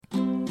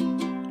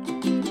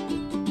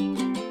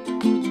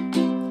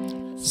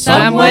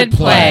Some would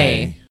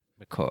play.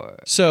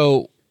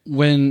 So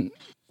when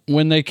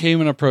they came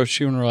and approached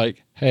you and were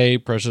like, hey,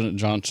 President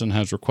Johnson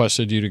has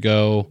requested you to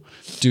go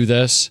do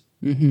this,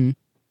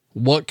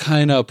 what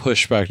kind of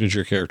pushback did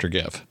your character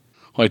give?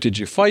 Like, did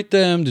you fight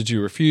them? Did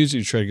you refuse? Did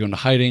you try to go into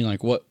hiding?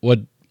 Like,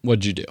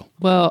 what'd you do?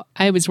 Well,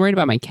 I was worried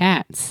about my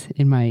cats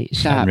in my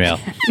shop. Unreal.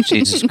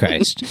 Jesus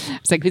Christ. I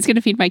was like, who's going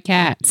to feed my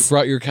cats?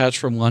 Brought your cats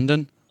from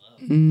London?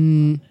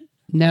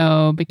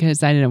 No,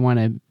 because I didn't want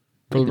to.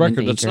 For the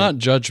record, that's not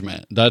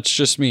judgment. That's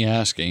just me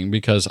asking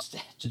because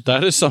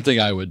that is something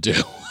I would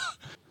do.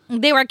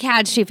 They were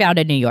cats she found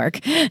in New York.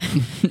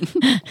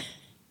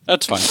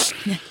 That's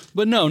fine.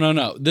 But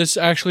no. This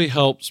actually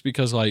helps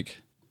because,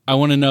 like, I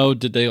want to know,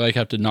 did they, like,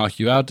 have to knock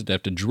you out? Did they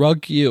have to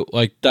drug you?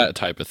 Like, that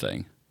type of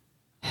thing.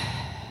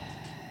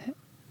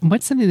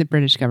 What's something the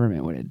British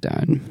government would have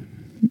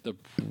done?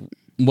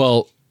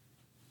 Well,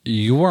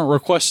 you weren't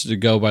requested to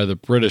go by the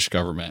British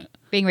government.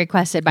 Being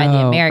requested by the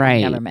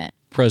American government.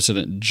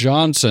 President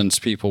Johnson's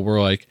people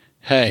were like,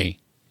 hey,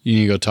 you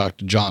need to go talk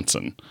to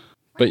Johnson.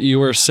 But you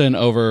were sent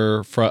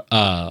over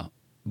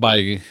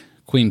by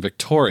Queen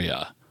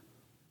Victoria,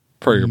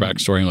 per your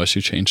backstory, unless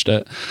you changed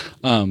it.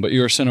 But you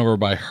were sent over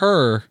by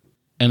her,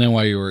 and then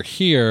while you were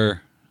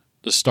here,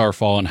 the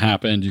Starfallen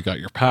happened, you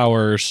got your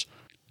powers,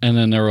 and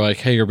then they were like,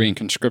 hey, you're being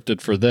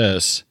conscripted for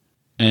this,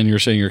 and you're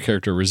saying your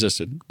character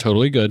resisted.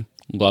 Totally good.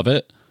 Love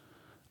it.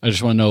 I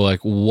just want to know, like,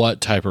 what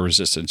type of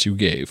resistance you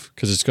gave,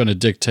 because it's going to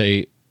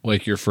dictate,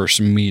 like, your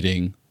first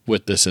meeting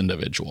with this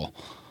individual.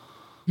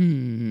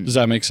 Does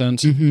that make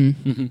sense?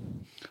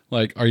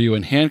 Like, are you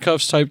in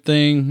handcuffs type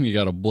thing? You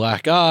got a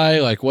black eye?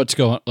 Like, what's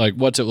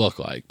it look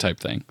like type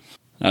thing?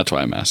 That's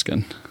why I'm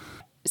asking.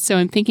 So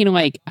I'm thinking,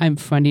 like, I'm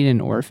funding an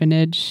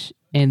orphanage,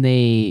 and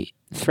they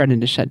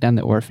threatened to shut down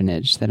the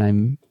orphanage that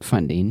I'm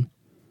funding.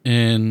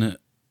 In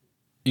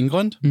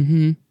England?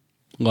 Mm-hmm.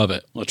 Love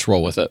it. Let's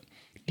roll with it.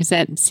 Because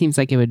that seems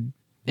like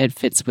it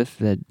fits with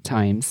the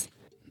times.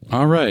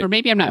 All right. Or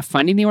maybe I'm not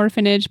funding the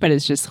orphanage, but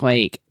it's just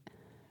like,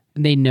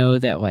 they know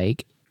that,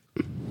 like,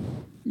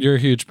 you're a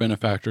huge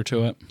benefactor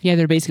to it. Yeah,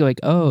 they're basically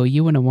like, oh,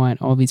 you wouldn't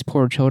want all these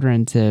poor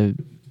children to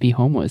be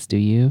homeless, do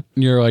you?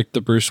 You're like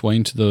the Bruce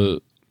Wayne to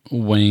the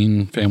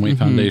Wayne Family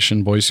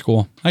Foundation Boys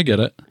School. I get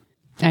it.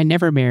 I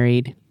never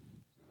married.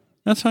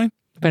 That's fine.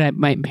 But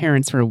my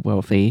parents were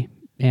wealthy,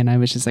 and I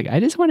was just like, I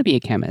just want to be a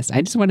chemist.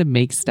 I just want to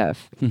make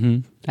stuff.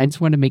 I just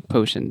want to make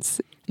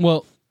potions.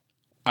 Well,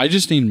 I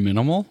just need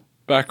minimal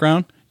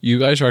background. You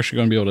guys are actually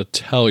going to be able to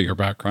tell your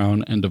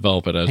background and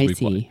develop it as we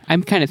play.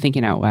 I'm kind of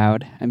thinking out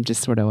loud. I'm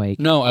just sort of like...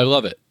 No, I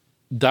love it.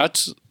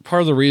 That's part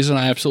of the reason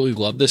I absolutely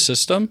love this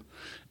system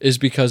is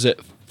because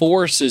it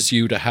forces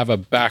you to have a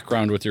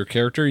background with your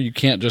character. You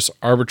can't just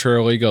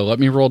arbitrarily go, let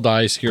me roll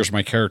dice, here's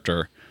my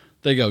character.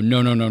 They go,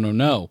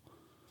 no.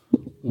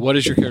 What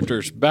is your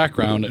character's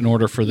background in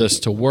order for this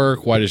to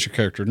work? Why does your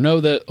character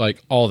know that?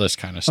 Like, all this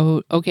kind of stuff.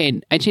 Oh,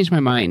 okay. I changed my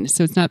mind.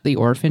 So it's not the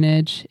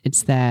orphanage.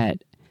 It's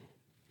that...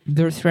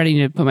 They're threatening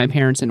to put my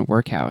parents in a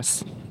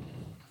workhouse.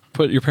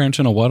 Put your parents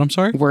in a what? I'm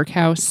sorry?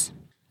 Workhouse.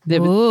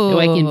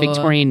 Like in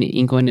Victorian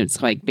England,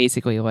 it's like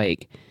basically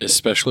like...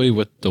 Especially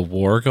with the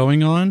war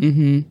going on?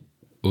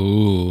 Mm-hmm.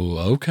 Ooh,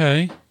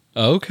 okay.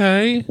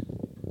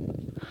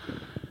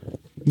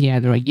 Yeah,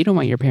 they're like, you don't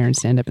want your parents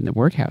to end up in the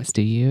workhouse,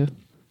 do you?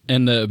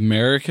 And the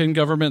American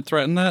government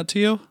threatened that to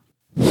you?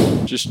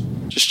 Just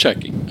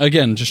checking.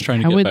 Again, just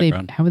trying to get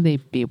background. How would they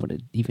be able to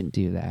even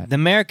do that? The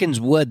Americans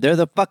would. They're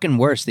the fucking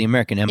worst, the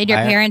American Empire. Did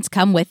your parents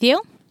come with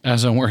you?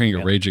 As I'm wearing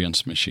a Rage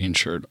Against the Machine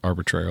shirt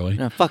arbitrarily.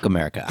 No, fuck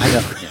America. I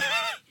don't.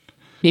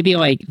 Maybe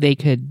like they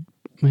could,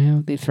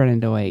 well, they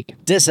threatened to like...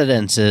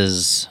 Dissidence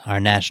is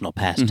our national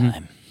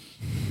pastime.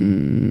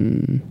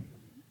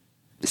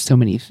 So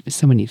many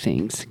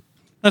things.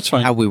 That's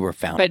fine. How we were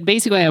found. But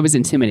basically I was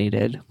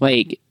intimidated,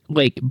 like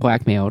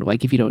blackmailed.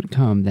 Like if you don't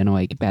come, then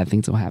like bad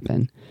things will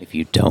happen. If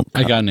you don't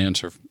come. I got an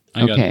answer.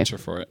 I got an answer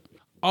for it.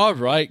 All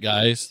right,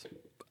 guys.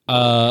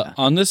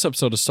 On this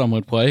episode of Some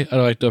Would Play, I'd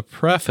like to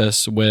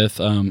preface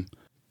with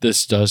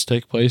this does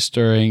take place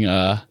during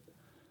a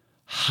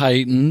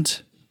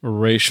heightened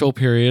racial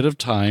period of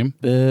time.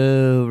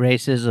 Boo,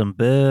 racism,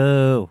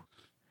 boo.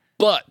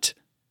 But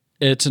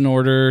it's in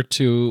order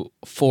to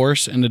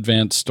force and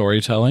advance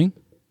storytelling.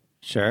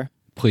 Sure.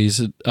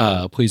 Please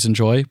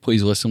enjoy.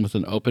 Please listen with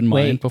an open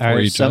mind before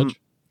you judge.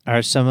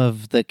 Are some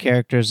of the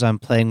characters I'm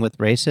playing with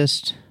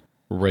racist?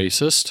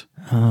 Racist?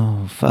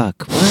 Oh,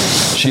 fuck.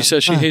 What? She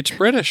says she hates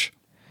British.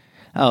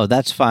 Oh,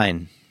 that's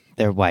fine.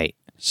 They're white.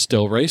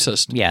 Still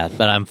racist. Yeah,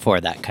 but I'm for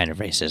that kind of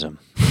racism.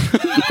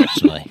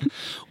 Personally.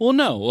 Well,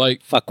 no,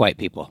 like... Fuck white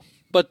people.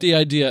 But the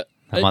idea...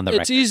 I'm on the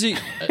record. It's easy...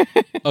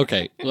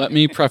 Okay, let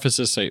me preface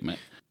this statement.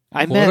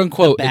 I meant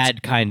the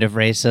bad kind of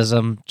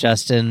racism,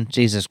 Justin.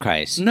 Jesus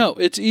Christ. No,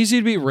 it's easy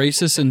to be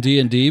racist in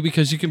D&D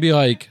because you can be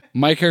like,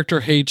 my character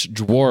hates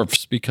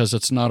dwarfs because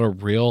it's not a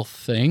real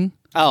thing.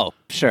 Oh,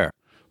 sure.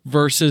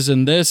 Versus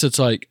in this, it's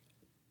like,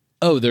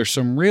 oh, there's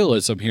some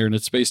realism here and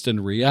it's based in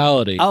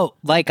reality. Oh,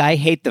 like I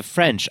hate the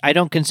French. I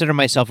don't consider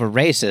myself a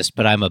racist,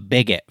 but I'm a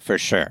bigot for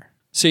sure.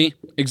 See,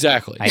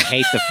 exactly. I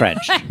hate the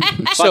French.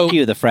 So- Fuck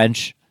you, the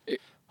French.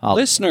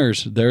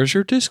 Listeners, there's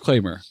your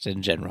disclaimer. Just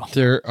in general.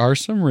 There are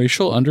some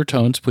racial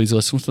undertones. Please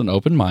listen with an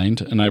open mind,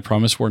 and I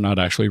promise we're not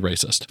actually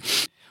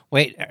racist.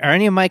 Wait, are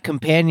any of my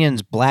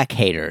companions black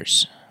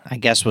haters? I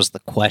guess was the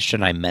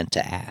question I meant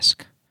to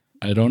ask.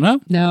 I don't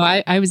know. No,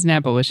 I was an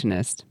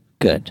abolitionist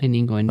Good. in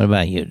England. What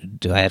about you?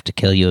 Do I have to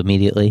kill you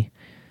immediately?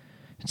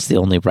 It's the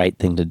only right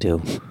thing to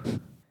do.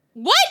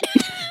 What?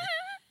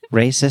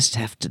 Racists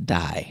have to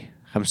die.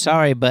 I'm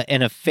sorry, but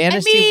in a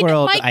fantasy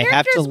world, my I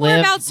have to character's more live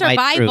about my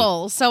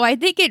survival, so I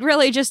think it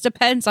really just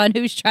depends on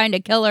who's trying to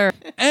kill her.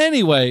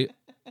 Anyway,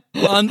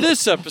 on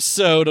this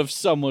episode of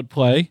Some Would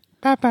Play,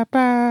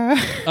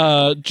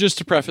 just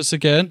to preface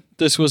again,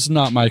 this was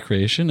not my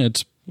creation.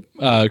 It's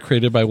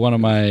created by one of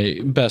my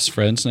best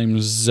friends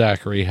named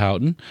Zachary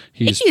Houghton.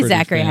 He's Thank you, pretty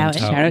Zachary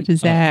Houghton. fantastic. Shout out to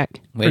Zach.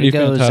 Truth. Way Pretty to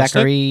go, fantastic.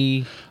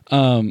 Zachary.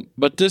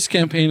 But this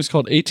campaign is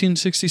called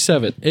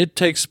 1867. It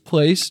takes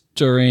place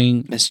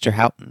during Mr.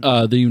 Houghton.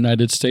 the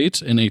United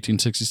States in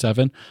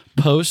 1867,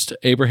 post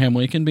Abraham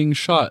Lincoln being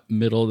shot,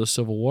 middle of the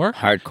Civil War.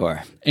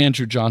 Hardcore.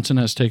 Andrew Johnson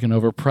has taken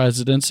over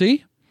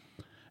presidency.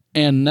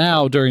 And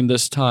now, during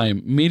this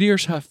time,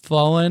 meteors have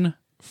fallen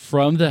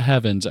from the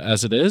heavens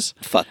as it is.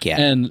 Fuck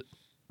yeah. And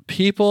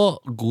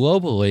people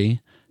globally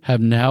have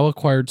now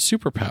acquired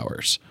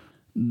superpowers.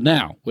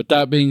 Now, with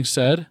that being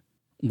said,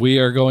 we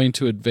are going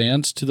to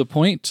advance to the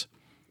point.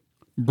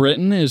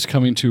 Britain is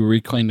coming to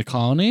reclaim the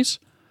colonies.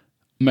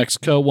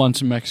 Mexico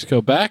wants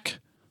Mexico back.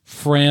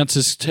 France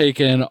has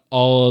taken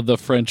all of the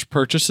French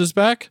purchases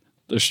back.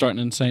 They're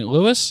starting in St.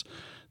 Louis.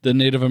 The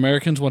Native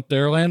Americans want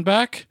their land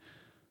back.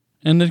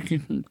 And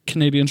the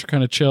Canadians are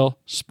kind of chill.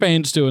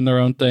 Spain's doing their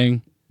own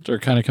thing. They're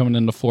kind of coming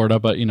into Florida,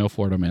 but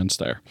Florida man's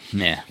there.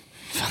 Yeah.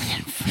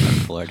 Fucking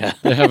Florida.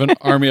 They have an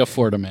army of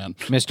Florida man.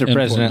 Mr. in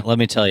President, Florida. let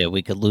me tell you,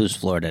 we could lose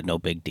Florida. No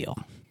big deal.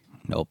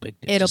 No big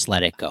deal. Just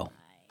let it go.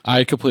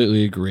 I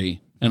completely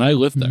agree. And I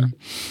live there.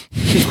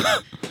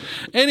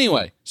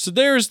 Anyway, so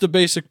there's the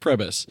basic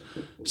premise.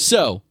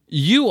 So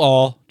you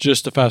all,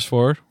 just to fast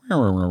forward,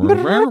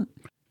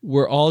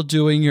 we're all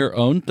doing your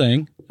own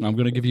thing. And I'm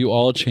going to give you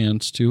all a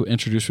chance to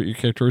introduce what your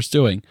character is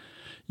doing.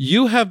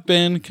 You have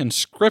been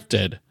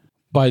conscripted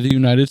by the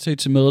United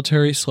States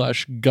military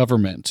 /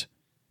 government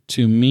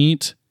to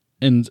meet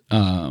in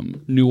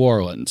New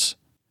Orleans.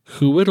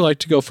 Who would like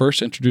to go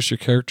first? Introduce your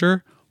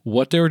character,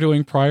 what they were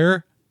doing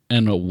prior,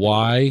 and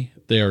why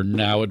they are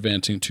now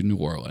advancing to New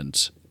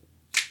Orleans.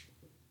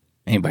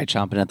 Anybody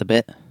chomping at the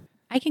bit?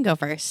 I can go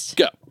first.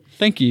 Go.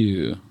 Thank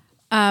you.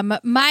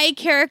 My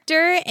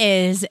character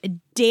is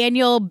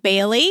Daniel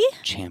Bailey.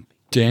 Champ.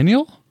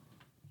 Daniel?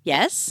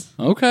 Yes.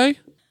 Okay.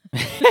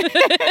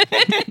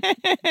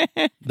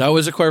 That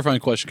was a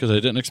clarifying question because I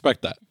didn't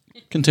expect that.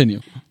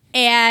 Continue.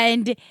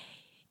 And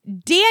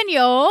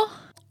Daniel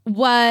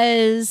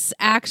was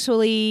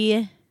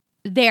actually,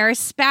 their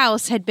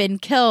spouse had been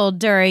killed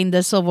during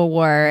the Civil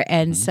War,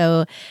 and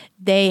so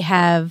they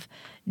had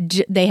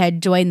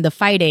joined the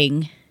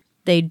fighting.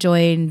 They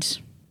joined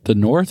The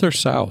North or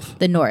South?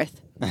 the North,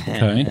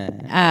 Okay.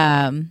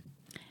 and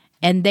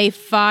they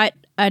fought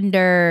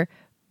under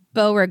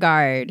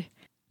Beauregard.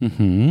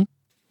 Mm-hmm.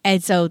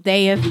 And so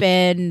they have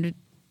been,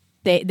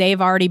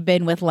 they've already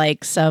been with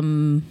like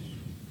some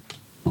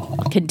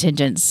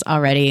contingents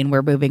already, and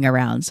we're moving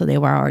around. So they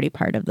were already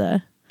part of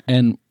the.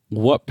 And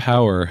what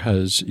power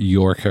has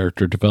your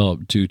character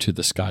developed due to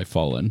the sky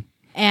fallen?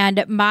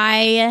 And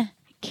my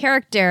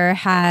character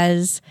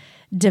has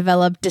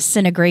developed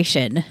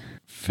disintegration.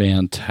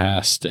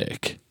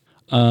 Fantastic.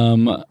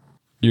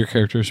 Your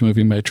character is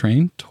moving by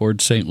train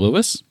towards St.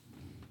 Louis.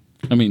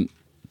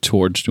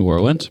 Towards New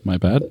Orleans. My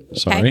bad.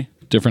 Sorry. Okay.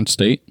 Different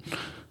state.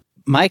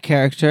 My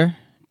character,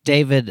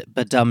 David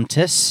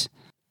Badumtis,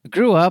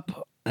 grew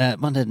up,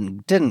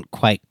 didn't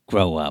quite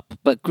grow up,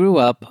 but grew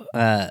up,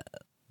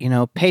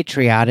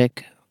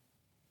 patriotic.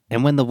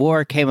 And when the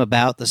war came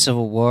about, the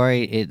Civil War,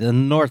 the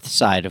North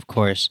side, of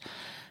course,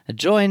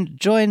 joined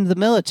the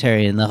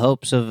military in the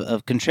hopes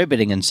of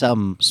contributing in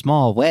some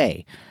small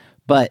way.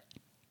 But,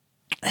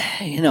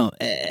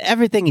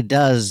 everything he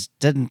does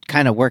didn't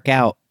kind of work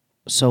out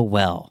so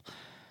well.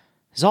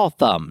 It's all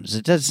thumbs.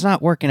 It's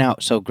not working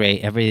out so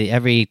great,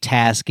 every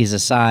task he's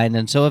assigned.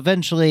 And so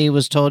eventually he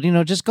was told,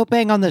 just go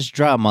bang on this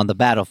drum on the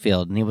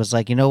battlefield. And he was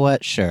like, you know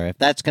what? Sure. If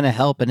that's going to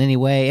help in any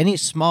way, any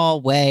small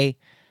way,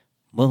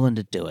 willing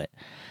to do it.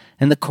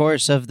 In the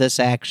course of this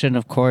action,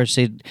 of course,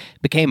 it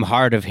became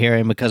hard of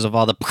hearing because of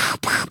all the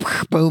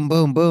boom,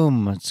 boom,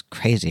 boom. It's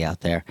crazy out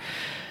there.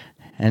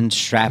 And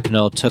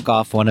shrapnel took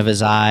off one of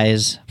his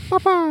eyes.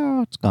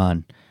 It's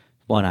gone.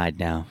 One-eyed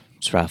now.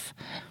 It's rough.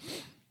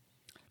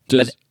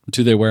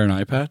 Do they wear an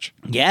eye patch?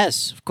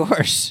 Yes, of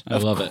course. I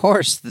love it.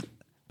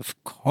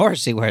 Of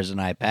course he wears an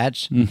eye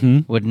patch.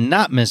 Mm-hmm. Would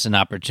not miss an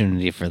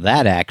opportunity for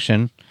that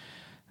action.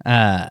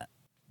 But,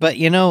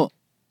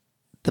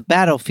 the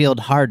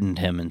battlefield hardened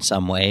him in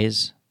some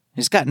ways.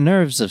 He's got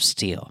nerves of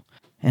steel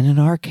and an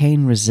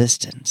arcane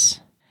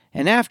resistance.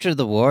 And after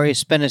the war, he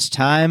spent his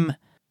time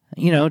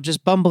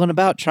just bumbling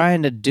about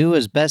trying to do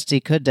as best he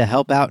could to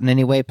help out in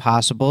any way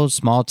possible.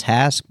 Small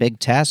task, big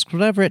task,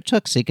 whatever it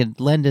took so he could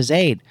lend his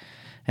aid.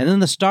 And then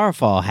the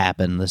starfall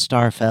happened. The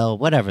star fell,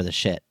 whatever the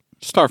shit.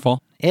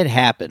 Starfall. It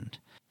happened.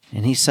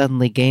 And he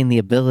suddenly gained the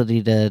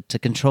ability to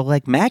control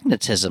like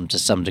magnetism to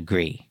some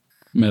degree.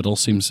 Metal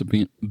seems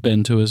to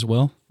bend to as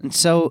well. And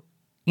so,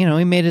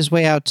 he made his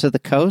way out to the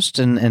coast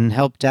and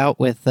helped out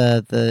with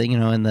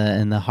in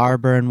the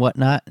harbor and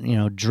whatnot,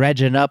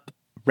 dredging up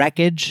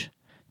wreckage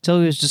till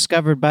he was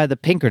discovered by the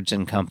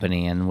Pinkerton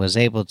Company and was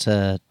able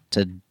to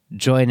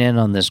join in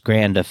on this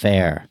grand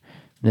affair.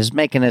 And is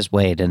making his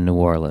way to New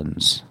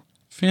Orleans.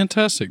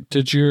 Fantastic.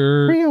 Did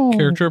your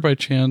character by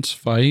chance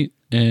fight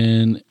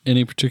in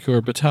any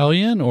particular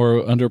battalion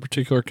or under a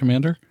particular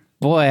commander?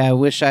 Boy, I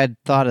wish I'd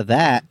thought of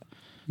that.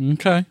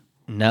 Okay.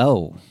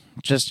 No.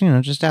 Just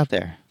out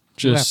there.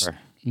 Just Whoever.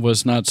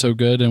 was not so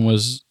good and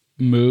was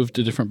moved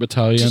to different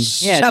battalions.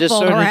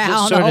 Shuffled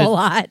around a whole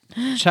lot.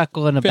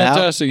 Chuckling about.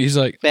 Fantastic. He's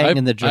like,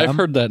 banging the drum. I've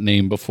heard that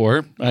name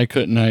before. I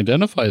couldn't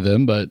identify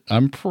them, but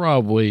I'm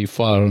probably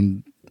fought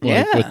on,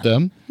 with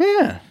them.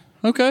 Yeah.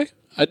 Okay.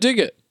 I dig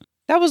it.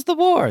 That was the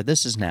war.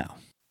 This is now.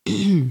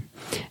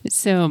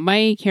 So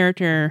my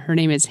character, her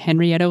name is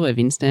Henrietta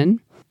Livingston.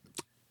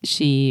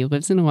 She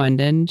lives in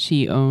London.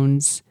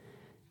 She's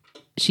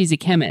a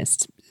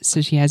chemist,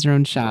 so she has her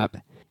own shop.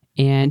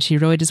 And she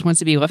really just wants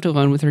to be left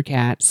alone with her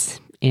cats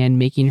and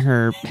making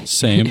her...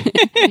 Same.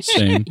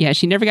 Same. Yeah,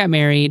 she never got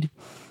married.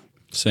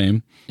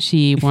 Same.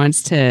 She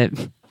wants to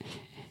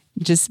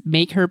just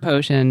make her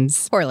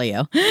potions. Poor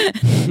Leo.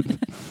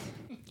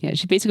 Yeah,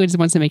 she basically just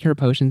wants to make her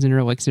potions and her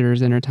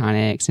elixirs and her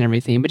tonics and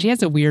everything. But she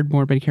has a weird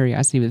morbid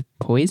curiosity with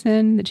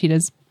poison that she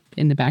does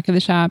in the back of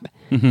the shop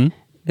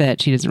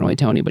that she doesn't really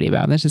tell anybody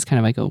about. That's just kind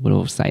of like a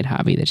little side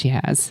hobby that she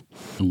has.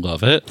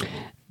 Love it.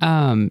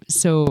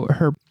 So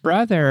her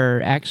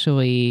brother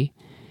actually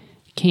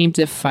came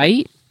to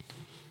fight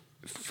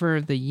for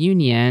the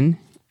Union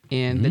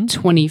in the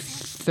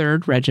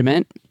 23rd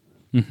Regiment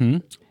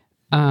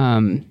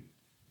under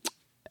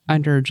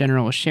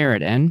General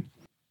Sheridan.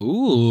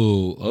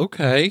 Ooh,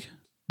 okay.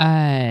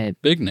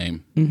 Big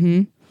name.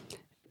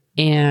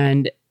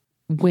 And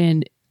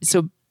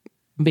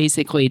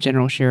basically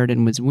General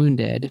Sheridan was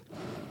wounded.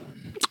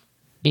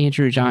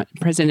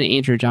 President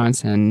Andrew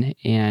Johnson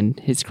and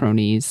his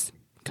cronies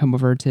come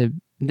over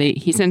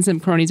he sends some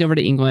cronies over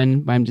to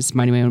England. I'm just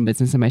minding my own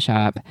business in my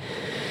shop.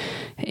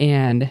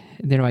 And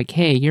they're like,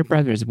 hey, your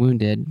brother's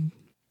wounded.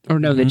 Or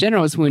no, the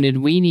general is wounded.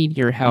 We need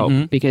your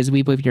help because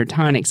we believe your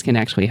tonics can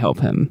actually help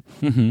him.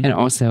 And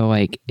also,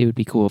 it would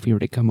be cool if you were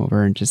to come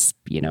over and just,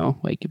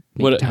 make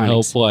Would it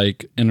tonics.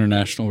 help,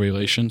 international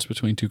relations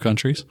between two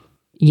countries?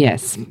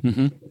 Yes.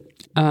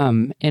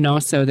 And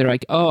also, they're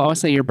like, oh,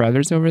 also your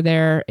brother's over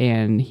there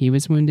and he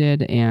was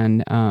wounded.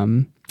 And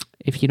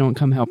if you don't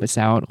come help us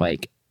out,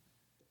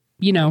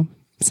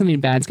 something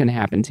bad's going to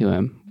happen to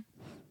him.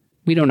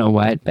 We don't know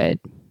what, but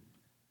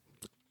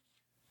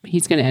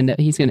he's going to end up,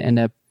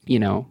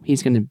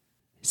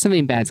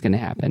 something bad's going to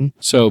happen.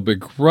 So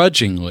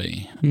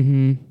begrudgingly,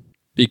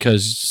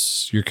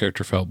 because your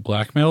character felt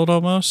blackmailed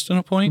almost in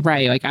a point?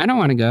 Right. I don't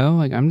want to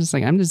go. I'm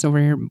just over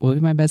here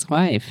living my best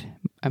life.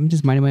 I'm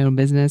just minding my own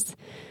business.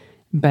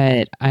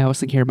 But I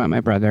also care about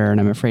my brother, and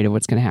I'm afraid of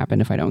what's going to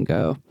happen if I don't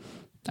go.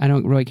 I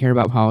don't really care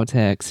about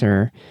politics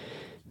or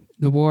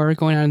the war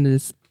going on in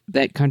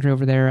that country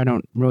over there. I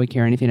don't really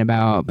care anything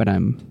about, but I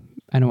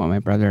don't want my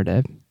brother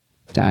to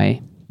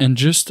die. And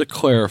just to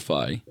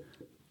clarify,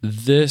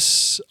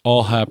 this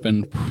all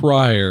happened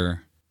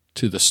prior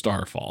to the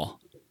Starfall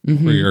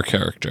for your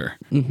character.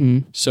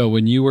 So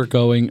when you were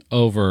going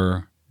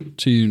over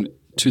to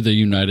the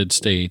United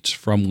States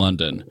from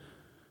London,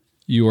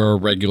 you were a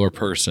regular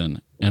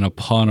person, and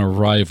upon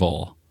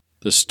arrival,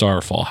 the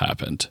Starfall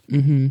happened.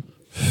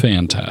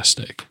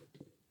 Fantastic.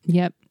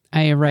 Yep.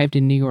 I arrived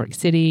in New York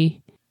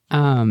City.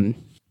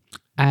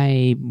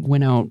 I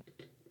went out.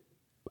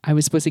 I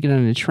was supposed to get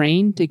on a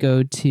train to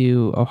go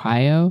to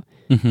Ohio,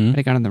 but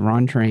I got on the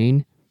wrong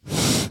train.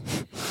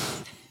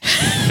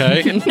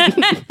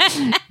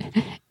 Okay.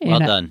 Well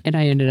done. And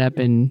I ended up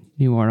in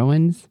New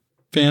Orleans.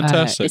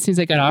 Fantastic. As soon as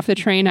I got off the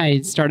train,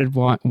 I started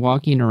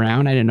walking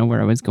around. I didn't know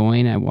where I was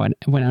going. I went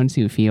out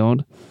into a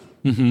field,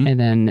 and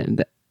then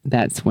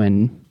that's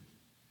when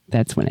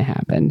it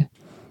happened.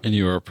 And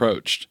you were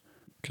approached.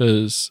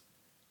 Because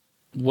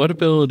what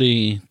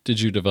ability did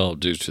you develop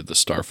due to the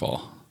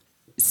Starfall?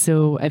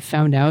 So I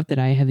found out that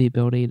I have the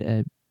ability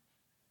to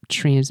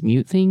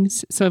transmute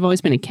things. So I've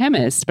always been a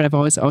chemist, but I've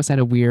always also had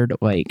a weird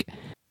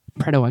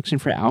predilection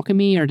for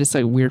alchemy, or just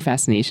a weird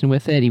fascination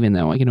with it, even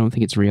though I don't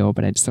think it's real,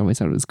 but I just always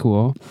thought it was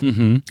cool.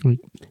 And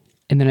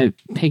then I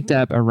picked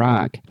up a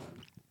rock,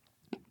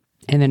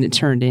 and then it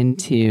turned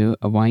into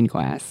a wine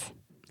glass.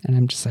 And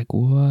I'm just like,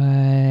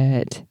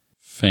 what?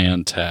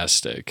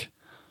 Fantastic.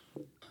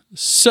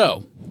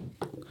 So,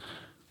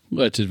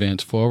 let's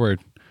advance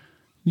forward.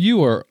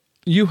 You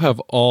have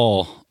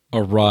all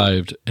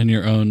arrived in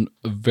your own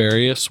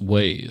various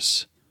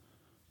ways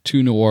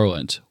to New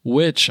Orleans,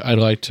 which I'd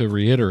like to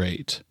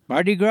reiterate.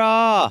 Mardi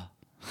Gras.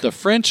 The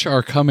French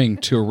are coming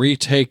to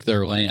retake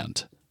their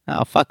land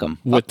Oh, fuck them.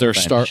 with their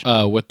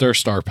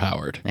star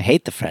powered. I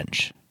hate the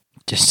French,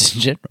 just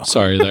in general.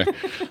 Sorry there.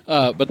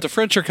 But the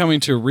French are coming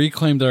to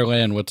reclaim their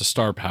land with the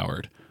star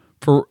powered.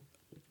 For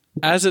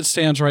as it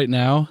stands right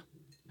now,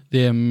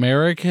 the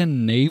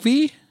American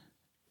Navy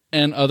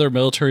and other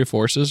military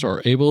forces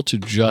are able to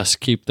just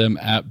keep them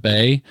at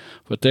bay,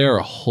 but they are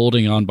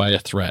holding on by a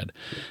thread.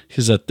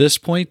 Because at this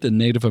point, the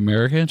Native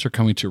Americans are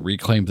coming to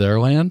reclaim their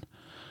land.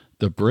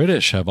 The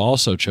British have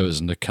also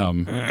chosen to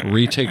come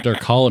retake their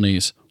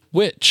colonies,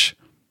 which,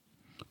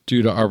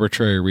 due to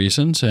arbitrary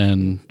reasons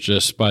and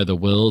just by the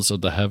wills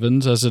of the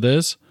heavens as it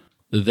is,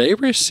 they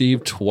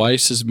received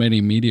twice as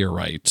many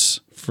meteorites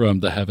from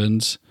the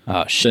heavens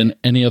than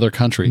any other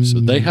country. So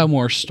they have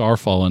more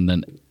starfallen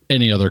than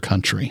any other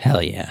country.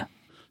 Hell yeah.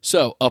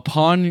 So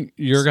upon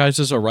your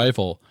guys'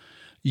 arrival,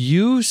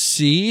 you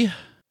see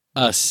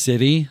a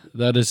city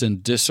that is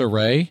in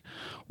disarray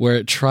where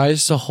it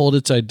tries to hold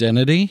its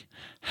identity.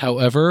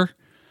 However,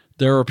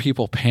 there are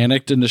people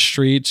panicked in the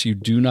streets. You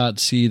do not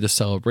see the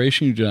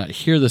celebration. You do not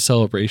hear the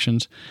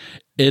celebrations.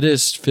 It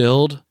is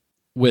filled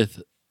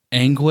with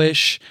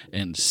anguish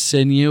and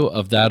sinew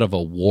of that of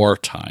a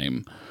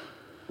wartime.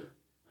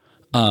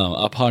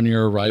 Upon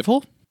your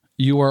arrival,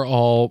 you are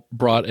all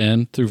brought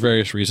in through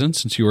various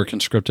reasons since you were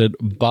conscripted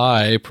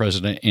by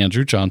President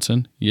Andrew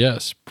Johnson.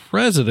 Yes,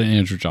 President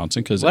Andrew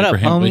Johnson, because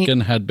Abraham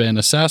Lincoln had been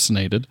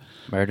assassinated.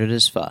 Murdered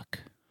as fuck.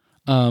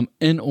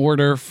 In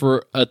order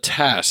for a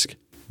task.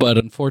 But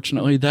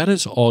unfortunately, that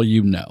is all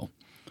you know.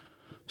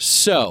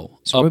 So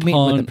we're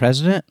meeting with the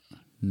president?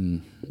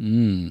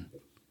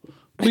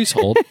 Please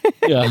hold.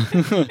 Yeah.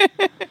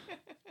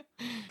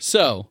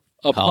 So,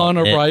 upon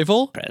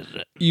arrival,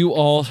 you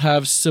all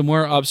have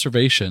similar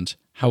observations.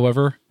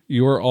 However,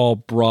 you are all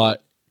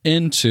brought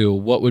into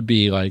what would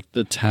be like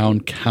the town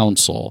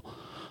council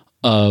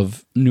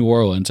of New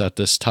Orleans at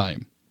this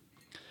time.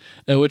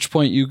 At which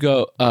point you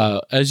go,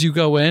 as you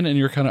go in and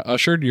you're kind of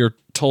ushered, you're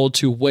told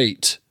to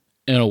wait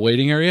in a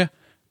waiting area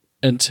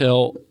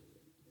until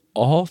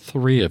all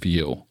three of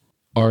you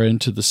are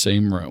into the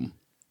same room.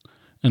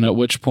 And at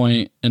which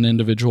point an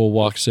individual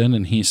walks in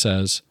and he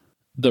says,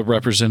 "The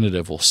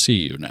representative will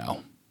see you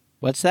now."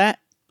 What's that?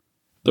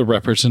 The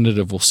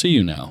representative will see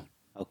you now.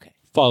 Okay.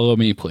 Follow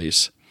me,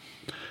 please.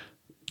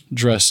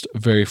 Dressed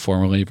very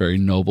formally, very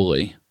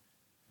nobly,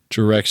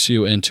 directs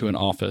you into an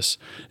office.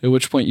 At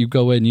which point you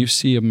go in, you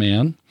see a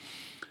man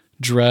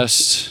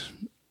dressed,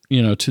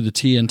 to the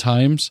T in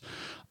times,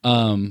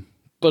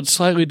 but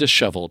slightly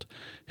disheveled.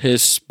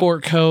 His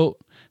sport coat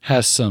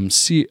has some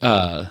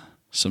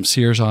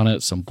sears on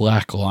it, some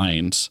black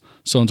lines,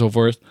 so on and so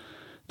forth,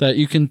 that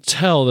you can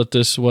tell that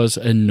this was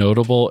a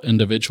notable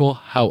individual.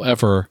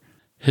 However,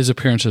 his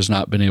appearance has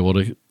not been able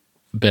to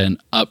been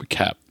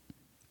upkept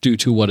due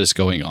to what is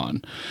going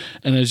on.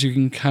 And as you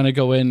can kind of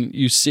go in,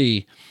 you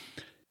see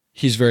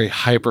he's very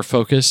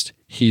hyper-focused.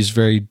 He's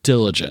very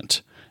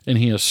diligent. And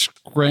he is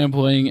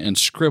scrambling and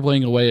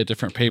scribbling away at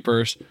different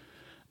papers.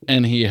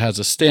 And he has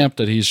a stamp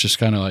that he's just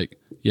kind of like,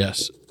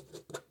 yes.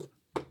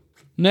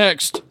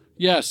 Next.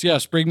 Yes,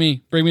 yes. Bring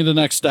me the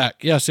next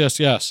stack. Yes, yes,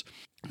 yes.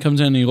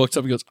 Comes in and he looks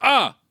up and goes,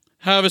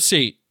 have a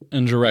seat,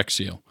 and directs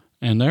you.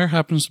 And there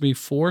happens to be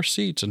 4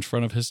 seats in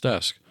front of his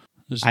desk.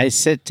 I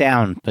sit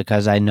down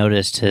because I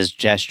noticed his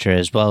gesture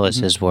as well as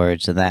his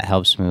words, and that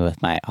helps me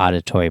with my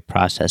auditory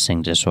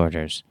processing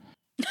disorders.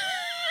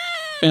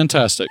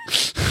 Fantastic.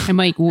 I'm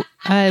like,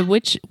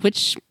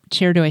 which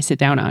chair do I sit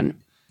down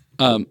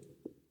on?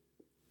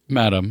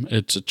 Madam,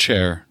 it's a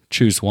chair.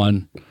 Choose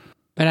one.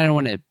 But I don't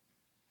want to.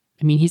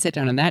 I mean, he sat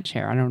down in that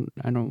chair. I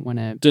don't want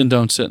to. Then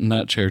don't sit in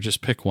that chair.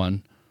 Just pick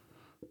one.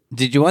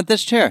 Did you want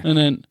this chair? And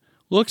then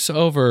looks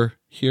over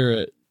here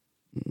at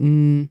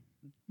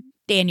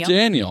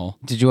Daniel.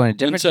 Did you want a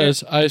different and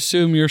says, chair? I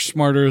assume you're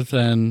smarter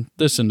than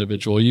this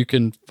individual. You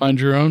can find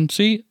your own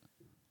seat?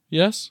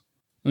 Yes?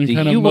 And Do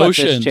kind you of want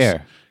motions, this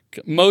chair?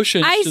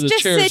 motions I to the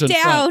just chairs sit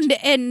in front. down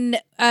in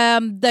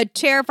the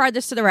chair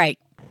farthest to the right.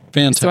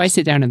 Fantastic. So I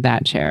sit down in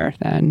that chair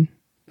then.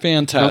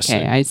 Fantastic.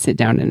 Okay, I sit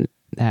down in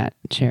that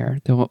chair,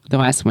 the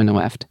last one on the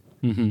left.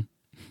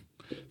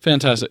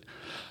 Fantastic.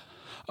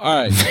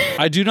 All right.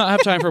 I do not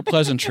have time for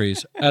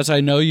pleasantries, as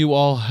I know you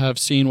all have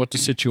seen what the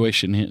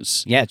situation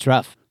is. Yeah, it's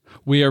rough.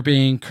 We are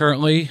being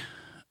currently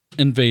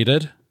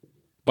invaded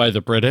by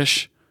the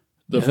British,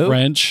 the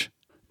French,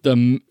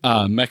 the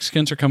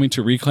Mexicans are coming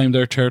to reclaim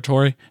their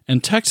territory,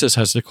 and Texas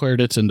has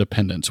declared its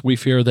independence. We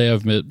fear they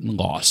have been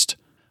lost.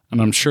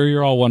 And I'm sure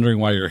you're all wondering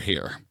why you're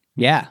here.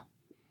 Yeah.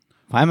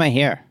 Why am I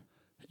here?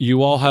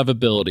 You all have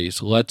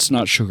abilities. Let's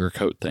not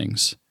sugarcoat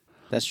things.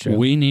 That's true.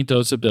 We need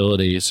those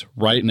abilities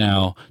right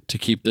now to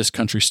keep this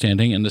country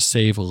standing and to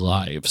save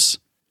lives.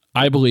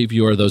 I believe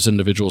you are those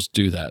individuals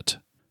to do that.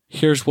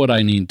 Here's what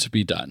I need to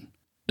be done.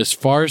 As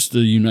far as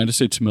the United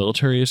States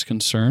military is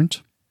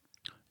concerned,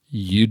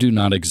 you do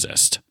not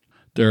exist.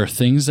 There are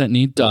things that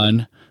need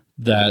done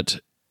that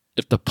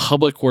if the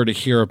public were to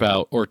hear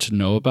about or to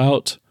know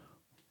about,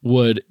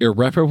 would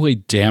irreparably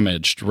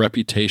damage the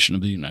reputation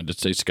of the United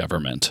States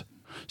government.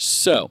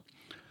 So,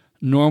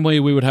 Normally,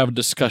 we would have a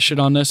discussion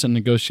on this and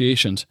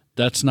negotiations.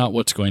 That's not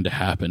what's going to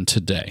happen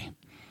today.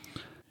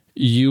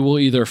 You will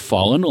either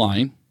fall in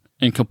line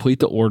and complete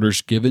the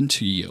orders given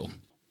to you,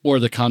 or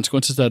the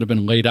consequences that have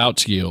been laid out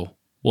to you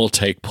will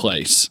take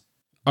place.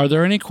 Are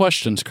there any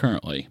questions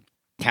currently?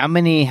 How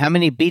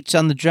many beats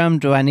on the drum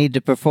do I need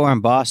to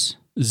perform, boss?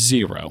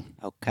 0.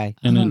 Okay.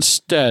 And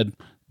instead,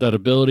 that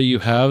ability you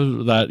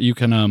have that you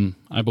can,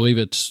 I believe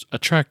it's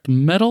attract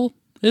metal,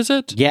 is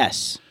it?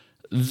 Yes.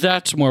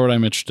 That's more what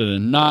I'm interested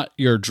in, not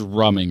your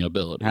drumming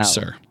ability, Oh.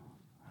 sir.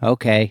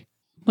 Okay.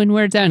 When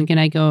we're done, can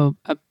I go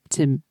up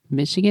to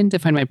Michigan to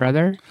find my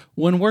brother?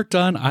 When we're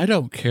done, I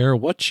don't care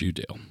what you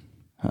do.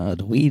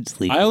 The weeds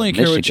leak. I only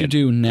care what you Michigan.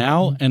 do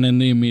now and in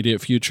the immediate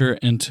future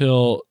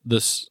until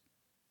this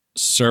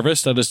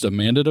service that is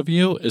demanded of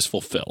you is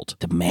fulfilled.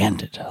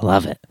 Demanded. I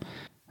love it.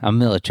 I'm a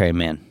military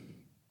man.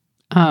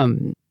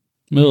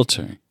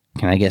 Military.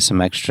 Can I get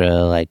some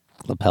extra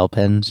lapel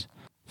pins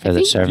for the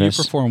think If you service?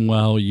 perform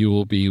well, you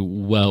will be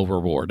well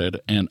rewarded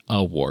and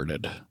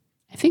awarded.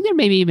 I think there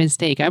may be a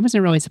mistake. I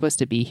wasn't really supposed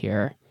to be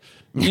here.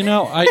 You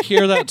know, I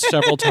hear that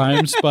several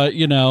times, but,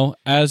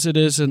 as it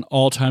is in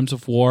all times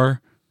of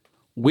war,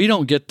 we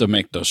don't get to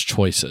make those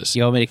choices.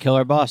 You want me to kill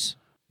our boss?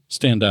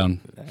 Stand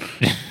down.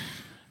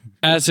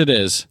 As it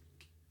is,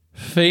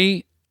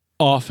 fate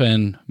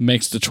often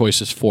makes the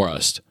choices for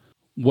us.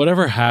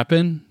 Whatever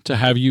happened to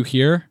have you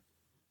here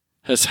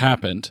has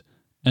happened,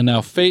 and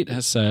now fate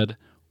has said,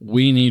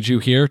 we need you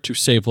here to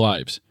save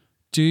lives.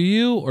 Do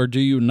you or do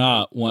you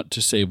not want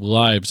to save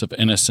lives of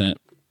innocent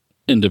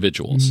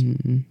individuals?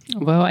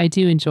 Well, I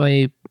do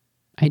enjoy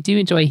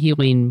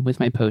healing with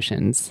my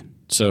potions.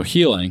 So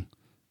healing.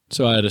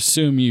 So I'd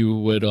assume you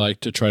would like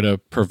to try to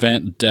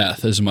prevent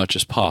death as much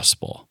as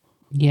possible.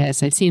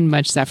 Yes, I've seen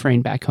much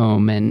suffering back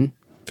home, and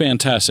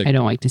Fantastic. I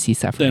don't like to see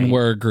suffering. Then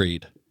we're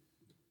agreed.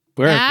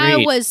 We're I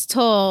agreed. was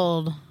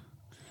told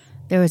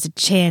there was a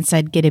chance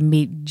I'd get to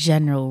meet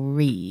General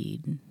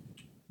Reed.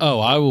 Oh,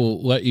 I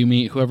will let you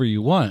meet whoever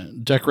you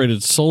want.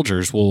 Decorated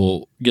soldiers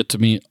will get to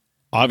meet,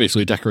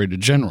 obviously, decorated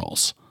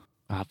generals.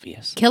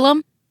 Obvious. Kill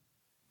him?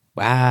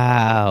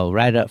 Wow.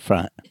 Right up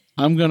front.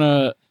 I'm going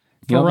to,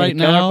 You for want me right to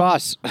kill our now,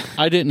 boss?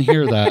 I didn't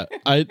hear that.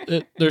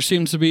 There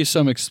seems to be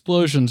some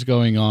explosions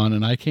going on,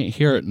 and I can't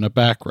hear it in the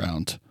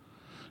background.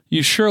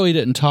 You surely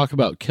didn't talk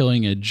about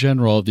killing a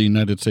general of the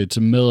United States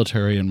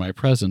military in my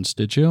presence,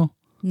 did you?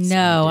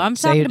 No, I'm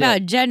talking Saved about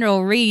it.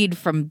 General Reed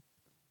from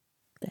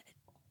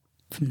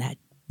that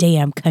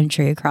damn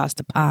country across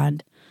the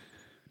pond.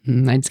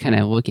 I just kind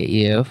of look at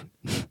you.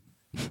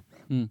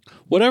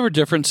 Whatever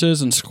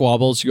differences and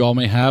squabbles you all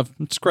may have,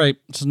 it's great.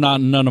 It's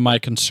none of my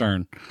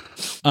concern.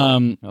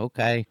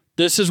 Okay.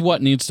 This is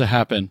what needs to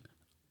happen.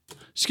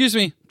 Excuse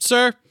me,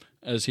 sir,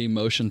 as he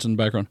motions in the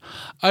background.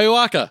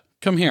 Ayawaka,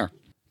 come here.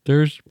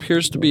 There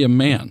appears to be a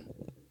man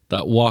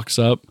that walks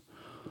up,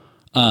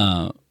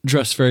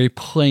 dressed very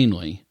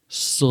plainly,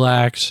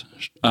 slacks,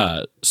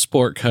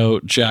 sport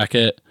coat,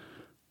 jacket.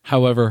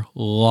 However,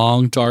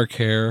 long dark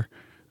hair,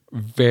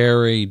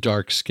 very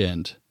dark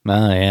skinned.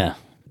 Oh, yeah.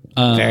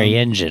 Very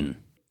engine.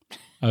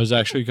 I was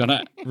actually going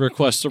to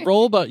request a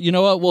roll, but you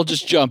know what? We'll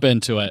just jump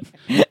into it.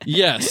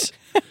 Yes,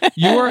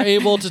 you are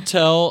able to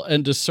tell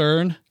and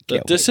discern that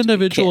Can't this wait to be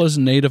individual is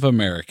Native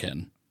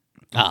American.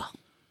 Ah.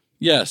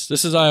 Yes,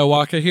 this is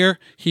Ayawaka here.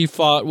 He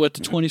fought with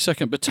the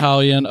 22nd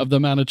Battalion of the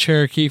Mounted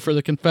Cherokee for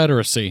the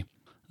Confederacy.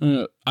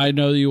 I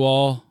know you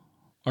all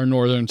are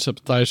Northern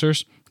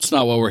sympathizers. It's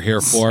not what we're here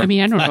for. I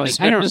mean, I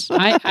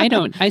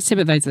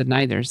sympathize with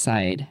neither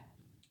side.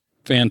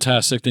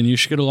 Fantastic. Then you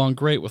should get along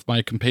great with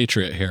my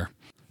compatriot here.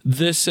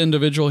 This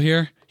individual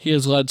here, he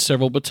has led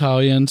several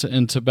battalions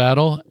into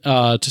battle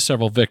to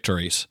several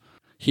victories.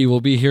 He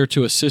will be here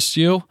to assist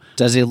you.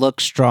 Does he look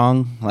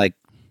strong? Like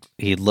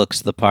he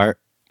looks the part?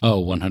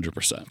 Oh,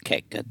 100%.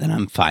 Okay, good. Then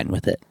I'm fine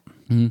with it.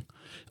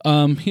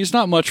 He's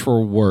not much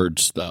for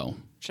words, though.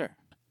 Sure.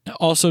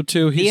 Also,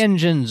 too, The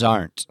engines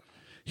aren't.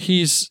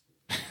 he's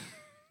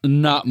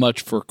not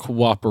much for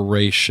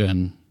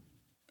cooperation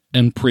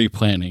and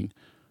pre-planning.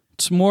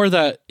 It's more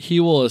that he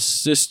will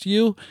assist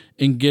you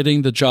in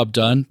getting the job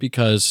done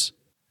because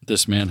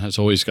this man has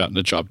always gotten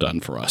the job done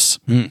for us.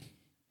 Of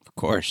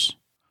course.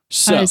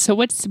 So, So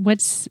what's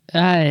his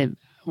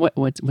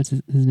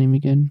name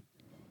again?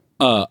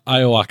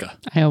 Ayawaka.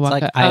 Ayahuasca. It's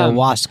like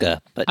ayahuasca,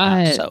 but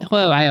not so.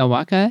 Hello,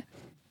 Ayahuasca.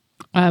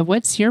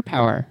 What's your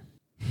power?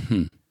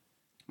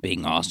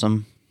 Being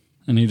awesome.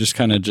 And he just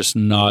kind of just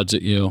nods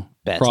at you,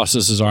 Best.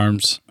 crosses his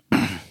arms,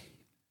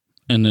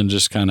 and then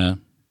just kind of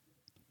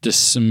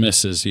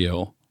dismisses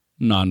you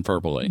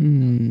non-verbally.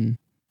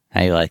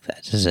 How you like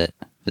that? Does it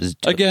do it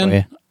for Again,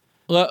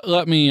 you?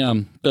 let me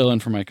fill in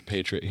for my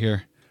compatriot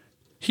here.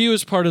 He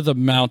was part of the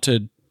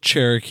Mounted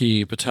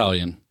Cherokee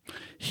Battalion.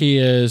 He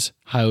is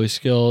highly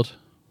skilled,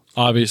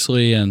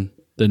 obviously, in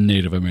the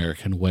Native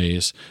American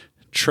ways,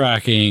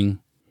 tracking,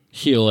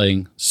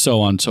 healing,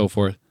 so on and so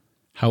forth.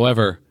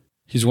 However,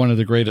 he's one of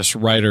the greatest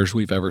riders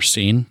we've ever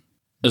seen,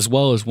 as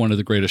well as one of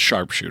the greatest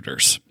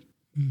sharpshooters.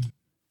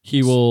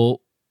 He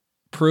will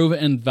prove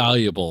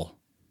invaluable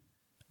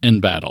in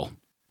battle.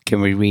 Can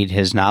we read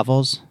his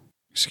novels?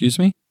 Excuse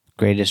me?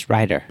 Greatest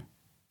writer.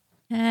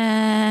 You're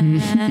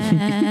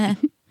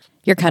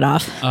cut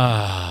off.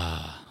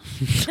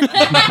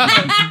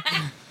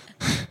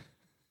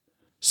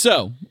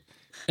 So,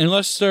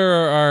 unless there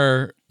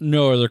are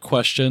no other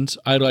questions,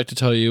 I'd like to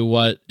tell you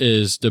what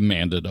is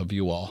demanded of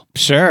you all.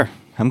 Sure.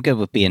 I'm good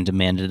with being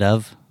demanded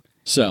of.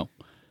 So,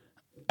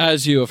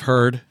 as you have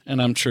heard,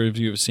 and I'm sure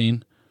you have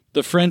seen,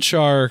 the French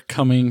are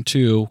coming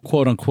to,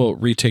 quote unquote,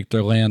 retake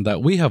their land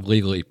that we have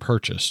legally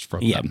purchased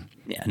from them.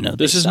 Yeah, no,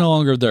 This is no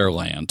longer their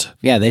land.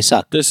 Yeah, they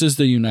suck. This is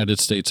the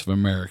United States of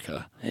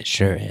America. It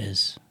sure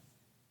is.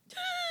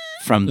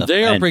 From the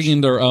They are French.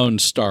 bringing their own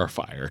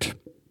Starfired.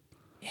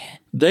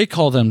 They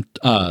call them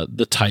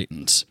the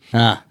Titans.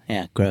 Ah,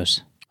 yeah,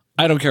 gross.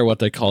 I don't care what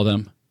they call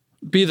them.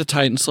 Be the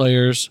Titan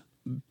Slayers.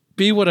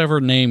 Be whatever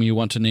name you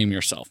want to name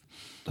yourself.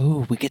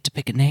 Ooh, we get to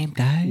pick a name,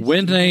 guys.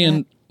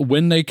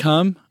 When they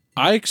come,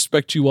 I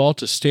expect you all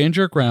to stand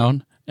your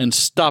ground and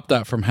stop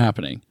that from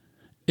happening.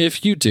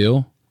 If you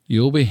do,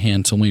 you will be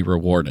handsomely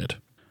rewarded.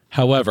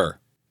 However,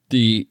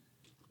 the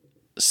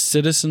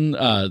citizens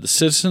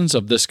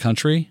of this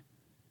country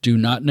do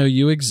not know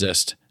you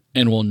exist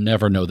and will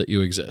never know that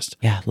you exist.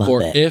 Yeah, love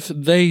For it. if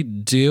they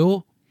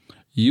do,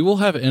 you will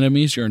have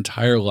enemies your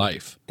entire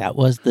life. That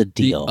was the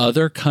deal. The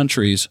other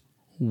countries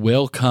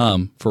will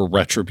come for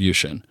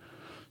retribution.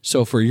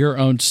 So for your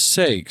own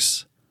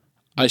sakes,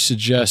 I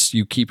suggest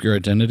you keep your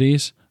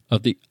identities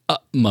of the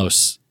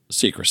utmost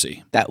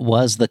secrecy. That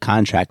was the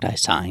contract I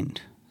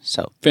signed.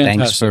 So Fantastic,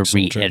 thanks for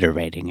soldier.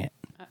 reiterating it.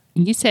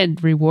 You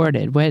said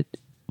rewarded. What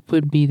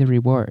would be the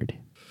reward?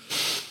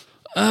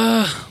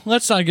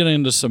 Let's not get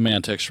into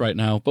semantics right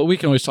now, but we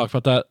can always talk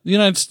about that. The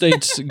United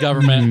States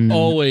government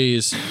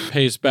always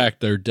pays back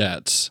their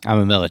debts. I'm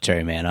a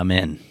military man. I'm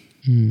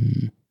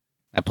in.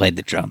 I played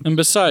the drum. And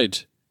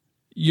besides,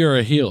 you're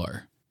a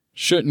healer.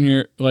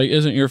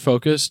 Isn't your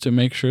focus to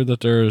make sure that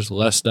there is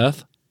less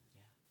death?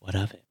 What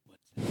of it?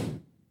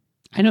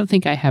 I don't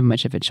think I have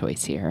much of a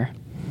choice here.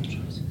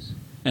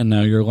 And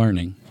now you're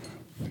learning.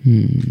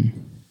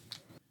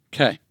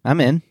 Okay. I'm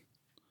in.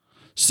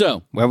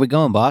 So, Where are we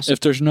going, boss? if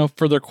there's no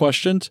further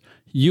questions,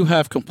 you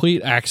have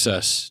complete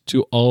access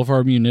to all of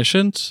our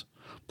munitions.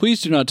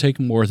 Please do not take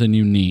more than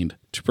you need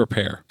to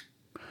prepare.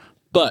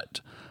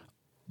 But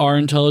our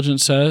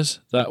intelligence says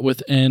that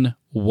within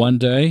one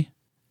day,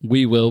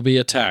 we will be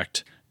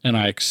attacked, and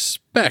I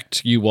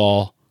expect you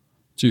all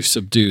to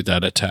subdue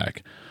that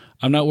attack.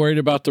 I'm not worried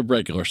about the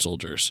regular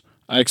soldiers.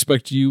 I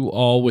expect you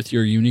all with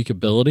your unique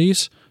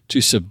abilities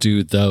to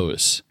subdue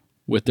those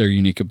with their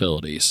unique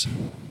abilities.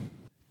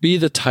 Be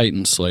the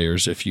Titan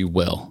Slayers, if you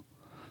will.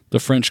 The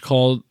French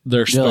call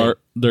their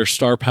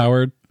star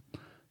powered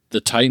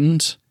the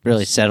Titans.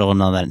 Really settling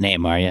on that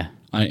name, are you?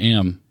 I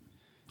am.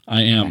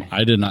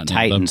 I did not name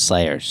Titan them.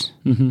 Slayers.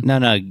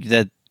 No,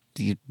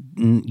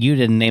 you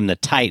didn't name the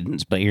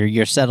Titans, but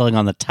you're settling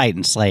on the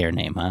Titan Slayer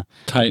name, huh?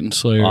 Titan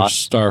Slayers, Boss.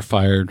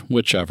 Starfired,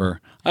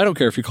 whichever. I don't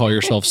care if you call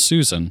yourself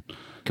Susan.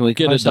 Can we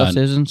Get call it ourselves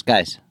done. Susans?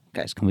 Guys,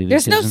 can we be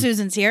There's no Susan?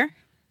 Susans here.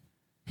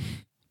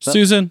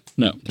 Susan?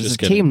 No, This is just a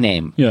kidding. team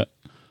name. Yeah.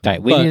 All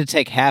right, we But- need to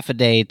take half a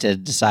day to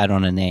decide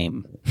on a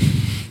name.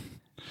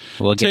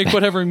 We'll get Take back.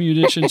 whatever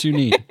munitions you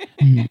need,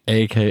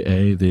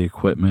 aka the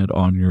equipment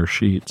on your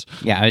sheets.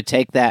 Yeah, I would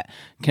take that.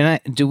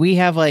 Do we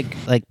have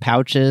like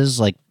pouches,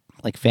 like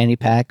fanny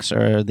packs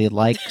or the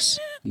likes?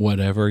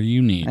 Whatever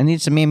you need. I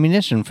need some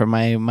ammunition for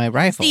my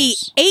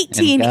rifles. The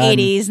and gun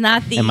 1880s,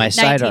 not the and my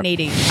sidearm.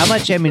 1980s. How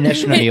much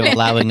ammunition are you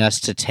allowing us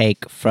to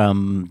take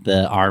from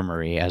the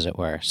armory, as it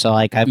were? So,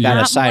 like, I've got Yeah. a Not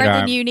more sidearm.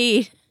 than you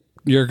need.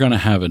 You're gonna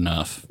have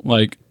enough.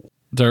 Like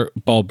they're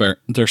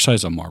they're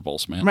size of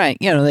marbles, man. Right,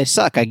 they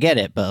suck. I get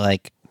it, but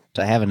like,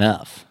 I have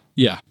enough.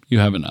 Yeah, you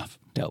have enough.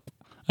 Dope.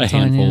 A all I need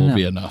handful to will know.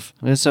 be enough.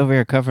 Liz over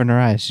here covering her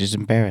eyes. She's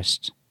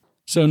embarrassed.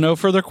 So no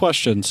further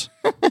questions.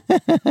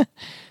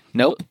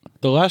 Nope.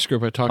 The last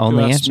group I talked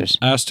Only to answers.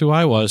 asked who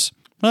I was.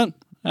 But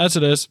as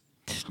it is,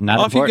 Not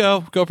off important. you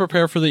go. Go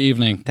prepare for the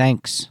evening.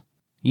 Thanks.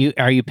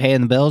 Are you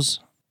paying the bills?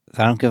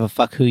 I don't give a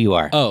fuck who you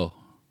are. Oh,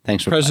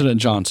 Thanks for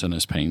President Johnson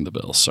is paying the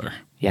bills, sir.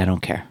 Yeah, I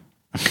don't care.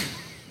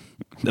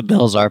 The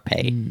bills are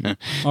paid.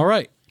 All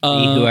right. Be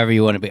whoever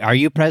you want to be. Are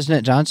you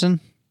President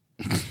Johnson?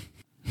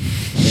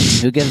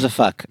 Who gives a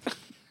fuck?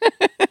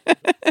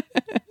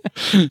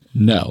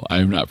 No,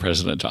 I'm not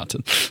President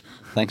Johnson.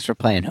 Thanks for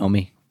playing,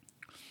 homie.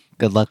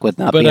 Good luck with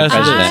not But being as-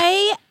 president.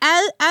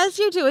 As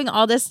you're doing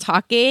all this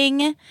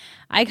talking,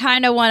 I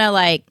kind of want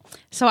to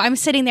so I'm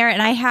sitting there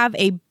and I have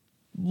a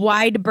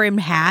wide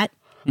brimmed hat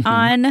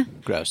on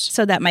Gross.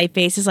 so that my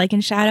face is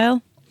in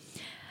shadow.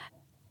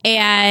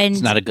 And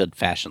It's not a good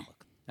fashion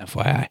look,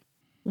 FYI.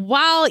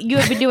 while you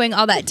have been doing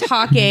all that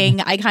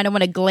talking, I kind of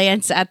want to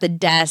glance at the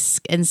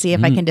desk and see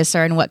if I can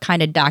discern what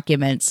kind of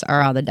documents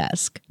are on the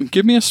desk.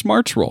 Give me a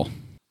smarts roll.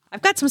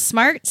 I've got some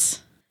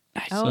smarts.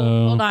 Oh, So-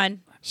 hold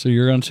on. So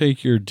you're going to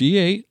take your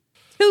D8.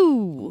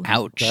 2.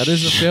 Ouch. That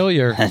is a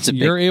failure. That's a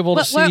big- You're able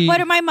to see. What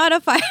are my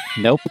modifiers?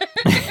 Nope.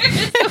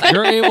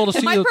 You're able to see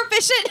Am I the,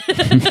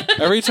 proficient?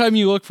 every time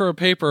you look for a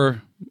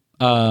paper,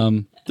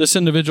 this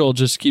individual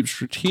just keeps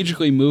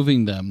strategically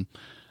moving them,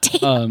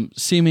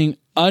 seeming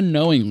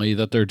unknowingly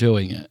that they're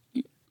doing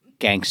it.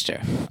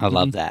 Gangster. I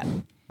love that.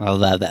 I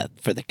love that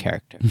for the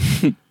character.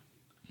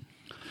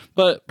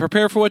 But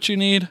prepare for what you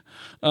need.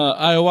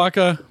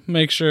 Iowaka,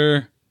 make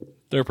sure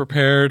they're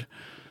prepared.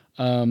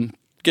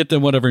 Get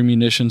them whatever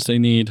munitions they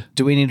need.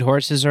 Do we need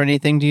horses or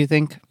anything, do you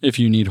think? If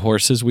you need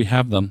horses, we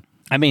have them.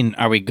 I mean,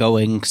 are we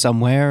going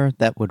somewhere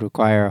that would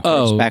require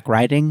horseback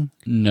riding?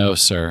 No,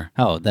 sir.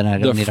 Oh, then I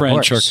don't The need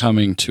French a are horse.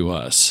 coming to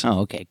us. Oh,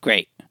 okay,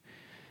 great.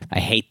 I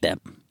hate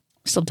them.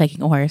 Still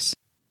taking a horse.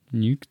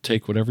 You can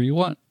take whatever you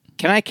want.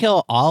 Can I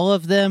kill all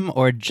of them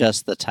or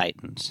just the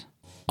Titans?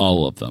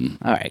 All of them.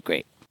 All right,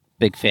 great.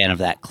 Big fan of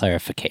that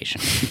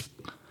clarification.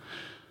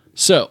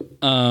 So,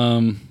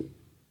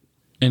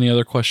 any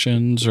other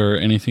questions or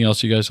anything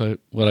else you guys would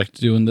like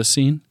to do in this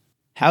scene?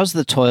 How's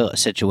the toilet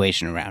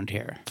situation around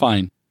here?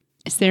 Fine.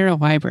 Is there a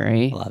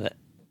library? Love it.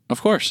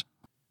 Of course.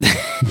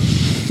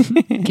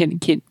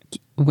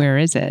 Where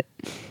is it?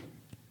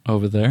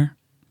 Over there.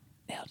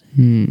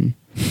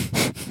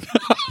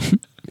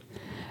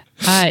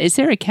 Is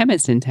there a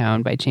chemist in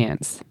town by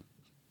chance?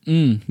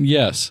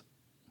 Yes.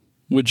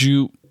 Would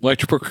you like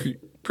to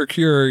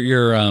procure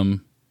your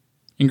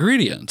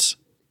ingredients?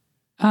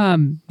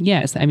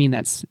 Yes. I mean,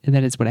 that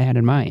is what I had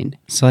in mind.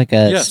 It's like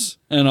a... Yes.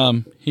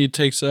 And he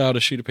takes out a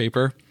sheet of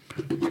paper.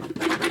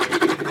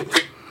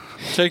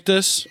 Take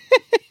this.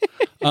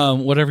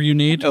 Whatever you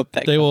need. No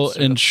peck they will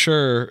syrup.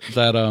 ensure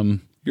that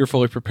you're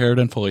fully prepared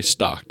and fully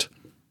stocked.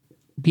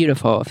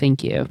 Beautiful.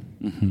 Thank you.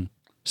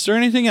 Is there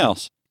anything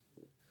else?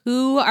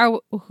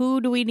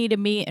 Who do we need to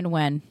meet and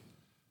when?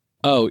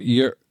 Oh,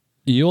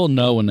 you'll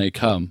know when they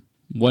come.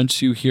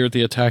 Once you hear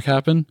the attack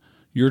happen,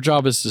 your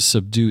job is to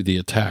subdue the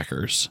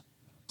attackers.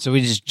 So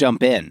we just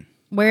jump in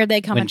Where are they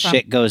coming when from?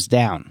 shit goes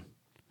down.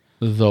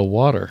 The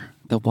water.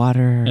 The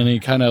water... And he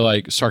kind of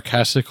like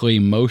sarcastically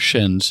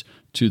motions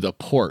to the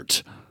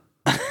port.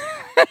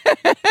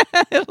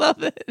 I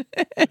love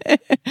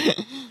it.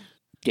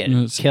 Get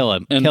him. Yes. Kill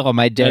him. And Kill him.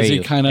 I dare as he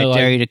you. kinda I like-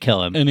 dare you to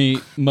kill him. And he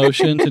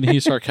motions and he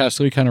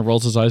sarcastically kind of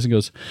rolls his eyes and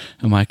goes,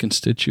 and my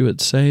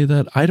constituents say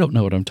that I don't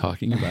know what I'm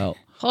talking about.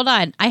 Hold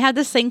on. I have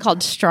this thing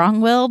called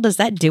Strong Will. Does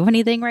that do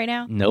anything right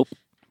now? Nope.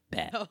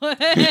 Bad.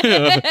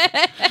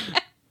 I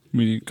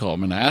mean, you call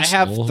him an I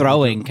asshole. have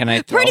throwing. Can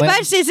I throw Pretty it?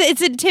 much,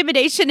 it's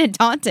intimidation and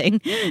taunting.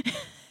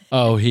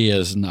 Oh, he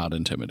is not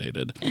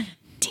intimidated.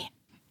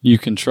 You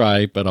can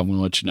try, but I'm going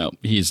to let you know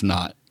he's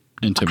not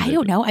intimidated. I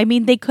don't know. I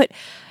mean, they could.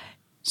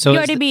 So You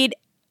know is what I mean?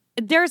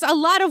 There's a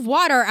lot of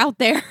water out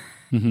there.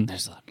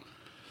 there's a lot.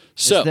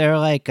 So, Is there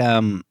like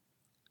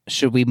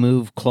should we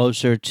move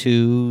closer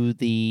to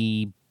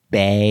the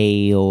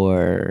bay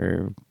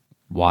or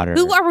water?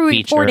 Who are we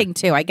feature? reporting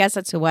to? I guess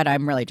that's what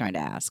I'm really trying to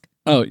ask.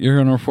 oh, you're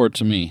going to report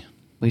to me.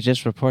 We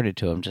just reported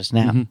to him just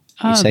now. He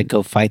Um, said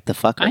go fight the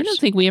fuckers. I don't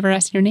think we ever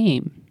asked your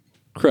name.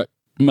 Correct.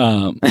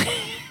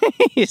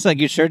 He's like,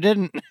 you sure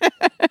didn't.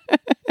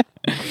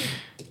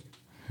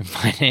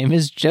 My name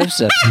is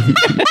Joseph.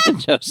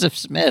 Joseph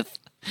Smith.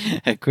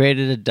 I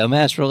created a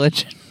dumbass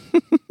religion.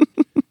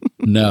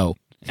 No.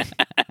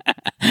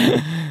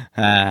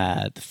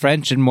 The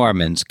French and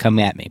Mormons, come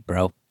at me,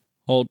 bro.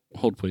 Hold,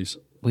 please.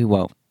 We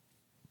won't,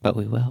 but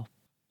we will.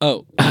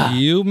 Oh,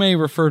 you may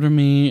refer to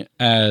me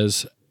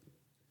as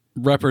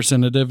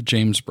Representative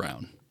James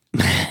Brown.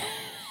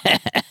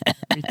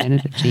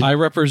 Representative James. I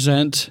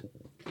represent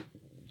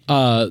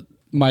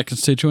my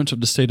constituents of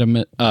the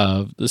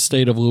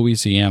state of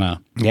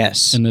Louisiana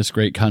Yes. in this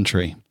great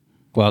country.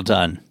 Well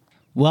done.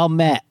 Well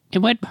met.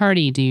 And what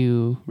party do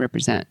you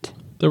represent?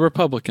 The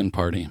Republican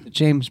Party. The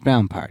James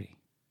Brown Party.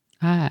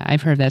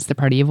 I've heard that's the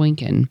party of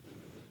Lincoln.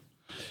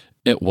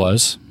 It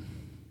was.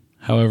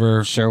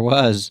 However, Sure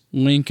was.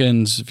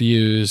 Lincoln's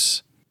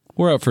views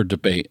were up for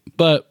debate,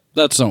 but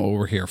that's not what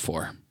we're here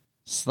for.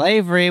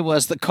 Slavery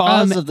was the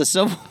cause of the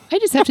Civil War. I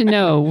just have to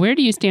know, where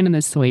do you stand on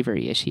the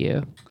slavery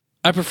issue?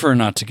 I prefer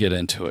not to get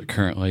into it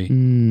currently.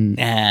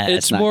 Nah, It's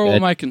that's not more good.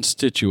 what my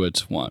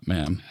constituents want,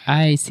 ma'am.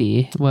 I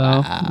see.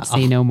 Well,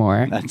 say no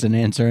more. That's an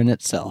answer in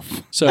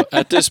itself. So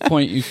at this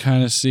point, you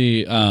kind of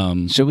see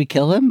Should we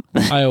kill him?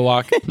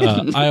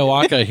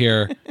 Iowaka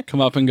here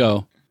come up and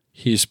go,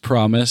 he's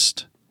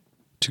promised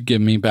to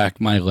give me back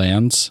my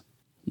lands.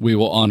 We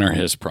will honor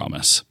his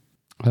promise.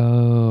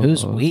 Oh,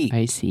 Who's we?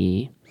 I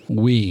see.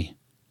 We.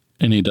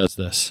 And he does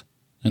this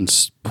and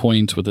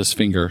points with his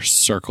finger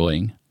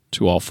circling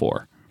to all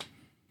four.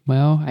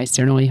 Well, I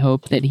certainly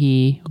hope that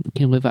he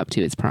can live up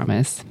to his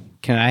promise.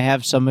 Can I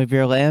have some of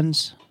your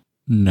lands?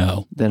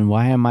 No. Then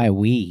why am I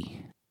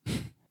we?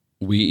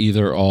 We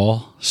either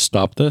all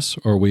stop this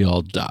or we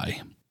all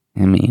die.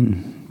 I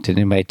mean, did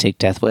anybody take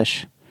Death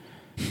Wish?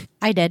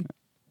 I did.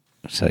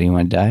 So you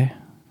want to die?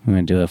 You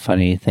want to do a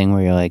funny thing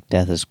where you're like,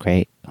 death is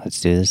great. Let's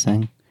do this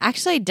thing.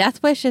 Actually,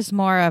 Death Wish is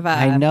more of a.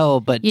 I know,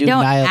 but you do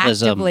don't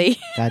nihilism. actively.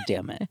 God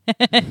damn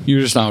it.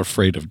 You're just not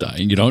afraid of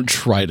dying. You don't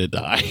try to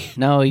die.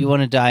 No, you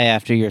want to die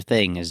after your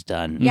thing is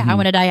done. Yeah, I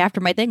want to die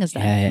after my thing is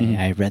done.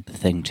 I read the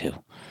thing too.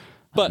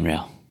 But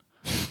Unreal.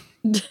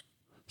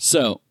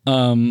 so,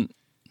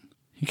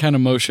 He kind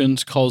of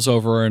motions, calls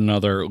over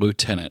another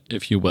lieutenant,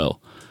 if you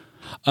will.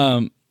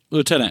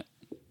 Lieutenant,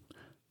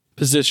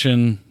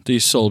 position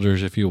these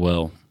soldiers, if you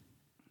will.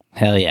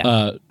 Hell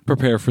yeah.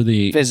 Prepare for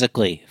the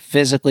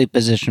Physically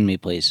position me,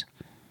 please.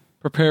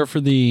 prepare for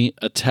the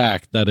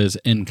attack that is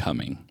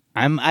incoming.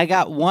 I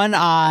got one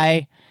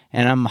eye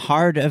and I'm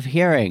hard of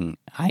hearing.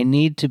 I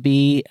need to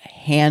be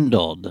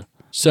handled.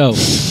 So,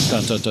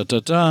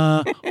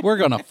 we're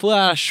going to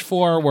flash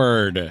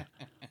forward.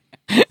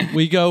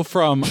 We go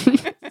from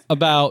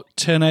about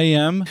 10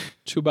 a.m.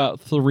 to about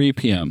 3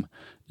 p.m.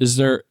 Is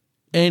there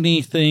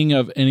anything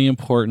of any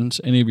importance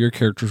any of your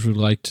characters would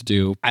like to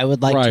do? I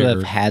would like to prior?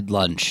 have had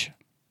lunch.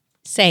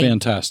 Same.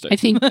 Fantastic. I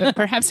think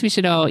perhaps we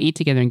should all eat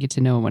together and get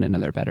to know one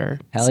another better.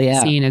 Hell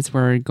yeah. Seeing as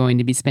we're going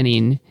to be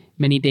spending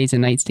many days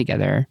and nights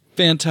together.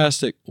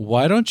 Fantastic.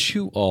 Why don't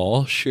you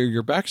all share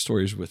your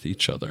backstories with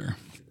each other?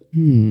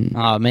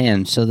 Oh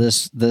man, so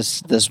this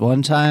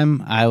one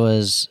time I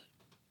was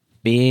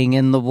being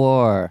in the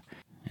war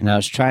and I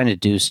was trying to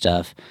do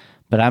stuff,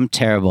 but I'm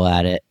terrible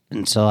at it.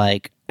 And so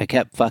like I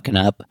kept fucking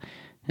up.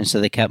 And so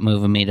they kept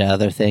moving me to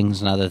other things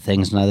and other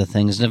things and other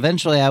things. And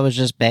eventually I was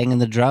just banging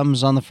the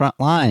drums on the front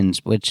lines,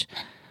 which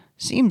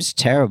seems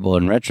terrible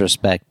in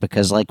retrospect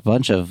because like a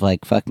bunch of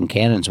like fucking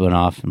cannons went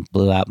off and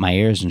blew out my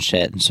ears and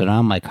shit. And so now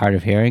I'm like hard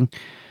of hearing.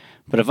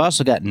 But I've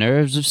also got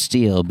nerves of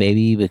steel,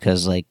 baby,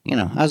 because like, you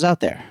know, I was out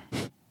there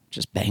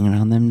just banging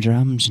on them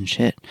drums and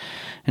shit.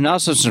 And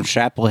also some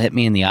shrapnel hit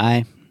me in the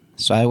eye.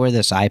 So I wear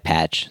this eye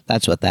patch.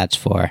 That's what that's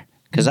for.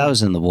 Because I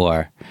was in the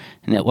war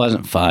and it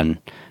wasn't fun.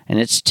 And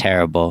it's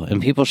terrible,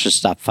 and people should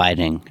stop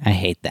fighting. I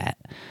hate that.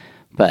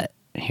 But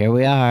here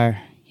we are.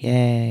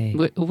 Yay.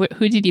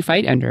 Who did you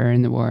fight under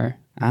in the war?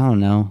 I don't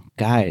know.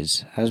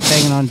 Guys, I was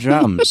banging on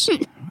drums.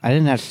 I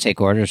didn't have to take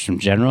orders from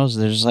generals.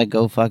 They're just like,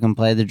 go fucking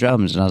play the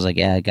drums. And I was like,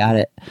 yeah, I got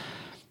it.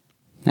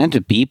 I had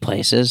to be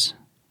places.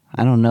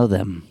 I don't know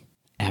them.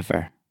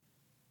 Ever.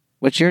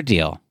 What's your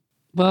deal?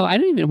 Well, I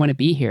don't even want to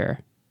be here,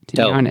 to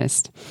Dope. be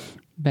honest.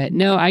 But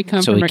no, I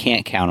come So from we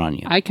can't count on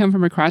you. I come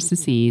from across the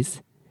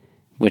seas.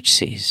 Which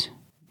seas?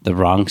 The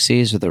wrong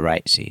seas or the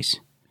right seas?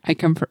 I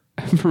come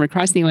from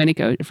across the Atlantic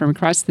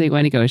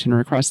Ocean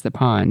or across the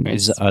pond.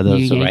 Are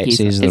those you the right Yankees-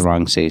 seas or the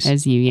wrong seas?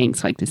 As you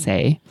Yanks like to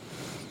say.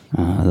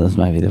 Those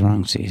might be the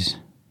wrong seas.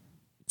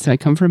 So I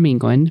come from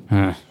England,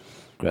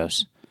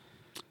 Gross.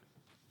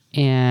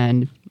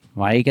 and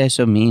Why are you guys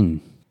so mean?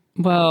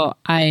 well,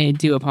 I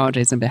do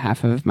apologize on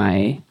behalf of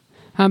my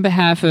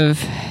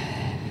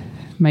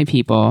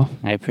people.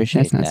 I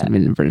appreciate That's not that.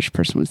 something a British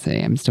person would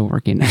say. I'm still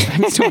working.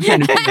 I'm still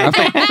trying to figure out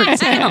my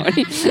words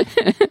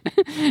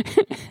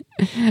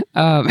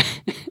out.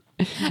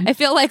 I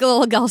feel like a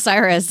little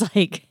Gelsira is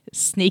like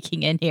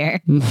sneaking in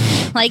here.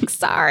 Like,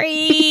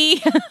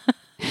 sorry.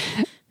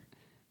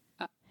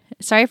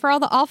 Sorry for all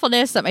the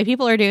awfulness that my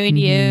people are doing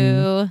to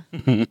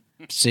you.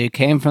 So you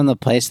came from the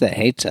place that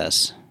hates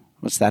us.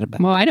 What's that about?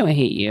 Well, I don't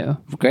hate you.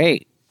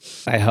 Great.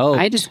 I hope.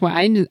 I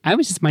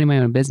was just minding my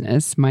own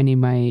business, minding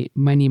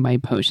my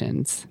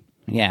potions.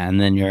 Yeah,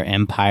 and then your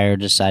empire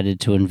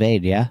decided to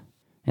invade, yeah?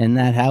 Isn't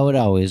that how it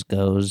always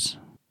goes?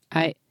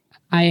 I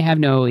have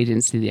no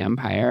allegiance to the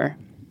Empire.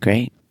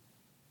 Great.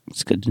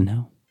 It's good to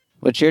know.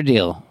 What's your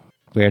deal,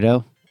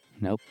 weirdo?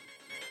 Nope.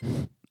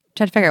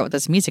 Trying to figure out what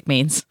this music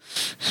means.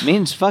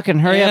 Means fucking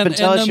hurry up and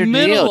tell in us the your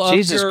middle deal. of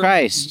Jesus your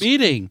Christ.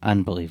 meeting,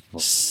 Unbelievable.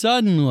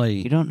 suddenly,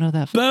 You don't know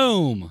that?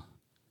 boom,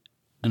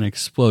 an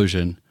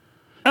explosion.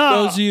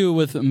 Those of you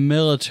with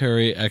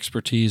military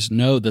expertise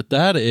know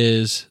that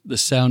is the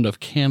sound of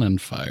cannon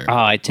fire. Oh,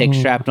 I take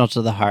shrapnel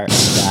to the heart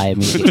and die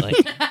immediately.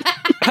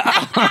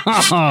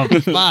 Oh,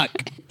 fuck.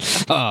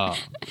 Oh.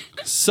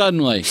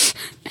 Suddenly,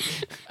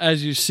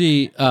 as you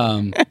see,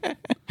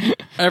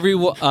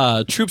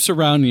 troops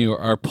around you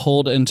are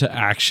pulled into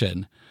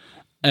action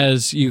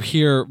as you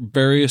hear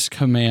various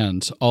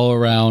commands all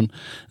around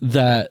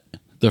that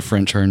the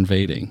French are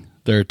invading.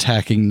 They're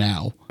attacking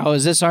now. Oh,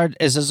 is this our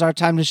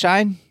time to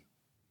shine?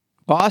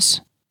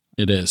 Boss?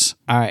 It is.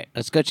 All right,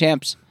 let's go,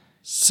 champs.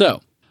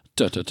 So,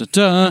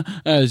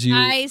 as you...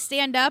 I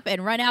stand up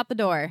and run out the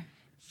door.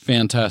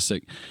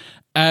 Fantastic.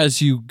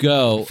 As you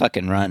go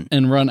Fucking run.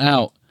 and run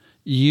out,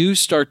 you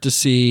start to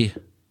see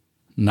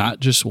not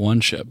just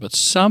one ship, but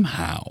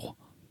somehow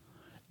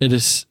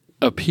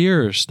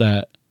appears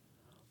that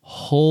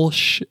whole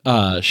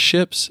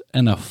ships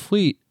and a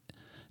fleet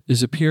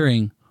is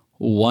appearing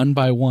one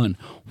by one,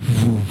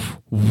 woof,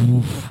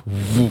 woof,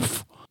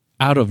 woof,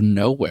 out of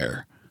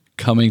nowhere,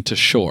 coming to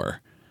shore.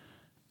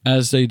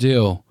 As they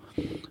do,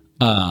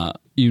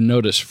 you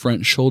notice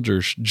French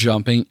soldiers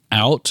jumping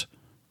out,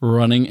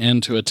 running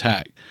in to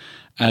attack,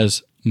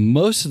 as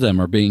most of them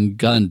are being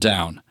gunned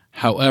down.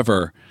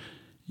 However,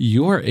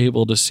 you are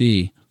able to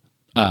see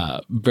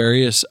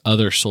various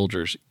other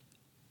soldiers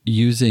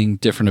using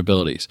different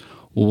abilities.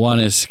 One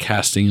is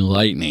casting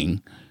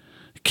lightning,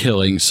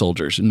 killing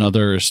soldiers.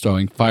 Another is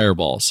throwing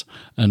fireballs.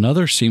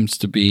 Another seems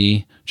to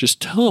be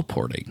just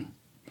teleporting.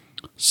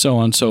 So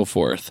on and so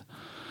forth.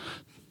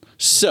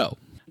 So,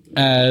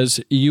 as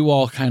you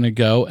all kind of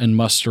go and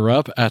muster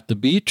up at the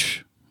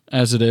beach,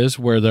 as it is,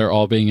 where they're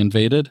all being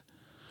invaded,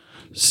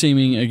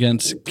 seeming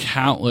against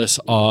countless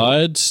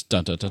odds.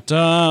 Dun, dun, dun,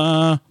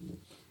 dun.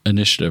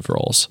 Initiative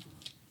rolls,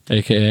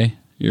 aka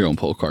you're gonna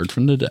pull a card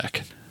from the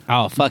deck.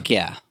 Oh, fuck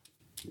yeah.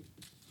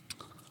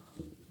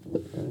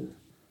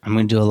 I'm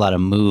going to do a lot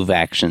of move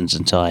actions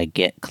until I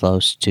get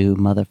close to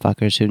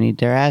motherfuckers who need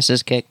their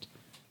asses kicked.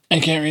 I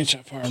can't reach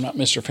that far. I'm not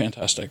Mr.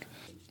 Fantastic.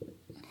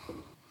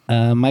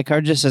 My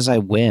card just says I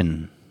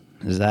win.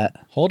 Is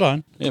that? Hold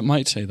on. It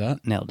might say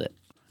that. Nailed it.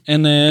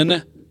 And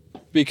then,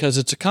 because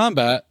it's a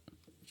combat,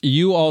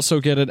 you also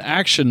get an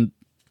action.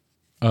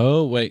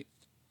 Oh, wait.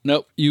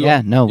 Nope. You we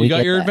got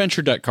get your that.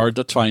 adventure deck card.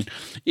 That's fine.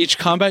 Each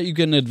combat, you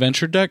get an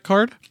adventure deck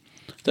card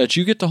that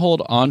you get to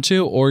hold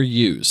onto or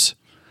use.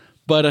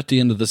 But at the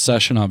end of the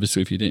session,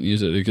 obviously, if you didn't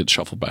use it, it gets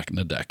shuffled back in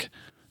the deck.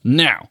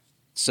 Now.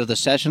 So the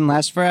session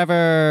lasts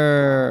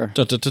forever.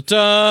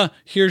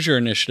 Here's your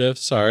initiative.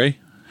 Sorry.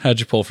 Had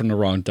you pull from the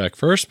wrong deck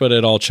first, but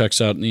it all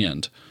checks out in the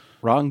end.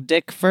 Wrong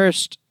dick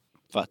first.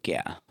 Fuck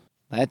yeah.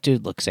 That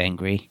dude looks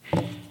angry.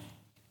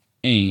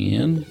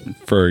 And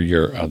for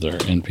your other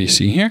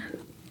NPC here.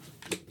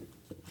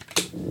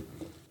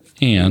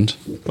 And,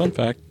 fun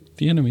fact,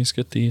 the enemies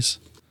get these.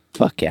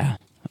 Fuck yeah.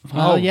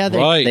 Oh, yeah,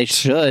 right. they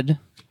should. A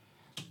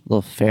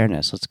little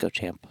fairness. Let's go,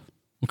 champ.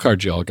 What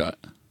card you all got?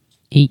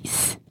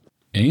 Ace.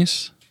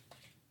 Ace?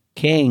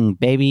 King,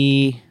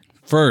 baby.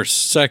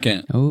 First,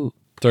 second, Oh.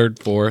 third,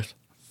 fourth,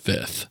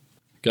 fifth.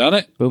 Got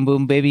it? Boom,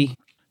 boom, baby.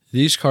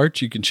 These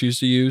cards you can choose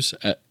to use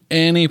at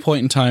any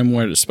point in time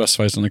where it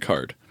specifies on the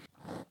card.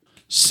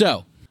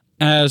 So,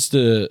 as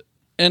the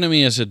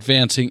enemy is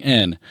advancing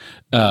in,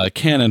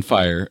 cannon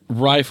fire,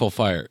 rifle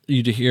fire,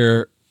 you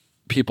hear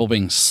people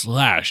being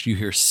slashed, you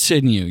hear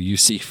sinew, you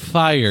see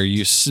fire,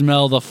 you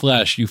smell the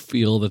flesh, you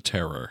feel the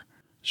terror.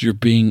 As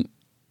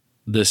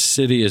the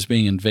city is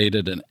being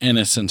invaded and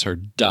innocents are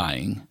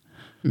dying.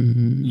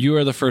 Mm-hmm. You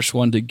are the first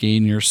one to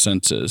gain your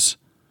senses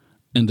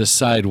and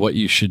decide what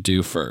you should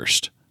do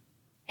first.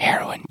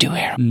 Heroin, do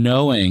heroin.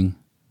 Knowing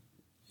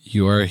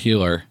you are a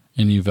healer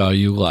and you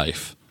value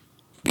life,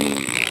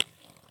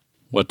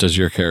 what does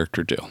your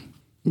character do?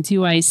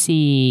 Do I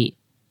see,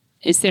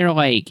 is there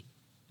like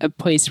a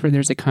place where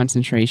there's a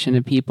concentration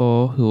of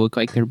people who look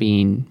like they're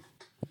being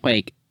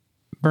like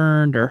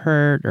burned or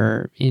hurt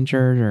or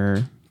injured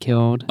or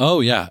killed?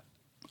 Oh, yeah.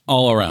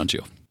 All around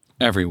you.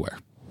 Everywhere.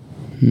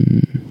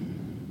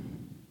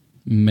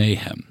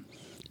 Mayhem.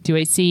 Do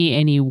I see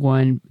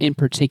anyone in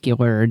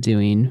particular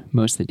doing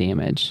most of the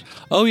damage?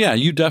 Oh, yeah.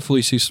 You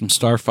definitely see some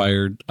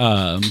Starfire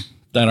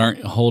that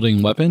aren't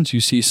holding weapons. You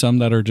see some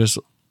that are just,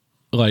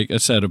 like I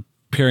said,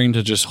 appearing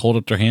to just hold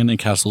up their hand and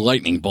cast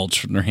lightning bolts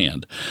from their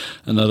hand.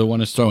 Another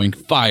one is throwing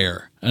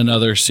fire.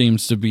 Another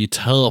seems to be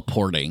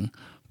teleporting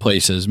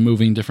places,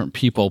 moving different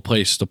people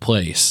place to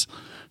place,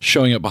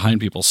 showing up behind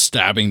people,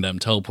 stabbing them,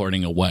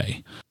 teleporting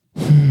away.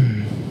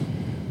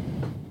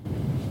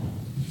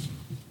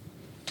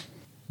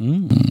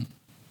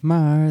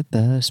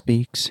 Martha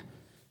speaks.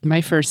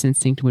 My first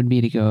instinct would be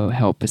to go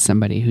help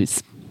somebody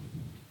who's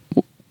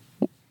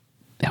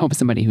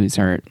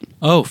hurt.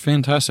 Oh,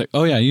 fantastic.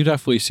 Oh, yeah, you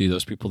definitely see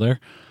those people there.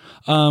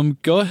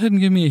 Go ahead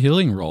and give me a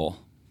healing roll.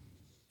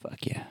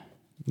 Fuck yeah.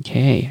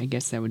 Okay, I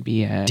guess that would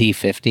be a...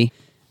 D50.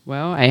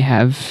 Well, I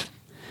have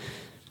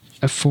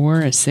a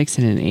 4, a 6,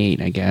 and an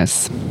 8, I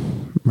guess.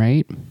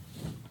 Right?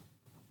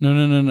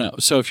 No.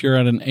 So if you're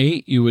at an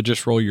 8, you would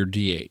just roll your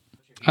D8.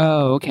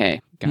 Oh,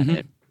 okay. Got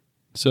it.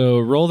 So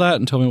roll that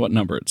and tell me what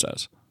number it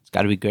says. It's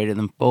got to be greater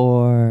than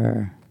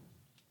 4.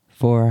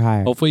 4 or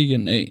higher. Hopefully you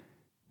get an 8.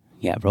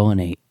 Yeah, roll an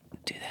 8.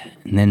 Do that.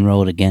 And then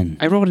roll it again.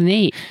 I rolled an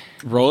 8.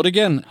 Roll it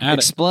again. Add it.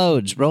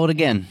 Explodes. Roll it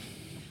again.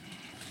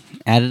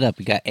 Add it up.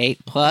 You got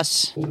 8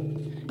 plus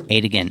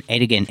 8 again.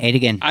 8 again. 8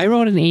 again. I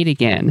rolled an 8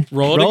 again.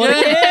 Roll Roll it it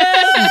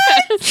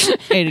again.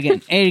 8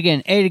 again. 8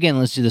 again. 8 again.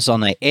 Let's do this all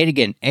night. 8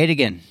 again. 8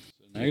 again.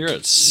 Now you're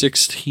at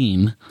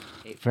 16.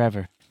 8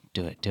 forever.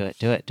 Do it. Do it.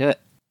 Do it. Do it.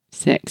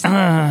 6.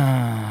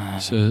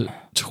 So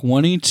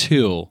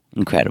 22.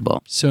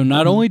 Incredible. So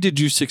not only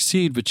did you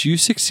succeed, but you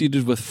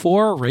succeeded with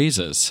 4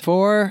 raises.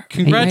 4.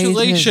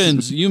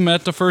 Congratulations. You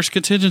met the first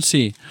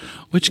contingency.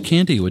 Which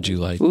candy would you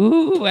like?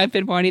 Ooh, I've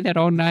been wanting that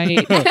all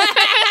night. I've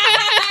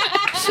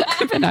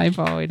been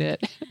eyeballing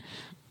it.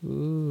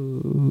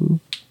 Ooh.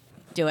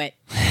 Do it.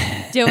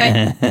 Do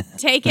it.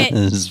 Take it.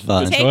 This is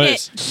fun. Take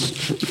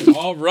it.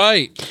 All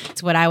right.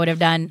 That's what I would have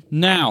done.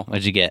 Now,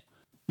 What'd you get?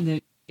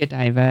 The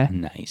Godiva.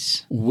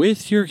 Nice.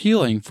 with your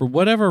healing, for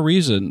whatever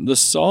reason, the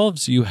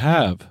salves you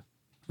have,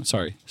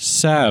 I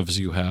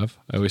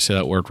always say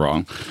that word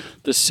wrong.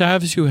 The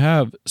salves you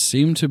have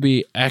seem to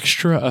be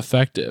extra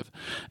effective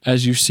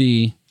as you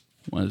see,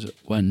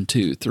 1,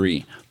 2,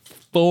 3,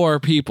 4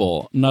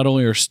 people not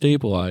only are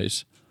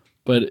stabilized,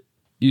 but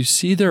you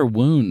see their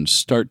wounds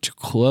start to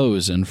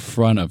close in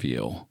front of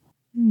you.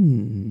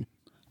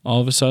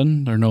 All of a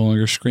sudden, they're no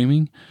longer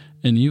screaming,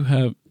 and you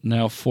have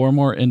now 4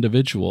 more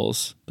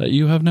individuals that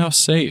you have now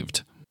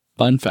saved.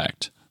 Fun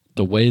fact,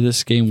 the way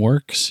this game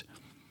works,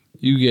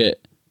 you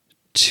get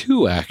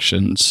 2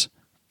 actions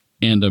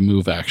and a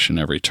move action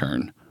every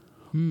turn.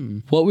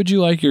 What would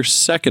you like your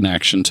second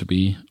action to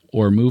be,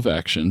 or move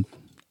action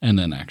and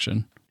then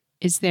action?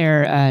 Is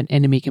there an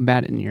enemy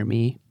combatant near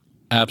me?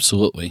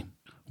 Absolutely.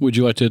 Would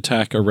you like to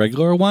attack a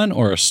regular one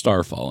or a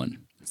Starfallen?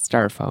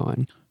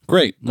 Starfallen.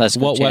 Great. Let's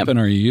go, What champ. weapon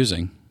are you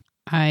using?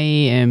 I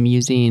am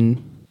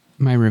using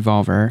my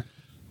revolver.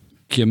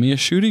 Give me a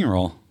shooting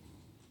roll.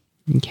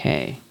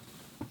 Okay.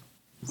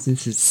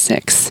 This is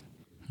 6.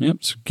 Yep.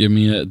 So give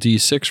me a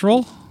D6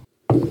 roll.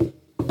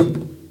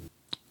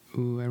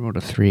 Ooh, I rolled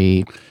a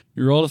 3.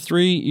 You roll a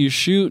 3, you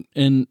shoot,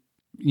 and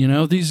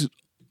these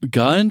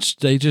guns,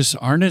 they just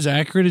aren't as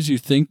accurate as you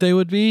think they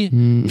would be.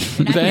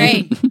 Not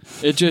great.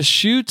 It just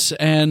shoots,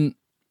 and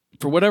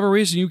for whatever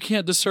reason, you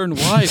can't discern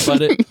why,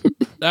 but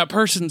that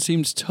person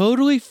seems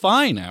totally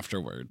fine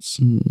afterwards.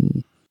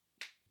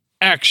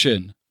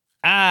 Action.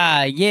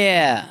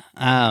 Yeah.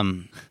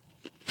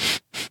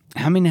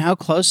 How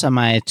close am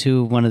I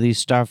to one of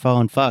these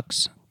Starfallen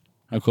fucks?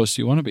 How close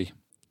do you want to be?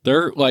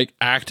 They're like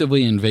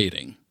actively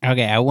invading.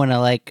 Okay, I want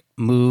to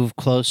move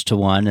close to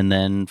one and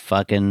then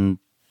fucking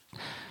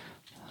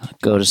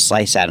go to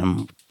slice at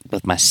him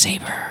with my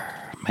saber.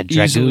 My Easily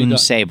dragoon done.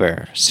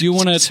 saber. Do you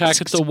want to attack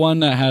at the one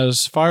that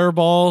has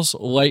fireballs,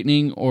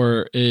 lightning,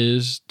 or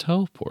is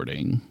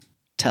teleporting?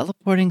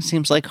 Teleporting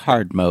seems like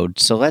hard mode,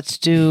 so let's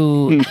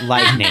do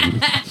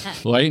lightning.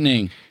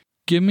 Lightning.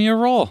 Give me a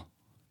roll.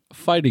 A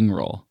fighting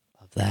roll.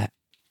 Love that.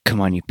 Come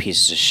on, you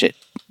pieces of shit.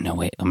 No,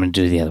 wait, I'm going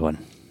to do the other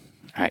one.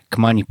 All right,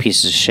 come on, you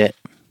pieces of shit.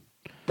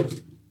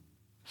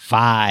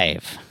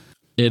 5.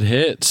 It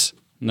hits.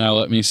 Now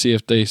let me see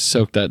if they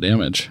soak that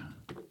damage.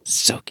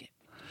 Soak it.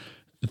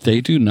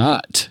 They do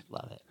not.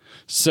 Love it.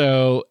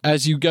 So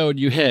as you go and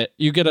you hit,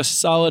 you get a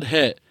solid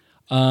hit.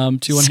 Do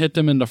you want to hit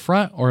them in the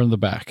front or in the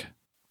back?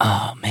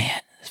 Oh,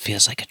 man, it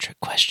feels like a trick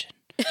question.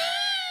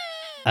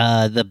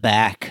 The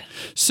back.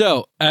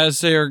 So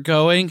as they are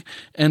going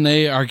and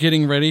they are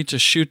getting ready to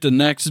shoot the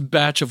next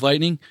batch of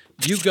lightning,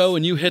 you go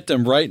and you hit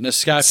them right in the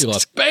scapula.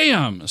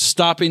 Bam!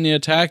 Stopping the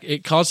attack.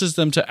 It causes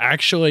them to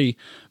actually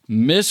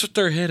miss what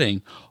they're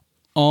hitting,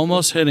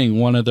 almost hitting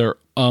one of their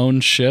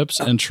own ships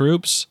and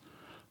troops,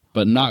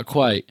 but not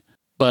quite.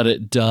 But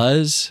it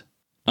does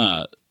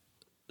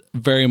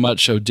very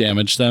much so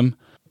damage them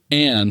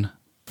and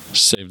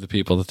save the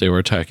people that they were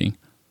attacking.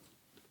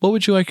 What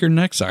would you like your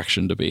next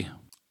action to be?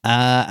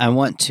 I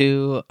want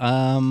to.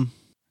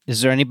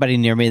 Is there anybody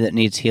near me that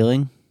needs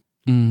healing?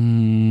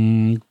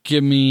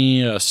 Give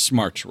me a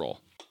smarts roll.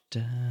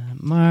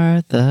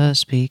 Martha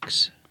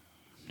speaks.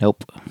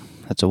 Nope,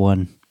 that's a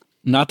 1.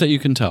 Not that you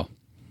can tell.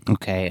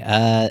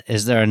 Okay.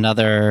 Is there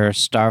another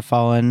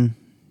Starfallen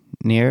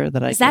near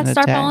that I Is can that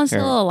attack? Starfallen or-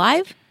 still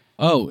alive?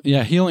 Oh,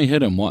 yeah, he only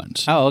hit him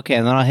once. Oh, okay,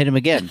 and then I'll hit him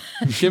again.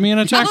 Give me an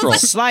attack roll.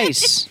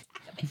 Slice.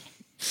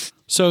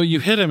 So you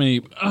hit him and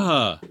he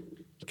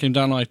came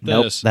down like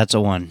Nope, this. that's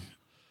a 1.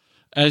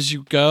 As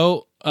you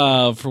go,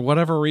 for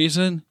whatever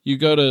reason, you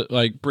go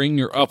to bring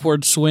your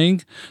upward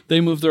swing.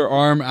 They move their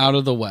arm out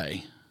of the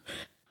way.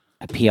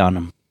 I pee on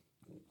him.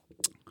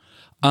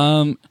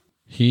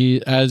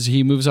 As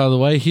he moves out of the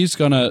way, he's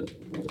gonna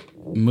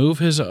move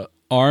his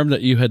arm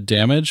that you had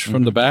damaged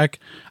from the back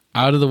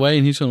out of the way,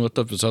 and he's gonna lift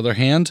up his other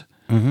hand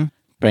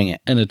Bring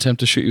it. and attempt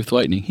to shoot you with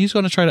lightning. He's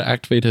gonna try to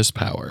activate his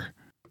power.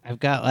 I've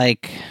got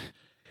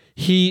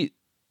He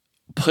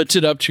puts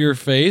it up to your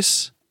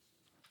face,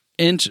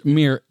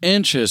 mere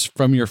inches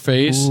from your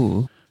face,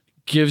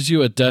 gives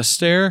you a death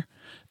stare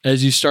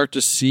as you start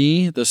to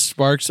see the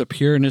sparks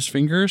appear in his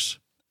fingers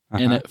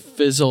and it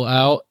fizzle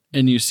out,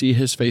 and you see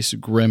his face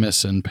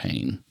grimace in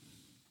pain.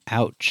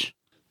 ouch.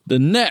 The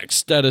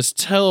next that is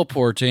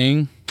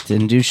teleporting.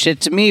 Didn't do shit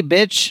to me,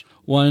 bitch.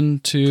 1,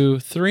 2,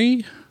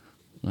 3.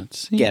 Let's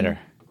see. Get her.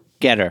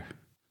 Get her.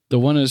 The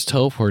one that is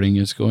teleporting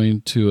is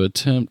going to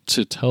attempt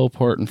to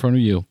teleport in front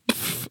of you.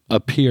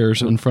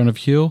 Appears in front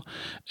of you,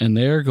 and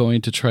they're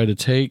going to try to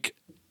take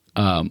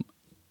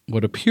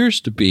what appears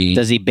to be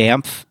Does he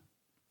bamf?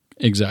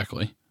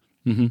 exactly.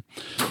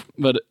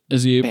 But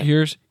as he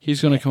appears,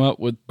 he's going to come up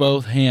with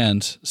both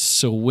hands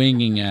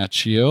swinging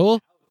at you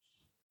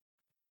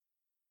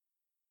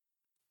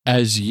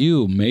as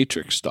you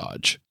matrix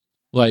dodge,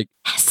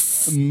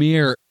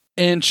 mere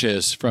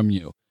inches from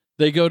you.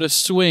 They go to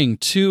swing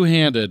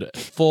two-handed,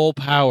 full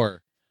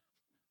power,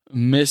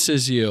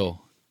 misses you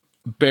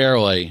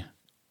barely.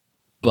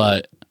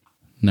 But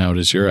now it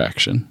is your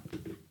action.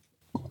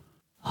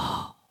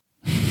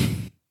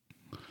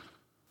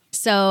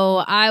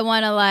 So I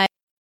want to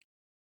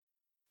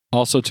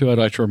Also, too, I'd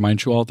like to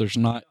remind you all there's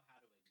not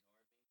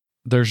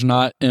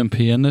MP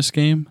in this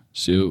game,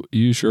 so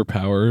use your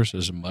powers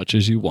as much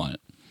as you want.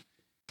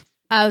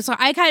 so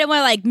I kind of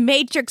want to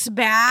matrix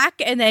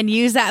back and then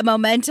use that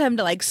momentum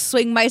to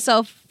swing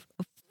myself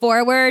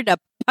forward to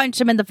punch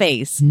him in the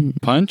face.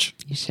 Punch?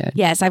 You should.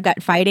 Yes, I've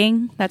got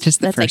fighting. That's Just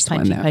the that's first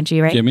one, punchy,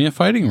 though. right? Give me a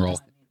fighting roll.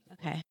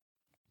 Okay.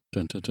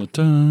 Dun, dun, dun,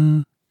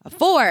 dun. A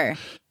 4.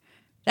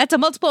 That's a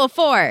multiple of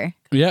 4.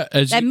 Yeah,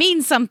 That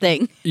means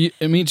something.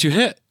 it means you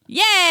hit.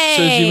 Yay!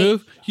 So as you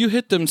move, you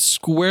hit them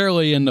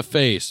squarely in the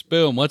face.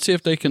 Boom. Let's see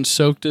if they can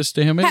soak this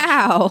damage.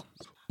 How?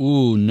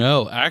 Ooh,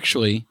 no.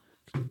 Actually,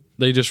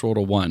 They just rolled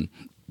a 1.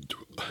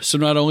 So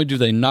not only do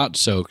they not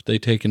soak, they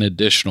take an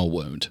additional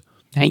wound.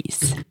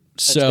 Nice.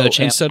 So go,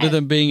 champ. instead of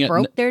them being at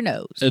Broke their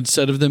nose.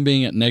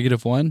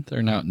 -1,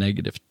 they're now at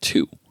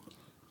 -2.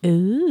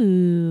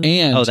 Ooh.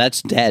 And Oh,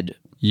 that's dead.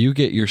 you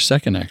get your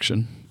second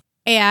action.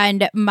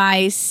 And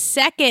my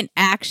second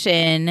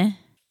action,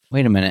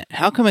 Wait a minute.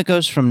 How come it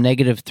goes from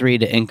 -3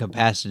 to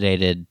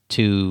incapacitated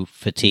to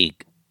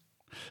fatigue?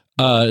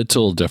 It's a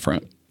little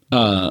different.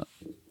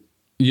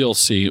 You'll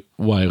see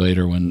why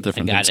later when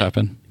different got things it.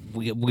 happen.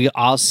 We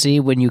all see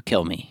when you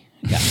kill me.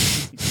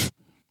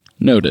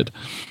 Noted.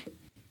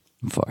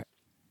 For it.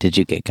 Did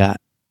you get got?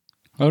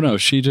 Oh no,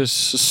 she just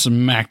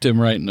smacked him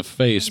right in the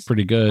face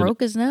pretty good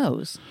broke his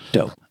nose.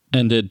 Dope.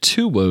 and did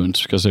 2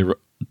 wounds because they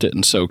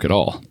didn't soak at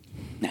all.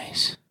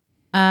 Nice.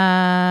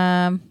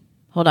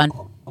 Hold on.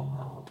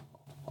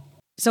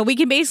 So we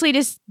can basically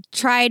just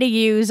try to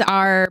use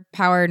our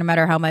power no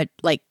matter how much,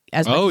 like,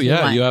 as much Oh as we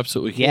yeah, want. you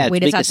absolutely can. Yeah, We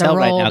make just a have to sell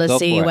right roll now. to Go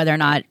see for it. whether or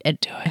not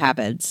it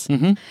happens.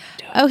 Mhm.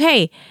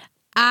 Okay.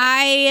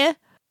 I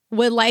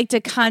would like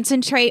to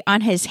concentrate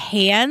on his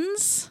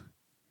hands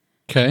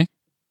Okay.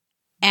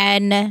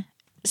 and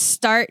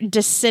start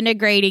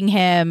disintegrating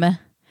him,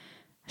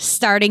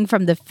 starting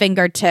from the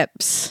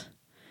fingertips,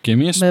 Give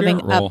me a spirit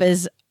moving roll. up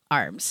his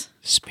arms.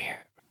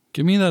 Spirit.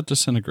 Give me that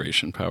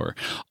disintegration power.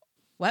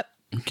 What?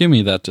 Give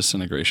me that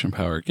disintegration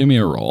power. Give me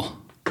a roll.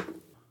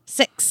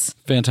 6.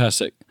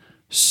 Fantastic.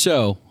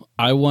 So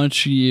I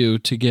want you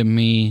to give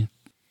me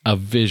a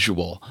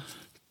visual.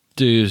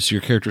 Does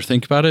your character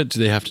think about it? Do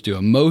they have to do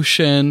a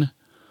motion?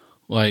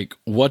 Like,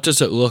 what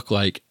does it look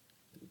like?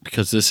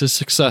 Because this is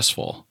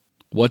successful.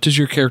 What does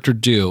your character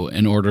do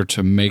in order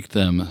to make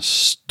them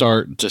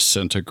start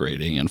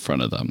disintegrating in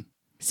front of them?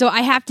 So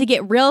I have to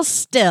get real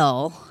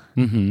still.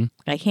 Mm-hmm.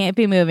 I can't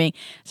be moving.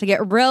 So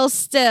get real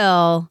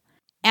still,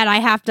 and I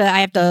have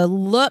to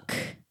look.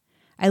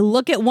 I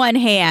look at one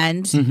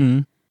hand, Mm-hmm.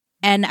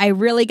 and I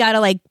really got to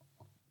like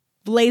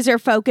laser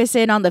focus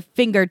in on the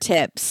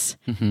fingertips.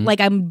 Mm-hmm. Like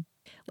I'm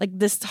like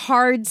this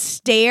hard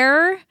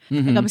stare.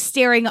 Mm-hmm. Like I'm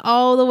staring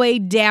all the way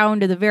down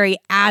to the very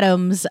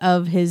atoms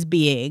of his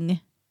being.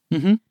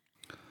 Mm-hmm.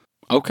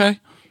 Okay.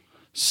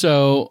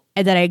 So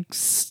And then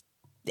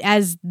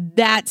as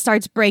that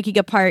starts breaking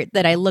apart,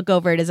 then I look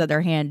over at his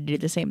other hand and do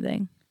the same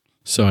thing.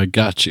 I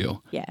got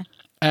you. Yeah.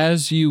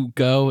 As you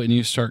go and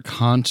you start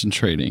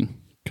concentrating,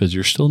 because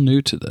you're still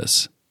new to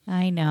this,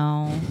 I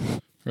know.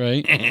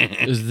 right?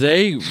 As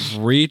they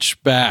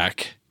reach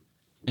back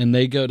and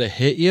they go to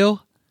hit you,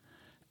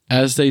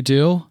 as they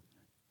do,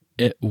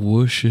 it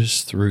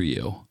whooshes through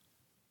you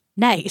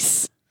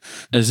Nice.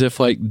 as if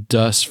like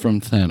dust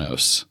from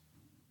Thanos.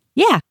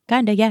 Yeah,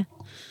 kinda, yeah.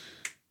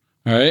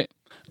 All right.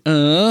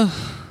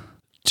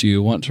 Do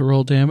you want to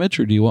roll damage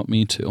or do you want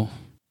me to?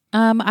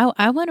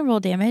 I want to roll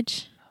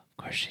damage.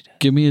 Of course she does.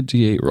 Give me a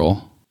D8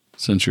 roll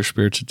since your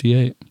spirit's a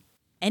D8.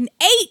 An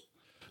 8.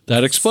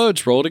 That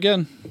explodes. Roll it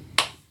again.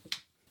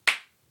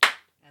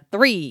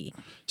 3.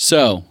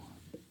 So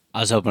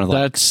I was hoping to like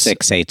That's-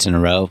 6 8s in a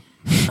row.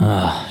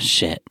 Oh,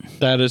 shit.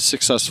 that is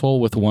successful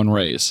with 1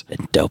 raise, The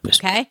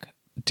dopest. Okay.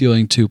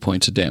 dealing 2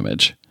 points of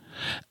damage.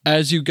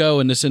 As you go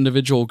and this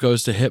individual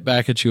goes to hit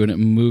back at you and it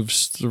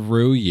moves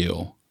through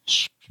you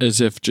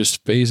as if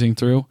just phasing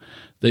through,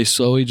 they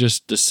slowly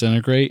just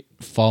disintegrate,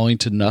 falling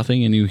to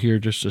nothing, and you hear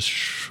just a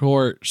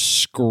short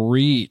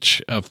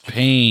screech of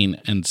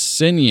pain and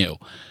sinew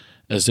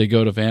as they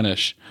go to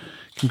vanish.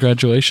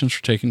 Congratulations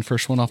for taking the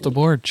first one off the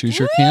board. Choose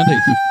your candy.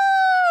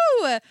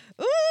 Ooh.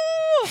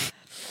 Ooh.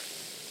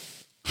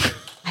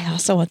 I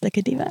also want the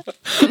Kadima.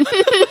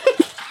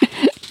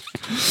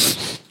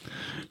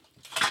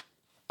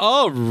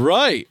 All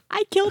right.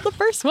 I killed the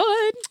first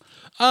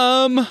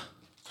one.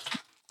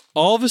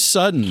 All of a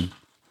sudden,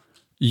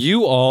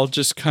 you all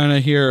just kind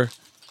of hear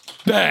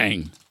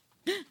bang,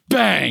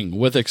 bang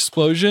with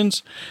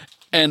explosions.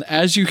 And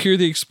as you hear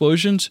the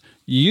explosions,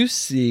 you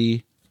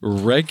see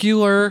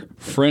regular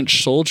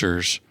French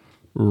soldiers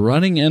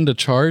running in to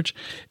charge.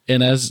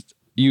 And as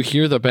you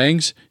hear the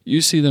bangs,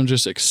 you see them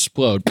just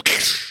explode.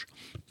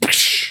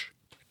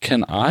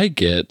 Can I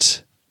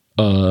get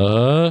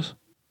a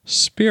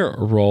spirit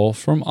roll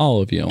from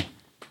all of you?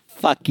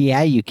 Fuck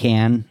yeah, you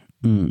can.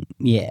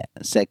 Yeah,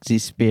 sexy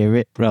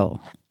spirit roll.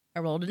 I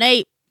rolled an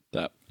 8.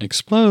 That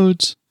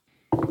explodes.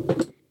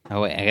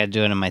 Oh, wait, I gotta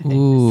do it on my thing.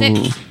 Ooh.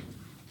 6.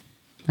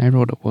 I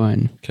rolled a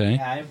 1.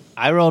 Okay.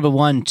 I rolled a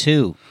 1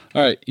 too.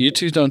 All right. You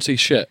two don't see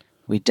shit.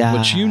 We died.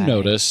 What you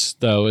notice,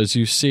 though, is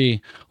you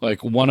see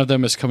like one of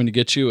them is coming to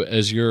get you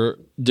as you're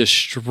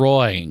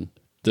destroying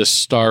this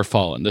star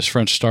fallen, this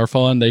French star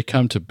fallen. They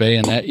come to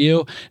bayonet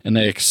you and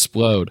they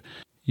explode.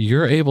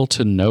 You're able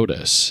to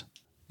notice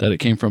that it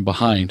came from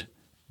behind,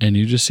 and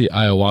you just see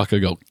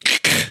Iowaka go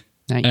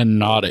Nice. and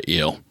nod at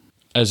you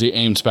as he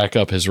aims back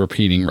up his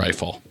repeating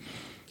rifle.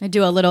 I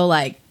do a little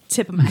like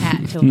tip of my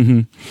hat to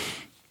him.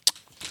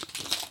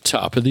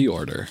 Top of the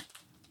order.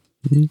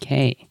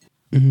 Okay.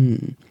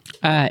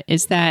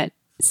 Is that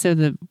so?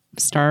 The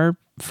star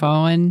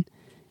fallen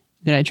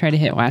that I tried to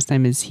hit last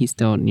time, is he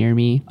still near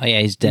me? Oh, yeah,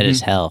 he's dead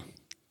as hell.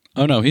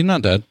 Oh no, he's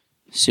not dead.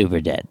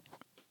 Super dead.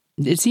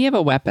 Does he have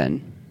a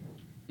weapon?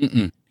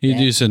 He's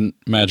using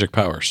magic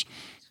powers.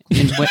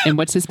 And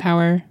what's his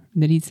power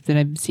that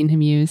I've seen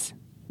him use?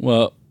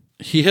 Well,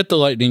 he hit the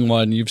lightning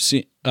one. You've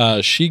seen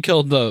she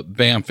killed the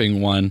bamfing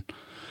one.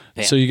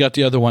 Bam. So you got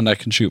the other one that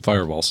can shoot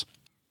fireballs.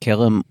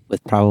 Kill him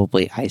with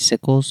probably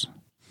icicles.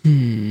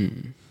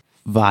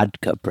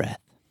 Vodka breath.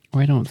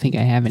 Or I don't think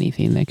I have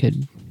anything that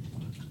could.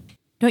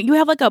 Don't you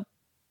have like a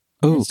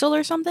Ooh, pistol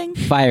or something?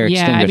 fire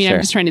Yeah, extinguisher. I mean,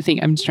 I'm just trying to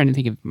think. I'm just trying to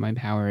think if my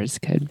powers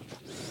could.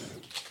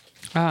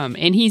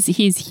 And he's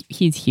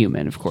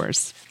human, of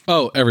course.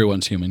 Oh,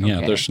 everyone's human. Yeah,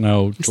 Okay. there's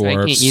no So I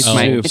can't dwarves. use Oh,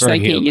 I can't use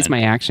superhuman.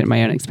 my action,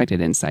 my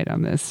unexpected insight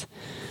on this,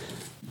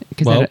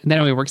 because Well- that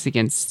only works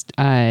against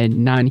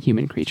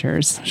non-human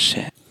creatures.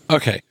 Shit.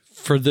 Okay,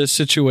 for this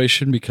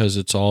situation, because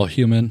it's all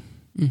human,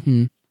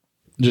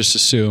 just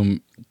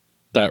assume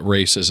that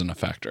race isn't a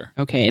factor.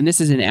 Okay, and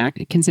this is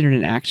considered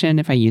an action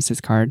if I use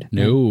this card.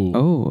 No.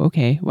 Oh,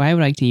 okay. Well, I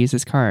would like to use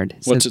this card.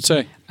 What's it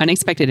say?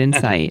 Unexpected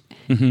insight.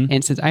 And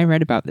it says, I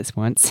read about this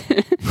once.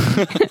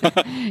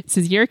 It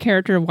says, your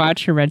character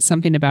watched or read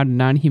something about a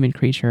non-human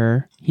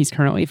creature he's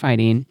currently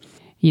fighting.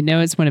 He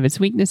knows one of its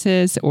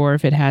weaknesses, or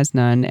if it has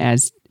none,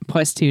 as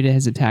 +2 to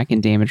his attack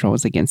and damage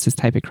rolls against this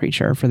type of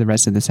creature for the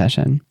rest of the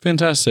session.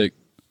 Fantastic.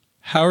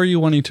 How are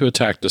you wanting to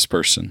attack this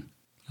person?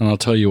 And I'll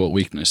tell you what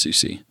weakness you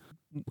see.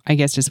 I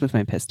guess just with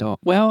my pistol.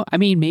 Well, I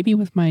mean, maybe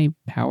with my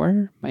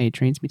power, my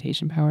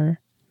transmutation power.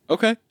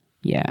 Okay.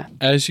 Yeah.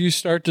 As you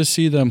start to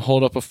see them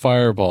hold up a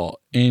fireball,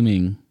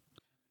 aiming,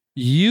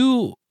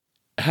 you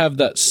have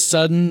that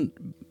sudden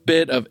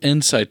bit of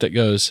insight that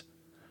goes,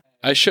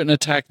 I shouldn't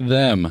attack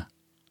them.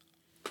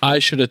 I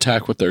should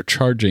attack what they're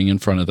charging in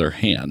front of their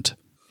hand.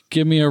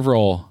 Give me a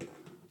roll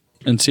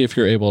and see if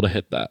you're able to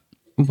hit that.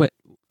 What?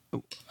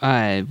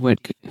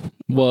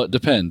 Well, it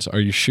depends. Are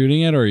you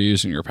shooting it or are you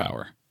using your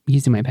power?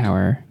 Using my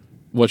power.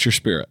 What's your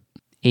spirit?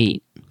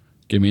 8.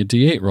 Give me a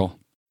D8 roll.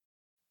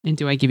 And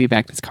do I give you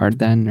back this card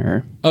then,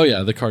 or? Oh,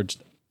 yeah, the card's.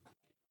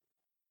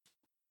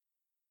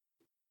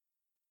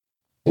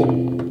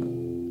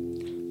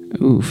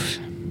 Oof.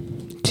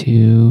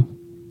 2.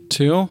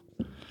 2.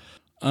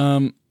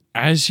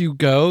 As you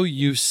go,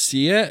 you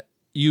see it.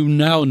 You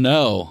now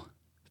know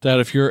that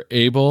if you're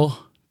able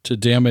to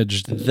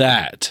damage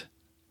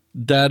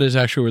that is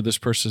actually where this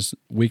person's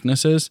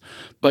weakness is.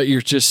 But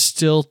you're just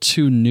still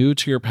too new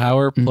to your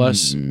power.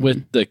 Plus,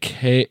 with the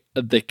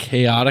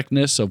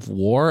chaoticness of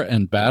war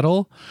and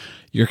battle,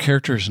 your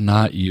character is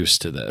not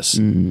used to this.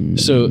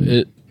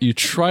 So you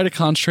try to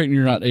concentrate and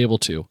you're not able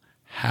to.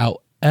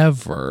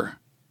 However,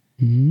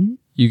 you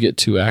get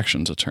 2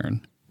 actions a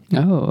turn. Oh,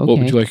 okay. What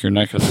would you like your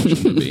next action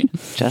to be?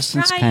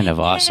 Justin's kind of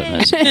awesome,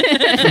 isn't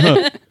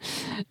he?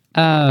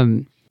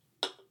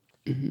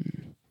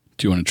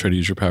 Do you want to try to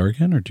use your power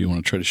again, or do you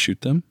want to try to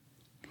shoot them?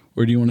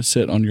 Or do you want to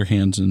sit on your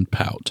hands and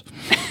pout?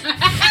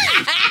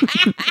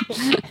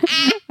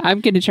 I'm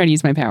going to try to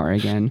use my power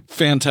again.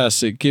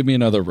 Fantastic. Give me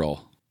another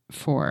roll.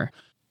 4.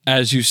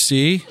 As you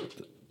see,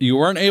 you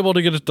weren't able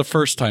to get it the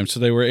first time,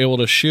 so they were able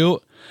to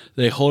shoot.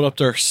 They hold up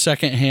their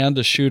second hand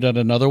to shoot at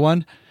another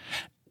one.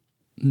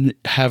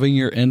 Having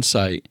your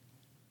insight,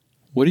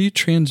 what are you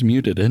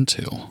transmuted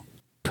into?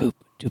 Poop.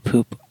 Do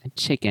poop. A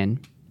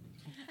chicken.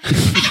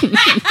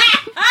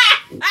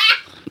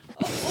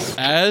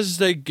 As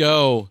they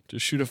go to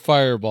shoot a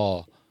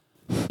fireball,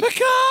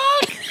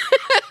 peacock!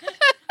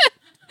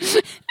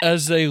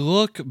 As they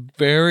look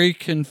very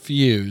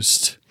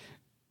confused,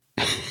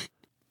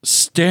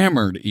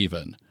 stammered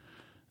even,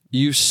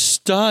 you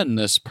stun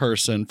this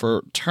person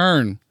for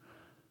turn.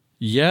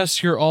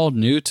 Yes, you're all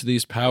new to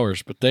these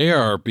powers, but they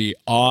are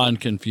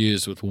beyond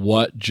confused with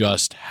what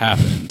just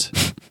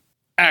happened.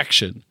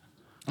 Action.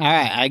 All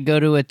right, I go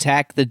to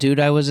attack the dude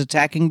I was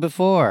attacking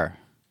before.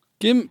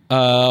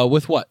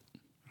 With what?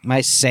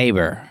 My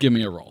saber. Give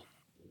me a roll.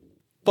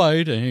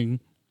 Fighting.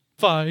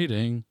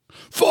 Fighting.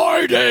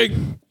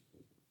 Fighting!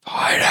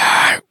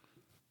 Fighting!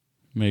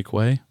 Make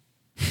way.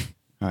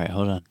 All right,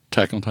 hold on.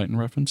 Attack on Titan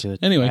reference. Do it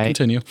Anyway, right.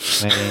 continue.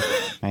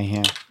 Wait, right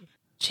here.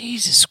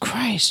 Jesus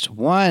Christ.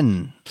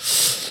 1.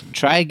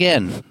 Try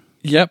again.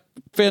 Yep.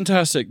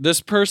 Fantastic. This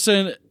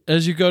person,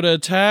 as you go to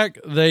attack,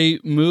 they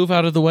move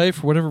out of the way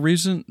for whatever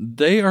reason.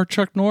 They are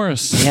Chuck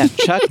Norris. Yeah,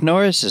 Chuck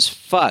Norris is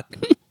fuck.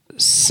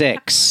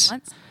 6.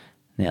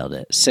 Nailed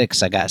it.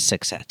 6. I got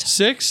 6 that time.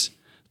 6.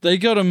 They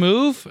go to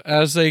move.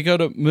 As they go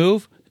to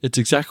move, it's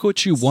exactly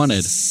what you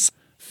wanted.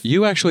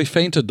 You actually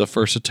feinted the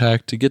first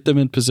attack to get them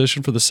in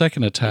position for the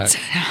second attack.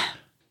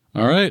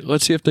 All right,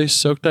 let's see if they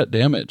soak that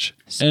damage.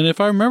 And if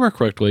I remember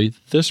correctly,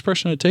 this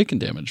person had taken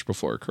damage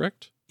before,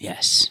 correct?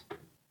 Yes.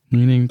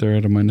 Meaning they're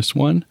at a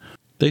 -1.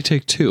 They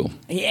take 2.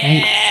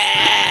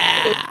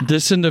 Yeah!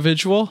 This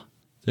individual,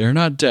 they're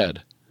not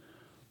dead.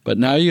 But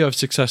now you have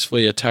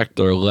successfully attacked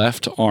their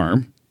left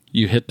arm.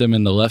 You hit them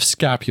in the left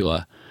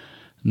scapula.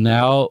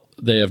 Now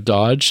they have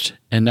dodged,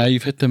 and now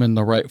you've hit them in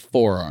the right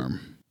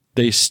forearm.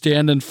 They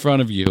stand in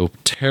front of you,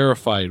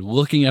 terrified,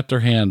 looking at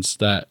their hands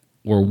that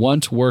were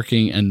once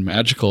working and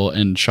magical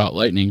and shot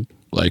lightning,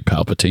 like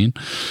Palpatine,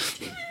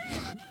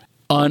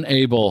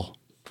 unable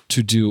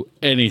to do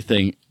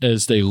anything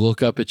as they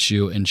look up at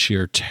you in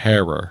sheer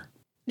terror.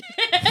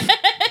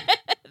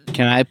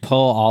 Can I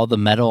pull all the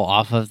metal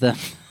off of them?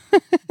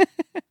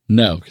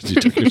 No, because you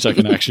took your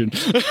second action.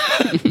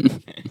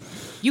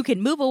 You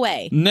can move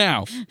away.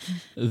 Now,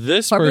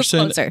 this Or move person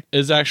closer.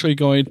 is actually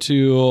going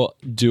to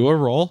do a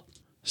roll,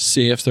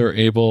 see if they're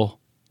able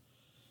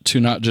to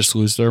not just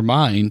lose their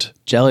mind.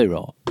 Jelly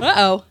roll.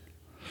 Uh-oh.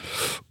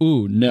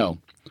 Ooh, no.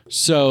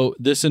 So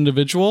this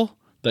individual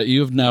that you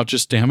have now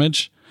just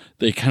damaged,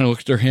 they kind of look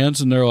at their hands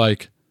and they're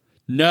like,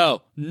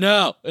 no,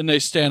 no. And they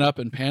stand up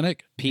and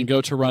panic and go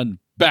to run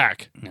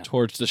back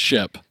towards the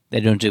ship.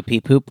 They don't do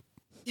pee poop.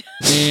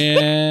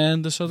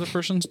 And this other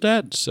person's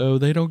dead, so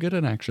they don't get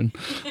an action.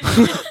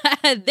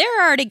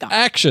 They're already gone.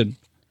 Action.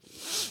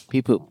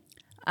 Pee poop.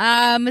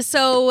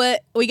 So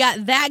we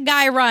got that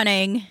guy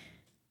running,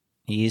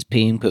 He's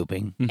peeing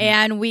pooping.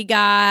 and we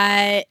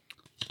got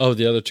Oh,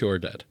 the other two are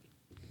dead.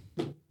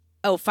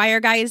 fire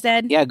guy is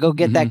dead. Yeah, go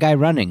get that guy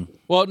running.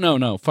 Well,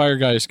 no. Fire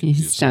guy is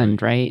confused. He's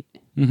stunned, right?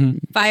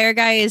 Fire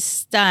guy is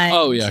stunned.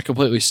 Oh, yeah,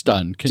 completely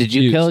stunned. Did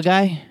you kill a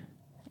guy?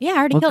 Yeah, I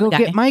already Well, killed go the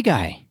guy. get my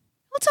guy.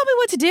 Don't tell me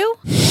what to do.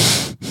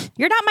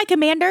 You're not my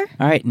commander.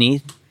 All right,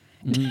 Neith.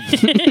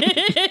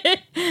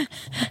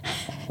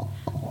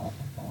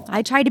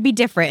 I tried to be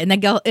different,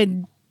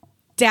 and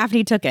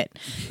Daphne took it.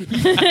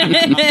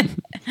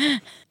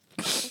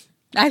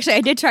 Actually,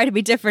 I did try to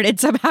be different, and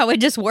somehow it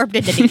just warped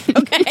into me.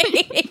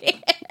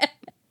 Okay,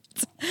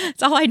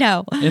 that's all I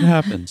know. It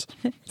happens.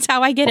 That's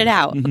how I get it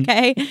out.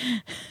 Okay,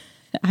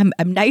 I'm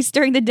nice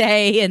during the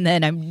day, and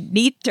then I'm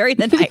neat during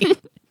the night.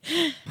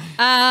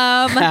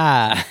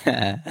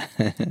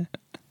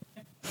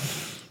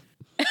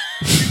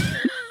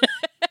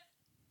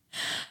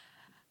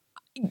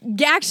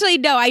 Actually,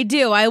 no, I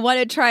do. I want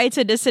to try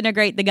to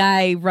disintegrate the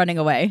guy running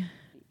away.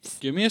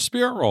 Give me a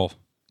spirit roll.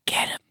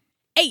 Get him.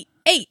 Eight,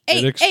 It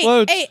eight,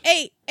 explodes.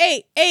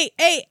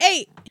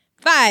 eight,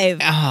 5.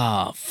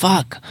 Oh,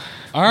 fuck.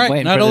 All right,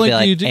 Waiting not for it to only be can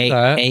like you do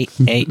that,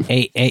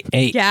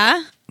 eight.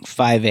 Yeah.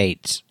 5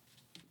 8s.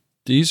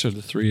 these are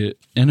the 3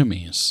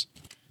 enemies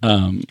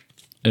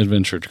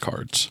adventure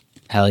cards.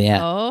 Hell yeah.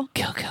 Oh.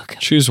 Kill.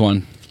 Choose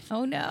one.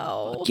 Oh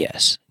no.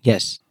 Yes.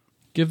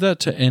 Give that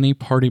to any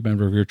party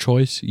member of your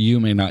choice. You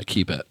may not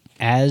keep it.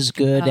 As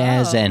good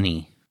as Oh.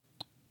 any.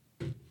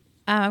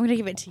 I'm gonna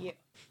give it to you.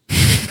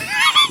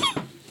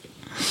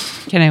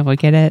 Can I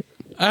look at it?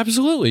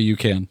 Absolutely, you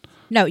can.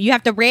 No, you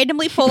have to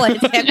randomly pull it.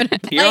 I'm gonna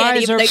play Your it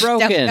eyes even are though you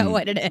broken. don't know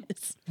what it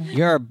is.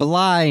 You're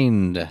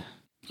blind.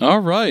 All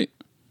right.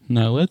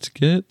 Now let's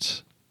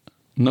get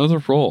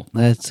another roll.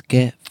 Let's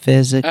get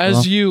physical.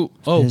 As you...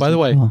 Oh, by the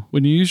way, Physical.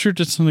 when you use your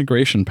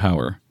disintegration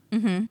power,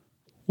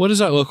 what does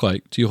that look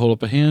like? Do you hold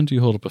up a hand? Do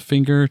you hold up a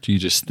finger? Do you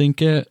just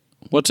think it?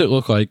 What's it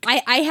look like?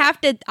 I have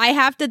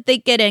to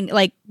think it and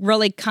like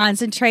really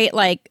concentrate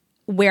like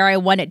where I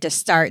want it to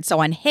start. So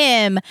on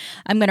him,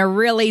 I'm gonna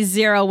really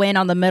zero in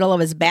on the middle of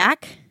his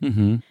back.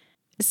 Mm-hmm.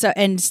 So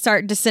and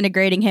start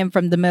disintegrating him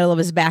from the middle of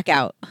his back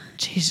out.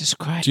 Jesus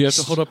Christ. Do you have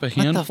to hold up a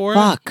hand the for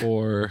fuck? it?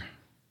 Or...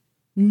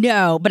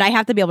 No, but I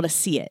have to be able to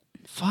see it.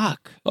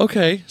 Fuck.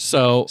 Okay,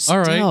 so all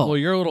right. Still. Well,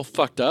 you're a little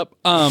fucked up.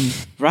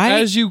 Right?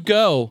 As you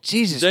go,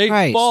 Jesus they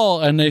Christ.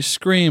 fall and they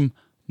scream,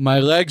 "My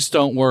legs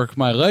don't work!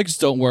 My legs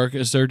don't work!"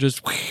 As they're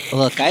just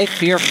Look, I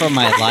fear for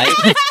my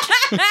life.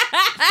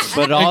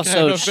 But also,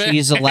 kind of it.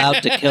 she's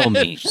allowed to kill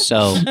me.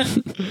 So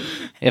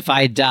if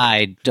I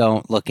die,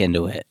 don't look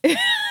into it.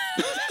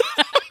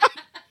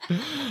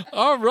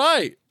 all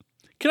right.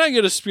 Can I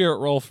get a spirit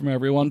roll from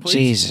everyone, please?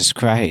 Jesus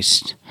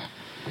Christ.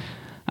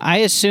 I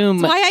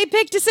assume Why I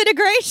picked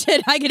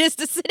disintegration? I can just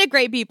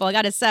disintegrate people. I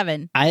got a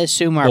 7. our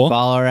Cool.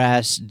 baller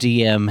ass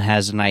DM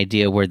has an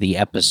idea where the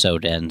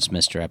episode ends,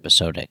 Mr.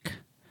 Episodic.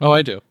 Oh,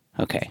 I do.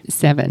 Okay.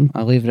 7.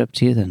 I'll leave it up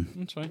to you then.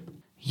 That's fine.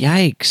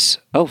 Yikes.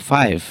 Oh,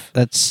 5.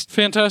 That's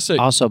Fantastic.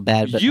 also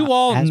bad, but you not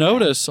all as bad.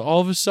 notice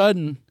all of a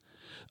sudden,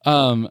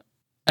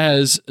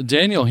 as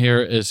Daniel here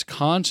is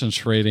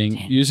concentrating,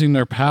 using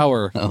their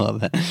power, I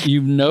love that.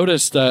 you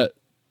notice that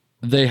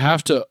they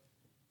have to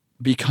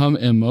become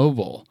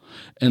immobile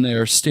and they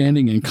are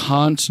standing and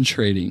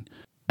concentrating.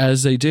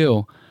 As they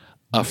do,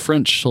 a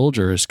French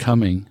soldier is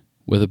coming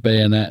with a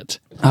bayonet.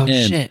 Oh,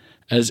 and shit.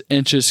 as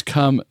inches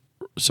come,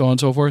 so on and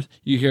so forth,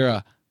 you hear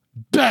a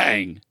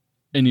bang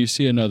and you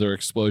see another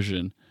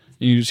explosion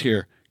and you just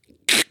hear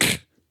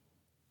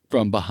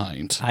from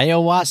behind.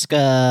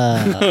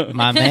 Ayahuasca.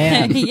 My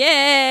man.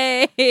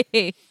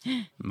 Yay!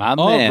 My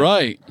All man.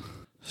 right.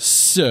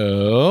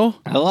 So,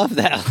 I love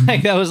that.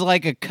 Like that was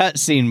like a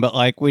cutscene, but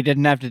like we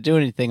didn't have to do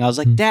anything. I was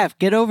like, Daff,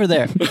 get over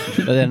there.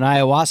 But then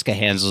ayahuasca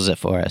handles it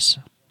for us.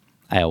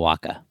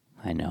 Ayahuasca.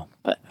 I know.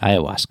 But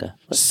ayahuasca.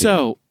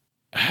 so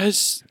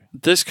as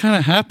this kind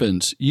of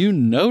happens, you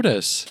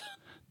notice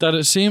that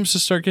it seems to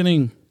start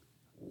getting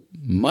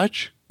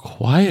much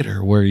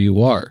quieter where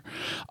you are.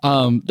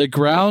 The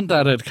ground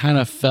that had kind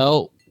of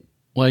felt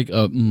like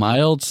a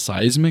mild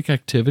seismic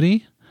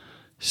activity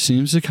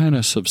seems to kind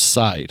of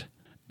subside.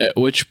 At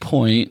which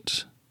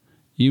point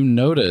you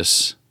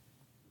notice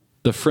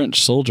the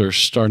French soldiers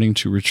starting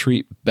to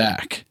retreat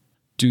back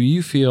do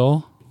you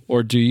feel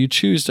or do you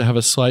choose to have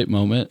a slight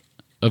moment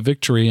of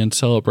victory and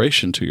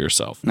celebration to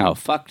yourself? No,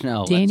 fuck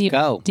no. Daniel,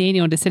 Let's go.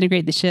 Daniel,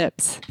 disintegrate the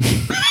ships.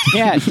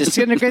 Yeah,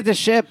 disintegrate the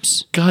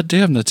ships. God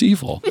damn, that's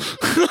evil.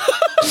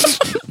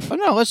 Oh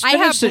no, let's I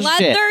finish have this shit.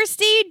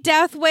 bloodthirsty,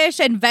 death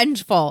wish, and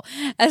vengeful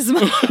as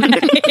my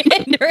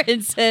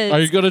hindrances. Are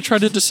you going to try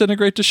to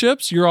disintegrate the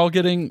ships? You're all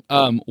getting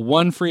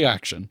one free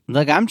action.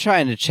 Look, I'm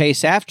trying to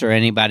chase after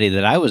anybody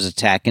that I was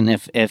attacking.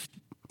 If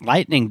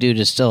Lightning Dude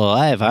is still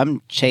alive,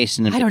 I'm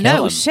chasing him. I to don't kill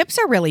know. him. Ships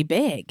are really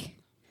big.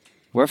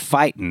 We're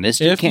fighting. This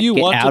dude If can't you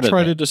get want out to of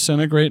try it. to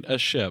disintegrate a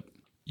ship,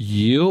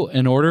 you,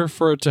 in order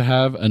for it to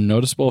have a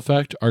noticeable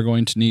effect, are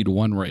going to need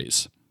one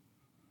raise.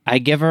 I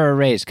give her a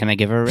raise. Can I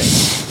give her a raise?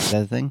 Is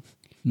that a thing?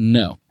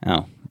 No.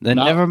 Oh, then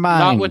Not- never mind.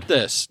 Not with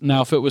this.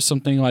 Now, if it was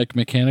something like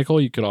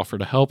mechanical, you could offer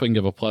to help and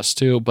give a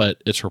 +2,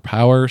 but it's her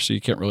power, so you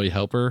can't really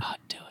help her.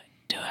 Do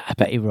it. I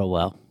bet you roll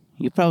well.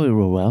 You probably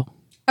roll well.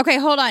 Okay,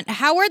 hold on.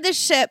 How are the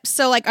ships?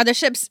 So, like, are the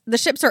ships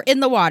are in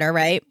the water,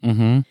 right?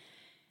 Mm-hmm.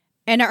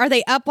 And are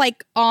they up,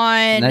 like, on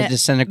And I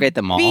disintegrate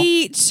them all.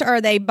 beach?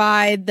 Are they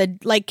by the,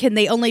 like, can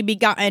they only be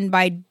gotten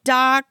by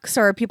docks?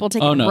 Or are people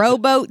taking Oh, no.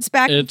 rowboats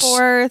back and It's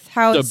forth?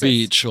 How The is this?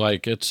 beach,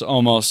 like, it's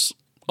almost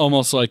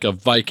like a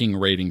Viking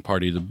raiding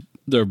party.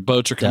 Their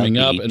boats are coming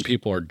up beach. and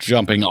people are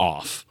jumping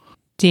off.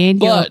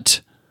 Daniel,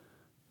 But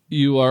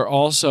you are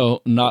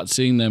also not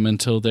seeing them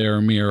until they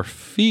are mere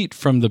feet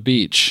from the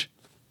beach,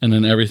 and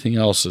then everything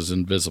else is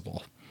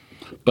invisible.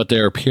 But they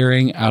are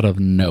appearing out of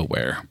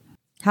nowhere.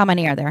 How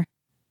many are there?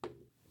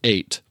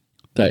 8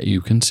 that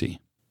you can see.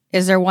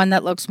 Is there one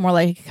that looks more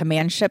like a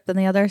command ship than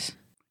the others?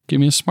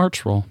 Give me a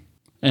smarts roll.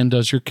 And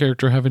does your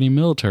character have any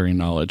military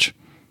knowledge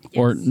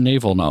or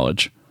naval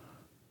knowledge?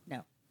 No.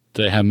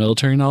 Do they have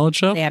military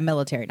knowledge though? They have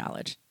military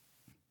knowledge.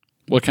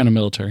 What kind of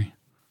military?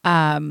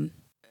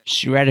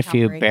 She read a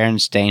few Cavalry.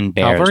 Berenstain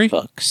Bears Cavalry?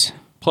 books.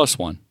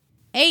 +1.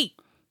 8,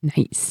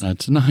 nice.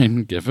 That's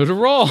 9. Give it a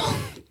roll.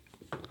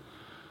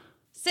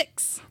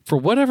 6. For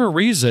whatever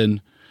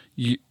reason,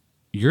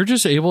 you're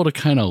just able to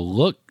kind of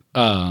look,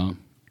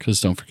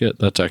 because don't forget,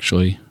 that's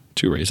actually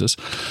 2 raises.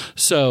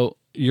 So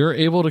you're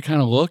able to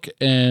kind of look,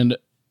 and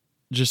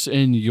just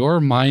in your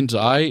mind's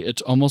eye,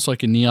 it's almost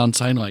like a neon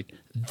sign, like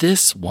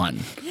this one.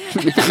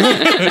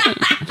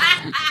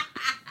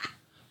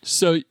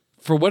 So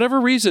for whatever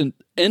reason,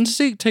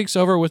 instinct takes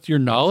over with your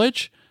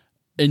knowledge,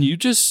 and you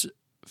just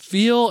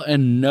feel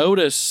and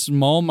notice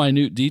small,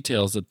 minute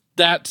details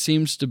that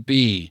seems to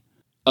be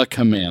a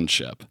command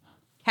ship.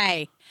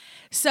 Okay.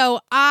 So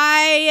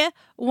I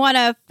want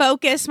to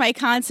focus my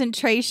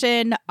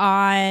concentration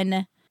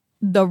on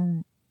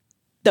the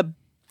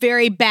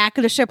very back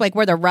of the ship, like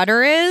where the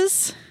rudder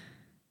is.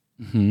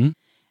 Mm-hmm.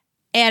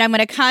 And I'm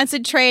going to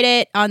concentrate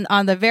it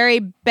on the very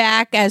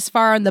back, as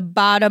far on the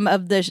bottom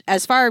of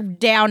as far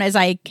down as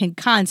I can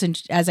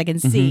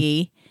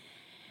see,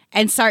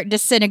 and start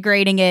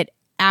disintegrating it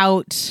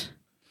out.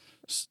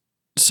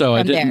 So I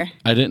From there.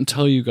 didn't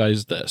tell you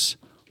guys this.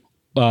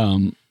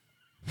 Sorry.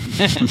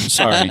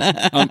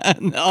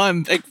 No, I'm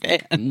a big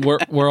fan.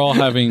 We're all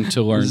having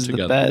to learn This is the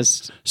together.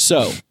 best.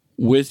 So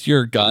with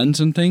your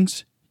guns and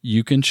things,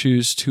 you can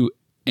choose to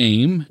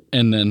aim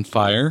and then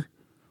fire,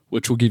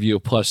 which will give you a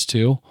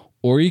 +2,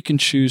 or you can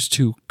choose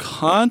to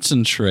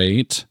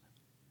concentrate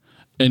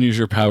and use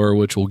your power,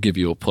 which will give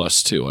you a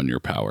 +2 on your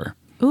power.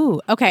 Ooh,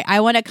 okay.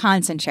 I want to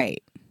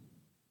concentrate.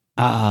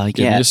 Oh,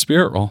 Give yeah. me a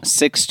spirit roll.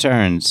 6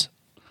 turns.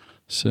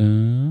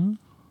 So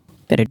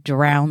Better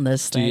drown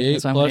this thing. D8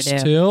 That's what I'm going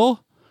plus to do. 2.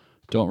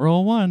 Don't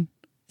roll a 1.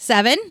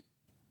 7.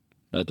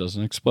 That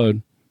doesn't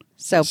explode.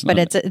 So, but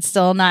not- it's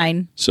still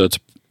 9. So it's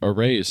a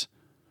raise.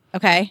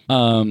 Okay.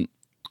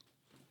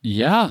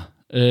 Yeah,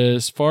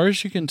 as far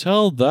as you can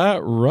tell,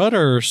 that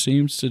rudder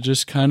seems to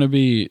just kind of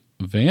be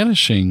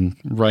vanishing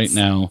right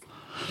now.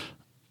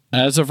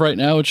 As of right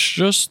now, it's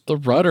just the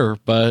rudder,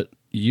 but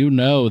you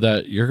know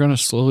that you're going to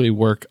slowly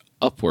work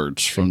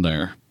upwards from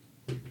there.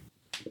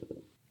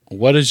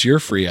 What is your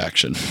free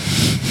action?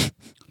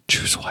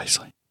 Choose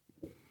wisely.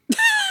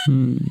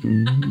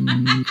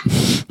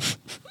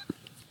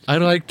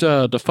 I'd like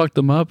to fuck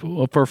them up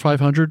for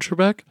 500,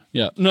 Trebek.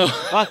 Yeah. No.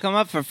 Fuck, I'm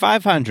up for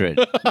 500.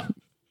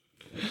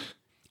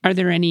 Are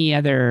there any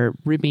other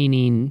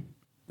remaining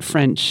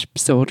French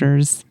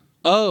soldiers?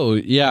 Oh,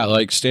 yeah,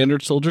 like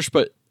standard soldiers,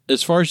 but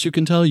as far as you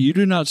can tell, you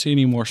do not see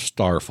any more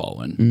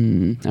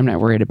Starfallen. I'm not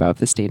worried about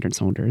the standard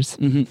soldiers.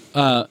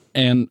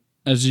 And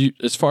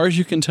as far as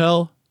you can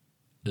tell,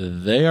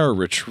 they are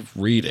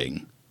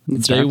retreating.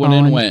 They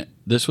went,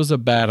 this was a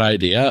bad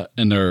idea,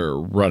 and they're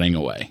running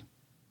away.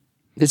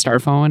 The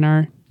Starfallen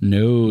are?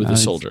 No, the I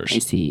soldiers.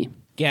 see.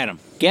 Get him.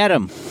 Get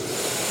him.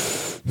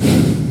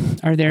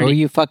 Are there Who are any,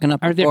 you fucking up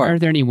are there for? are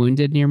there any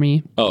wounded near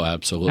me? Oh,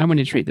 absolutely. I want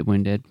to treat the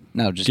wounded.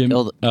 No, just Give-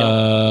 kill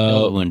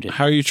the wounded.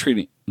 How are you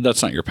treating?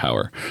 That's not your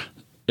power.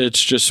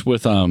 It's just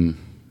with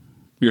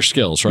your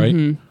skills,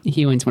 right?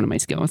 Healing's one of my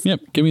skills. Yep.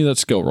 Give me that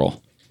skill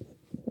roll.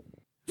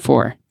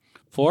 4.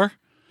 4.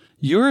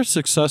 You are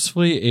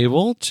successfully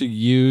able to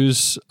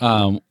use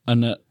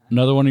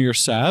another one of your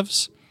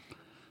salves,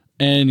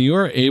 and you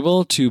are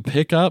able to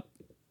pick up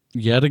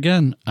yet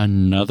again,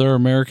 another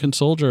American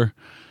soldier.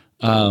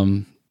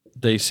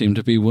 They seem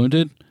to be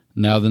wounded.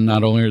 Now then,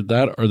 not only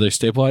that are they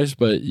stabilized,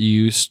 but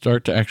you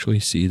start to actually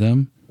see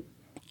them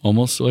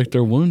almost like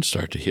their wounds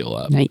start to heal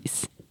up.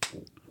 Nice.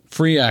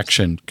 Free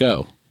action,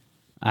 go.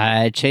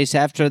 I chase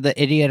after the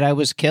idiot I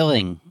was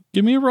killing.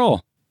 Give me a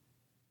roll.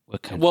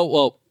 What kind?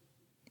 Well,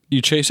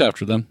 you chase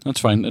after them. That's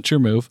fine. That's your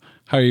move.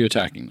 How are you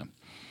attacking them?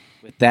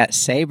 With that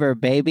saber,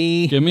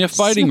 baby. Give me a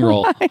fighting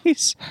roll.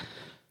 Nice.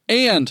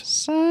 And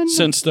Son.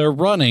 since they're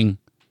running,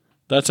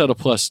 that's at a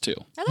 +2.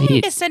 I thought you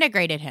Nice.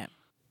 disintegrated him.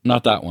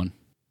 Not that one.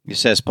 It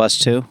says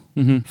 +2.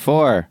 Mm-hmm.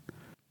 4.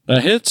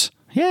 That hits.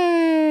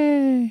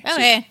 Yay.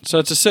 Okay. So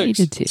it's a 6.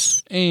 You did too.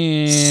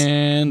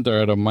 And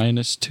they're at a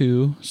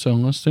 -2. So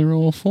unless they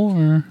roll a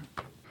 4,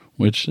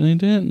 which they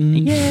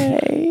didn't.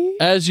 Yay.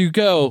 As you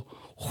go,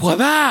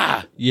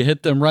 wha-bah! You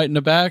hit them right in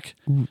the back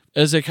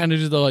as they kind of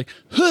do the like,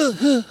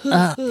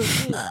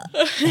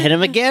 Hit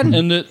him again.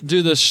 and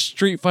do the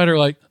Street Fighter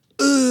like,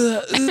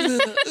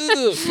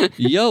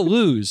 you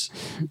lose.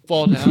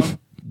 Fall down,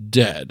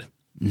 dead.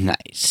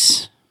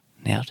 Nice.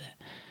 Nailed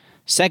it.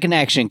 Second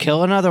action,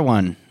 kill another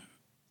one.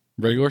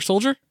 Regular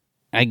soldier?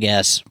 I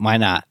guess. Why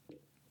not?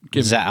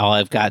 Give Is that all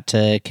I've got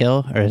to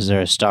kill? Or is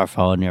there a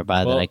starfall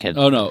nearby that I could...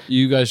 Oh no,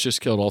 you guys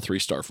just killed all 3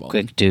 Starfall.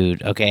 Quick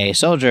dude. Okay,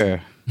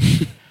 soldier.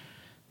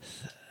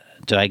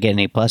 Do I get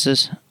any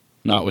pluses?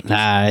 Not with this.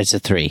 Nah, it's a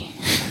 3.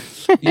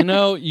 You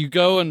know, you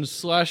go and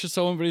slash at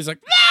someone, but he's like,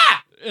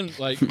 ah! And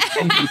like,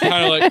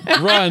 kind of like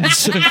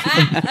runs.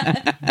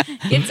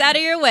 Gets out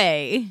of your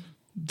way.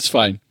 It's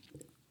fine.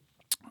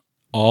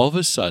 All of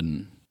a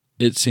sudden,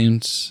 it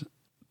seems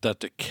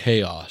that the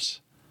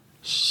chaos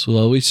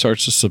slowly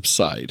starts to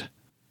subside.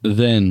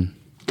 Then,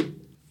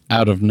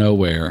 out of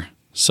nowhere,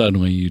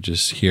 suddenly you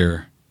just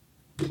hear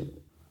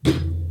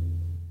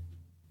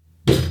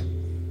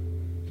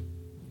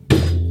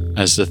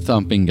as the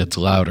thumping gets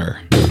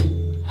louder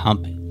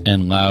Hump.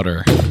 and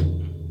louder.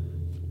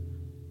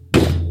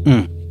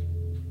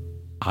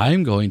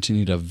 I'm going to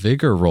need a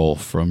vigor roll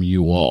from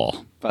you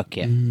all Fuck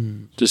yeah.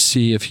 to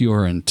see if you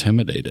are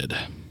intimidated.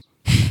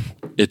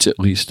 It's at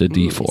least a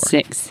D4.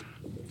 6.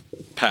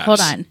 Pass.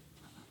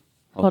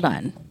 Hold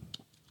on.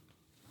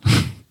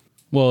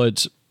 Well,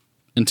 it's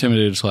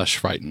intimidated /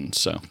 frightened,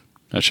 so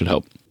that should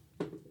help.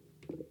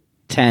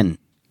 10.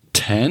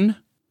 10?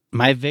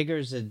 My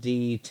vigor's a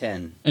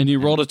D10. And you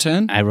rolled a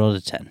 10? I rolled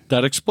a 10.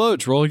 That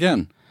explodes. Roll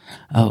again.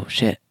 Oh,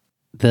 shit.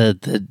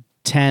 The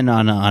 10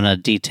 on a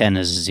D10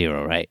 is a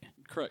 0, right?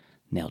 Correct.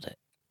 Nailed it.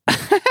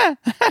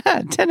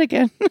 10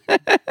 again.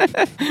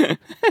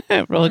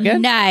 Roll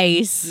again.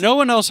 Nice. No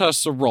one else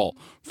has to roll.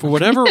 For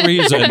whatever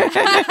reason,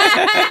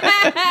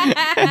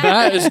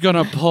 that is going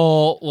to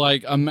pull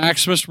like a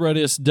Maximus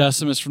Meridius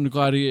Decimus from the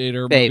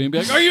Gladiator Babe. movie and be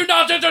like, are you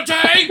not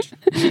entertained?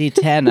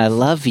 D10, I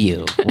love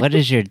you. What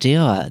is your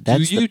deal?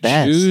 That's Do you the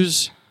best.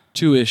 choose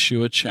to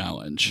issue a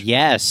challenge?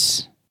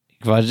 Yes.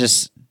 Well,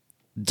 just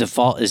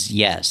default is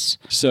yes.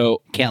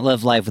 So Can't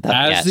live life without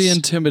as yes. the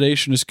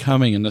intimidation is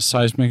coming and the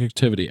seismic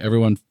activity,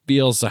 everyone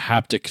feels the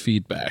haptic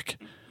feedback.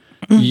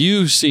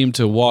 You seem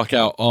to walk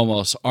out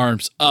almost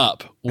arms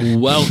up,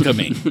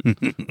 welcoming,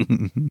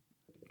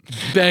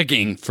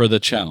 begging for the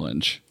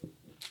challenge.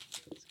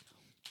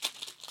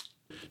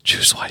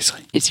 Choose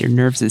wisely. It's your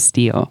nerves of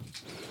steel.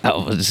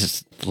 Oh, this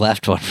is the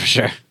left one for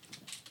sure.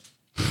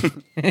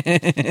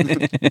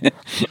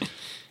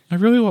 I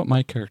really want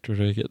my character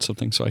to get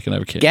something so I can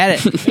have a kid.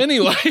 Get it.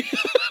 Anyway.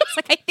 It's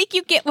like, I think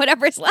you get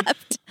whatever's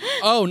left.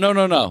 Oh, no.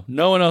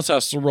 No one else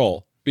has to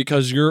roll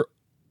because your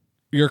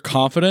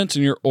confidence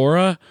and your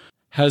aura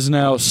has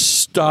now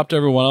stopped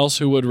everyone else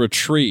who would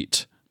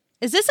retreat.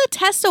 Is this a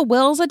test of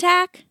will's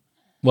attack?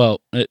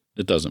 Well, it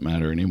doesn't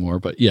matter anymore,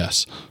 but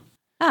yes.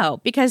 Oh,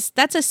 because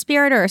that's a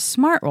spirit or a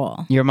smart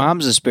roll. Your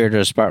mom's a spirit or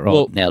a smart roll.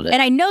 Well- Nailed it.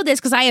 And I know this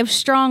because I have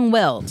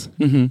strong-willed.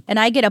 And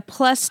I get a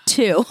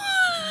 +2.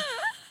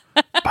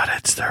 But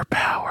it's their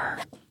power.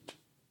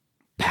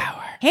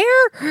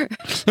 Hair?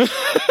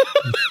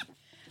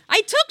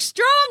 I took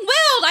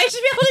strong-willed. I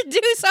should be able to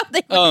do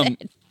something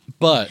with it.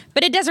 But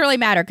But it doesn't really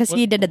matter because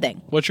he did a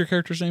thing. what's your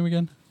character's name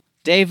again?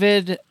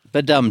 David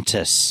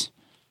Bedumtus.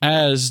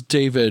 As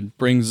David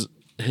brings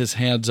his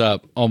hands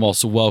up,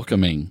 almost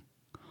welcoming,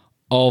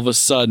 all of a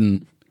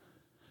sudden,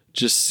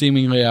 just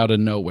seemingly out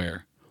of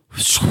nowhere,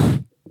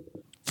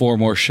 4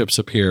 more ships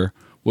appear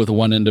with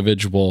one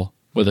individual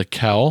with a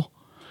cowl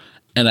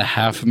and a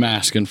half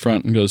mask in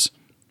front and goes,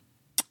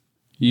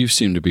 "You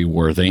seem to be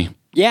worthy."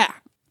 Yeah.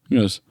 He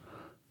goes,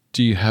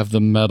 "Do you have the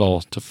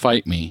mettle to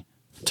fight me?"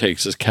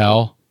 Takes his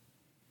cowl,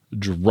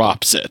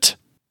 drops it.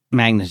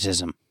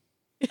 Magnetism.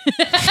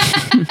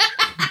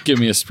 Give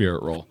me a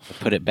spirit roll.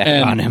 Put it back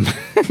And- on him.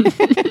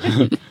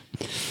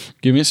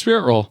 Give me a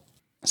spirit roll.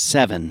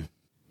 7.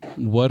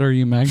 What are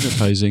you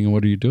magnetizing and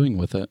what are you doing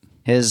with it?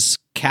 His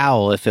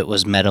cowl, if it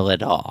was metal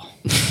at all.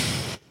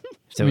 If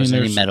there was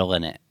any there's- metal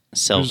in it.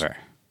 Silver.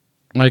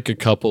 Like a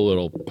couple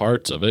little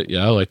parts of it,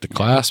 yeah, like the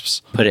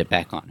clasps. Put it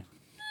back on him.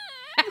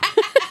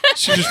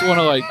 So you just want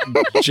to like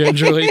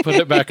gingerly put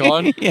it back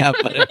on. Yeah,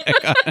 put it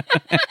back on.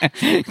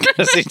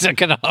 Because he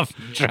took it off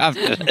and dropped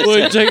it. Well,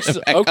 it takes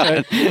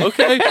okay,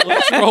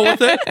 let's roll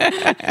with it.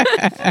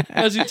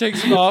 As he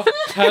takes it off,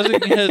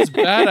 having his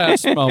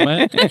badass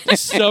moment,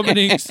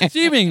 summoning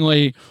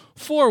seemingly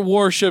 4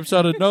 warships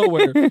out of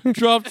nowhere,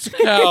 drops the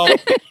cow,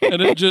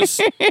 and it just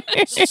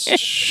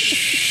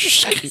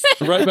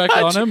right back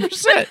on him.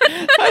 100%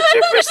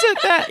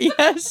 that,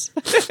 yes.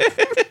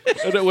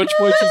 And at which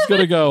point he's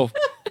gonna go.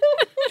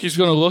 He's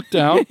gonna look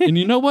down, and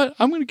you know what?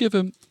 I'm gonna give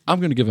him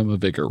a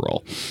vigor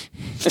roll.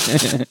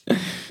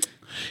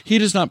 He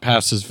does not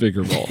pass his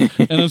vigor roll,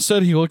 and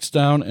instead he looks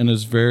down and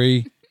is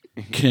very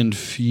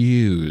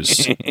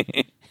confused.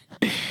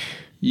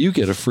 You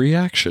get a free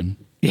action.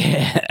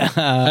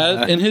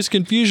 Yeah. In his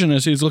confusion,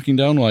 as he's looking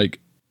down, like,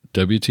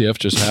 WTF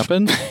just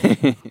happened?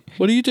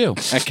 What do you do?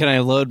 Can I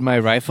load my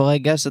rifle, I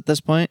guess, at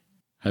this point?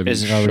 Have you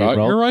Is it already shot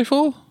rolled? your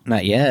rifle?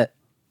 Not yet.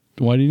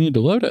 Why do you need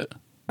to load it?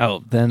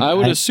 Oh, then I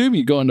would assume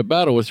you go into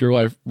battle with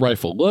your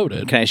rifle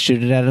loaded. Can I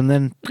shoot it at him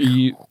then?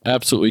 You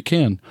absolutely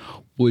can.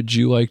 Would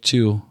you like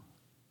to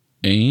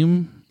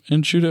aim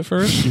and shoot it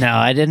first? No,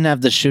 I didn't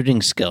have the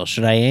shooting skill.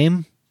 Should I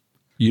aim?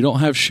 You don't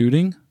have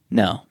shooting?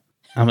 No.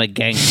 I'm a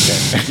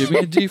gangster. Give me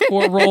a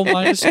D4 roll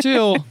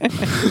 -2.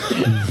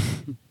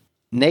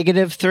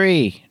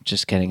 -3.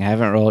 Just kidding. I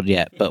haven't rolled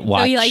yet, but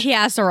watch. So he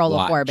has to roll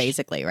a 4, Watch.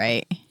 basically,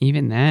 right?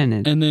 Even then,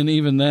 And then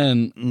even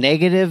then,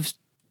 Negative.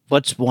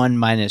 What's 1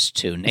 minus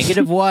 2?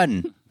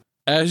 -1.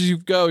 as you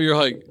go, you're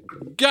like,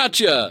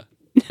 gotcha!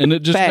 And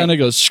it just Bang. kind of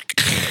goes,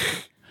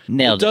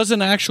 Nailed it.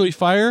 doesn't actually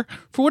fire.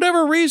 For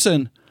whatever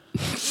reason,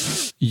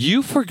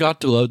 you forgot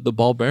to load the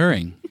ball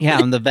bearing. Yeah,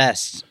 I'm the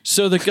best.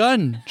 So the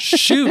gun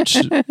shoots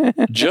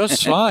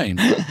just fine,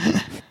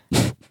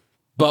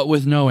 but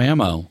with no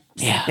ammo.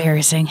 Yeah.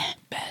 Embarrassing.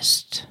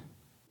 Best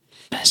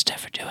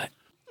ever do it.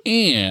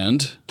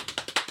 And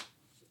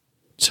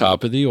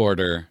top of the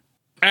order,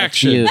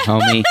 action. You,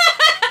 homie.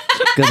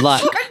 Good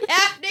luck.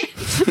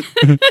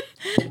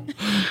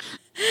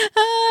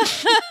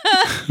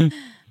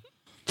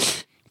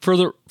 For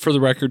the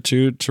record,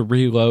 too, to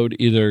reload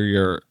either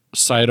your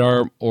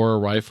sidearm or a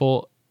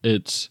rifle,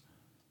 it's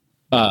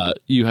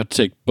you have to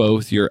take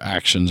both your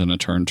actions in a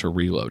turn to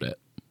reload it.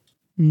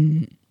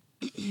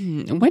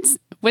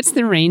 what's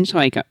the range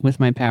like with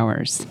my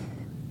powers?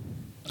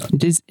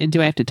 Do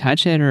I have to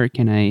touch it, or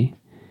can I?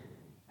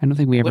 I don't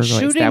think we ever Was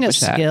really shooting a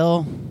established that.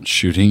 skill?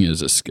 Shooting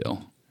is a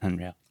skill.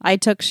 Unreal. I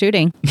took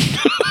shooting.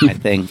 I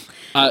think.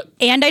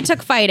 And I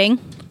took fighting.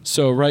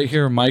 So right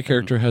here, my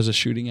character has a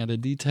shooting at a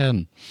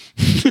D10.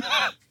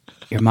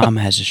 Your mom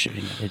has a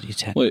shooting at a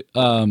D10. Wait,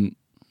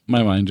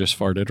 my mind just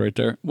farted right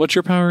there. What's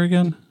your power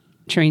again?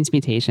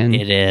 Transmutation.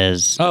 It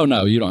is. Oh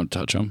no, you don't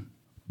touch them.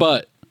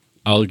 But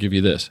I'll give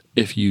you this: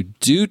 if you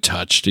do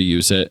touch to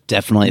use it,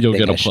 Definitely you'll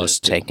think get a I should plus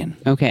have 2. taken.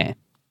 Okay.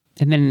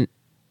 And then,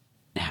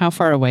 how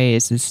far away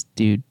is this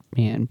dude,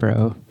 man,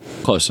 bro?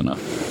 Close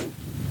enough.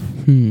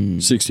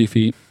 60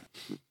 feet.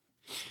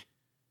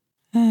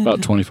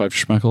 About 25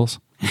 schmeckles.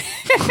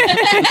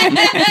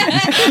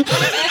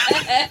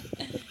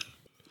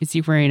 Is he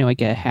wearing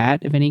like a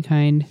hat of any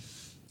kind?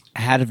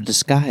 Hat of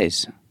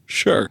disguise.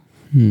 Sure.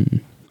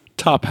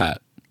 Top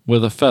hat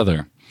with a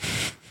feather.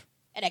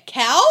 And a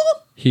cow?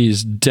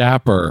 He's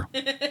dapper.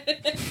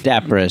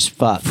 Dapper as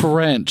fuck.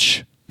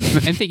 French.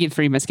 I'm thinking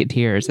Three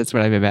Musketeers. That's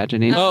what I'm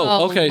imagining. Oh,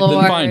 Oh, okay.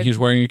 Lord. Then fine. He's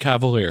wearing a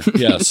cavalier.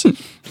 Yes.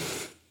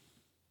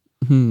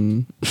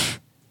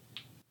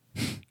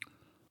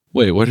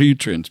 Wait, what are you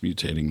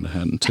transmutating the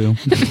hat into?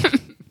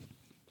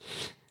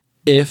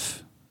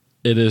 If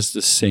it is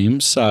the same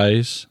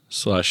size /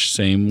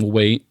 same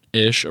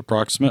weight-ish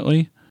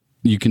approximately,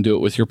 you can do it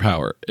with your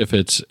power. If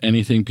it's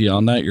anything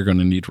beyond that, you're going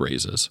to need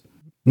raises.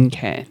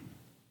 Okay.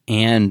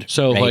 And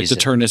So, like, to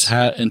raisins. turn his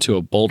hat into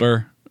a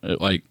boulder,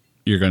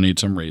 you're going to need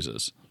some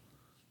raises.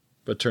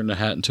 But turn the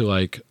hat into,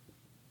 like,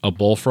 a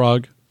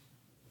bullfrog,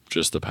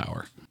 just the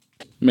power.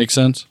 Make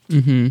sense?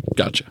 Mm-hmm.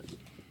 Gotcha.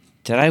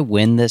 Did I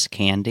win this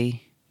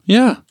candy?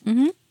 Yeah.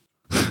 Mm-hmm.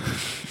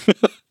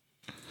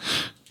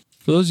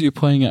 For those of you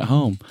playing at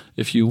home,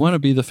 if you want to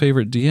be the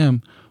favorite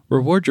DM,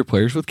 reward your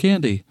players with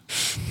candy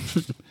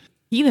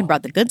You even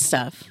brought the good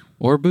stuff.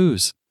 or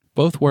booze.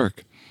 Both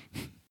work.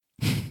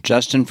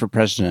 Justin for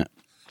president.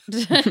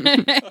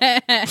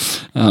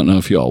 I don't know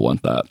if you all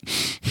want that.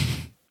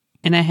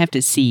 And I have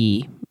to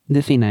see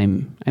the thing.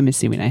 I'm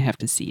assuming I have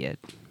to see it.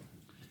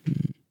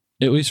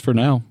 At least for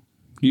now.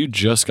 You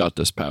just got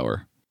this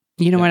power.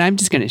 You know what? I'm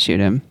just gonna shoot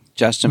him.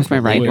 Justin With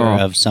for my leader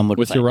rifle. of some would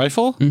With fight. your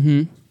rifle?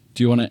 Mm-hmm.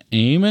 Do you want to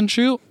aim and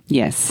shoot?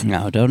 Yes.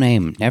 No, don't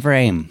aim. Never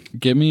aim.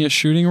 Give me a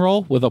shooting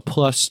roll with a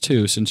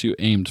 +2 since you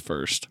aimed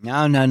first.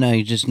 No.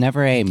 You just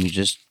never aim. You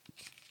just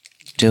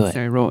do it.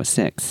 So I roll a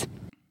 6.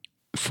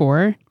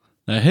 4.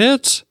 That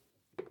hits.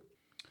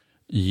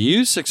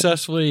 You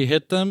successfully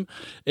hit them.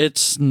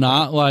 It's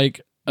not like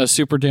a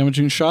super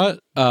damaging shot.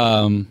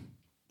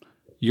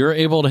 You're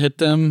able to hit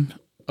them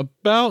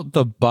about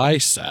the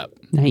bicep.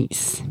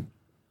 Nice.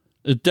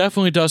 It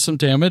definitely does some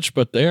damage,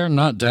 but they're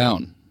not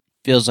down.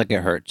 Feels like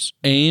it hurts.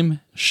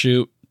 Aim,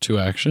 shoot, 2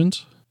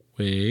 actions.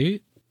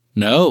 Wait.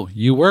 No,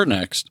 you were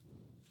next.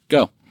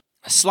 Go.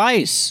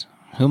 Slice.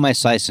 Who am I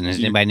slicing? Is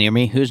anybody near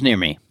me? Who's near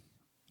me?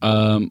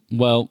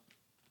 Well,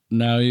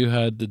 now you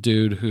had the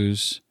dude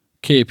whose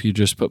cape you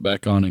just put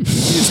back on and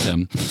confused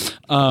him.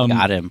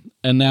 Got him.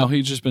 And now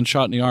he's just been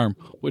shot in the arm,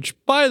 which,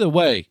 by the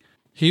way,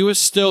 he was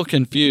still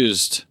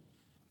confused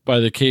by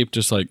the cape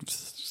just like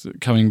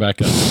coming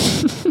back up.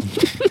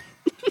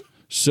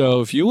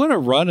 So if you want to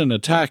run and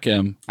attack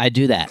him, I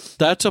do that.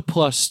 that's a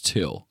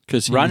 +2.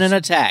 Because Run and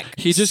attack.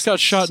 he just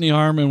got shot in the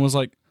arm and was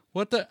like,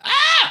 what the?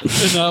 Ah!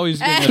 And now he's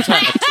getting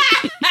attacked.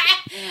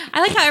 I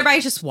like how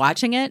everybody's just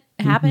watching it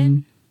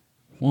happen.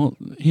 Well,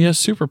 he has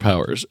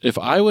superpowers. If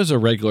I was a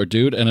regular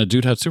dude and a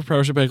dude had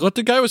superpowers, I'd be like, let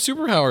the guy with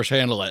superpowers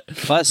handle it.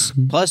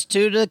 +2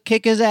 to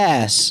kick his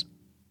ass.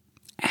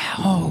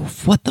 Ow,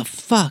 what the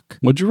fuck?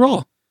 What'd you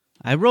roll?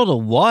 I rolled a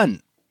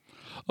 1.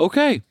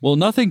 Okay, well,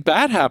 nothing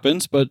bad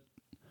happens, but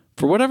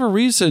for whatever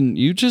reason,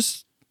 you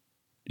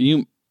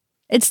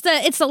It's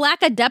the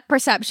lack of depth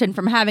perception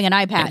from having an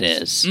eye patch.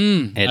 It is.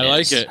 I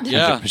like it.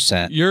 Yeah,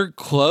 100%. you're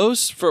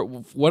close. For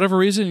whatever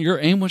reason, your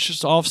aim was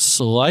just off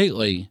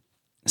slightly.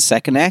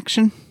 Second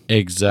action.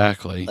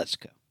 Exactly. Let's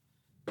go.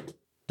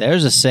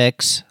 There's a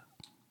 6.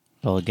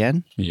 Roll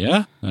again.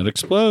 Yeah, that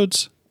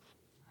explodes.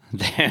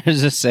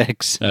 There's a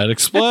 6. That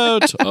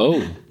explodes.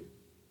 Oh,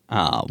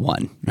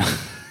 1.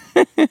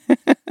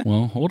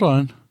 well, hold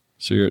on.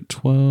 So you're at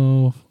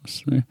 12. Let's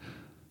see.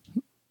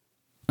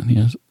 And he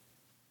has...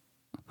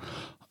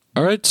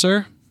 All right,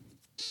 sir.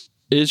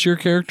 Is your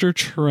character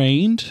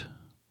trained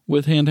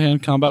with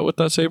hand-to-hand combat with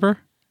that saber?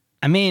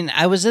 I mean,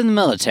 I was in the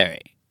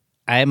military.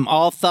 I'm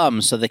all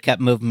thumbs, so they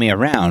kept moving me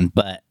around,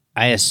 but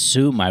I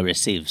assume I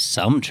received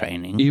some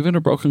training. Even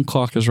a broken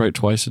clock is right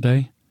twice a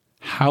day.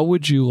 How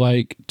would you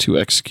like to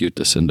execute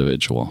this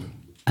individual?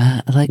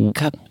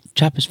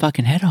 Chop his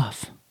fucking head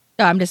off.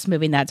 Oh, I'm just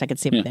moving that so I can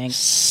see everything.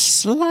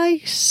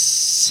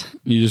 Slice.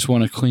 You just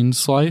want a clean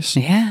slice?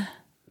 Yeah.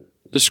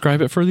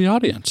 Describe it for the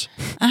audience.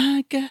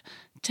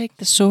 Take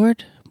the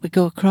sword. We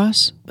go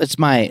across. It's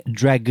my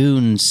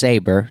dragoon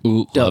saber.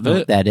 Ooh, Don't love know it.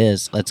 what that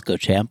is. Let's go,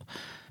 champ.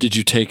 Did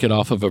you take it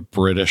off of a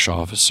British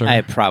officer?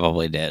 I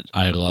probably did.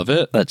 I love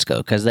it. Let's go,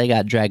 because they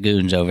got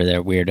dragoons over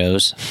there,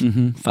 weirdos.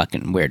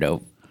 Fucking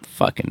weirdo.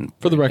 Fucking.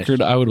 For the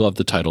record, I would love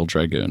the title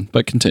Dragoon,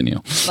 but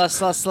continue.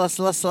 Slice.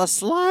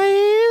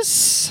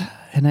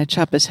 And I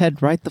chop his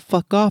head right the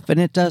fuck off, and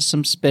it does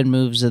some spin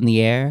moves in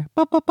the air.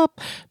 Pop, pop,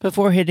 pop,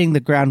 before hitting the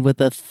ground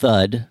with a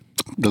thud.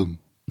 Boom.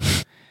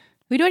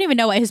 We don't even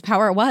know what his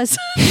power was.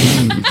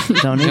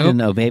 Don't even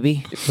know,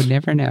 baby. Would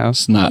never know.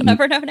 It's not.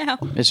 Never know now.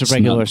 It's a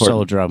regular not important.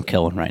 soldier I'm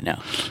killing right now.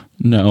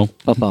 No.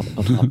 Pop, pop,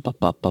 pop, pop, pop,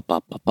 pop, pop,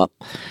 pop, pop, pop.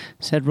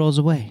 His head rolls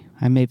away.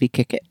 I maybe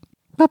kick it.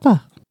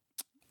 Papa.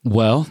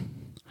 Well,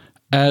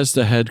 as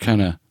the head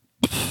kind of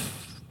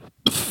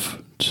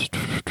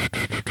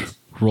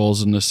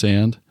rolls in the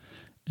sand,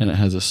 and it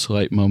has a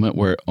slight moment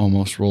where it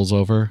almost rolls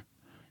over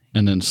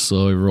and then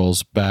slowly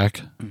rolls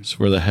back, so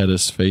where the head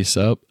is face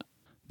up,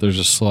 there's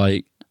a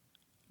slight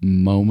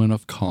moment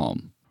of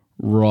calm.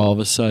 Where all of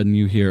a sudden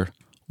you hear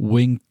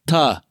wing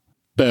ta,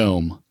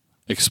 boom,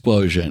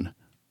 explosion,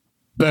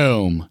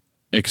 boom,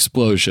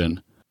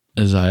 explosion,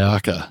 as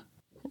Ayaka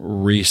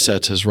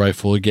resets his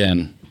rifle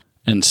again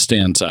and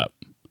stands up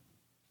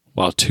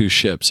while 2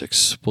 ships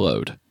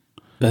explode.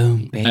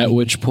 Boom, baby. At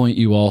which point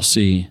you all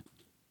see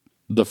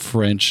the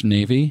French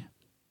Navy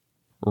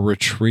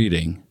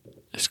retreating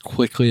as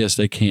quickly as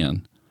they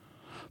can.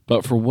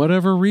 But for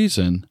whatever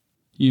reason,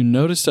 you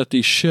notice that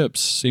these ships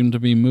seem to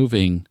be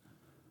moving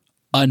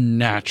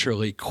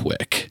unnaturally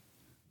quick.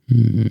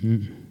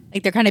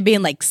 Like they're kind of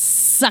being like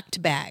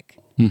sucked back.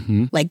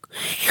 Mm-hmm. Like,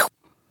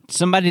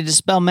 Somebody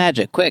dispel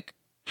magic, quick.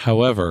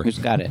 However, Who's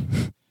got it?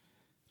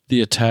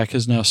 the attack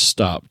has now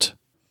stopped.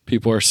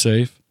 People are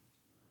safe.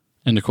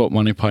 And to quote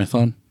Monty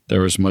Python,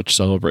 there was much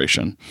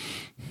celebration.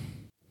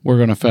 We're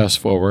going to fast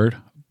forward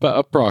about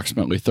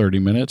approximately 30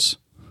 minutes.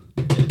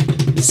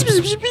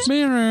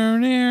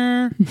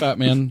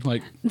 Batman,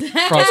 like,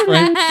 cross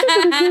frame.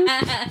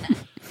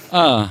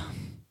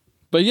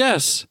 But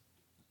yes,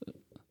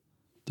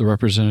 the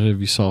representative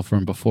you saw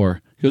from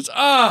before goes,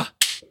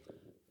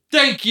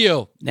 thank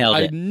you. Nailed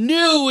I it.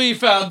 knew we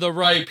found the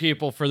right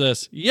people for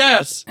this.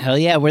 Yes. Hell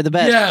yeah, we're the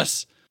best.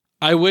 Yes.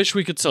 I wish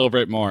we could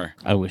celebrate more.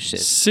 I wish it.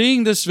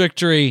 Seeing this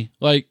victory,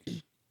 like,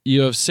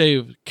 you have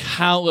saved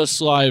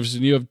countless lives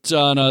and you have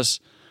done us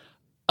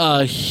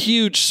a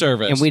huge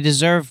service. And we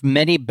deserve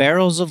many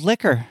barrels of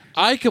liquor.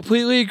 I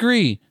completely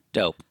agree.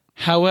 Dope.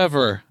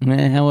 However,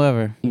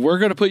 However. we're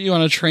going to put you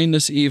on a train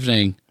this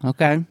evening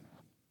Okay.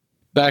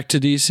 back to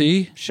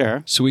DC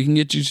Sure. so we can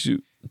get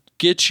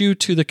you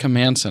to the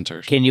command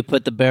centers. Can you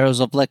put the barrels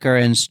of liquor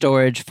in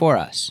storage for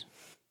us?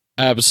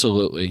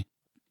 Absolutely.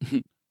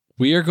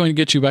 We are going to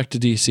get you back to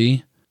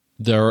DC.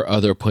 There are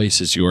other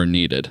places you are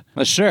needed.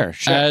 Sure.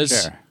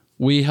 As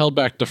we held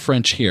back the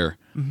French here,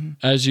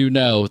 as you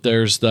know,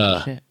 there's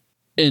the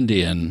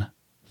Indian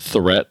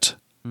threat.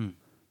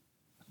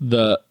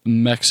 The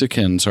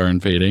Mexicans are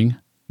invading.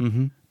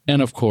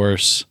 And of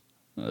course,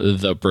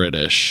 the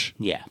British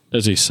Yeah.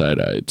 as he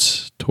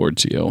side-eyes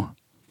towards you.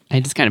 I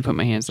just kind of put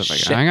my hands up like,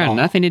 Shit. I got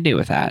nothing to do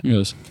with that. He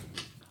goes,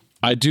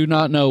 I do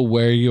not know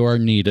where you are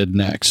needed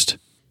next,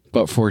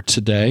 but for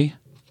today,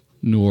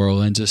 New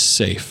Orleans is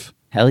safe,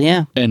 Hell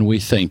yeah. and we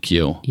thank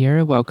you.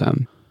 You're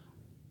welcome.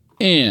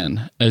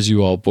 And as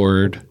you all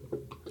board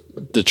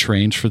the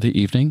trains for the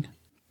evening,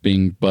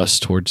 being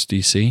bused towards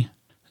DC,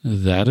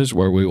 that is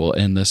where we will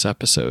end this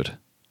episode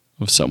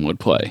of Some Would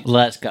Play.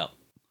 Let's go.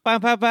 Ba,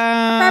 ba,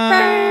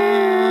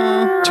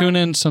 ba. Tune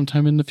in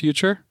sometime in the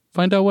future,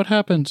 find out what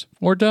happens,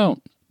 or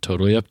don't.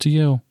 Totally up to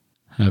you.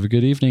 Have a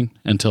good evening.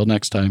 Until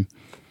next time.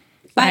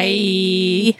 Bye.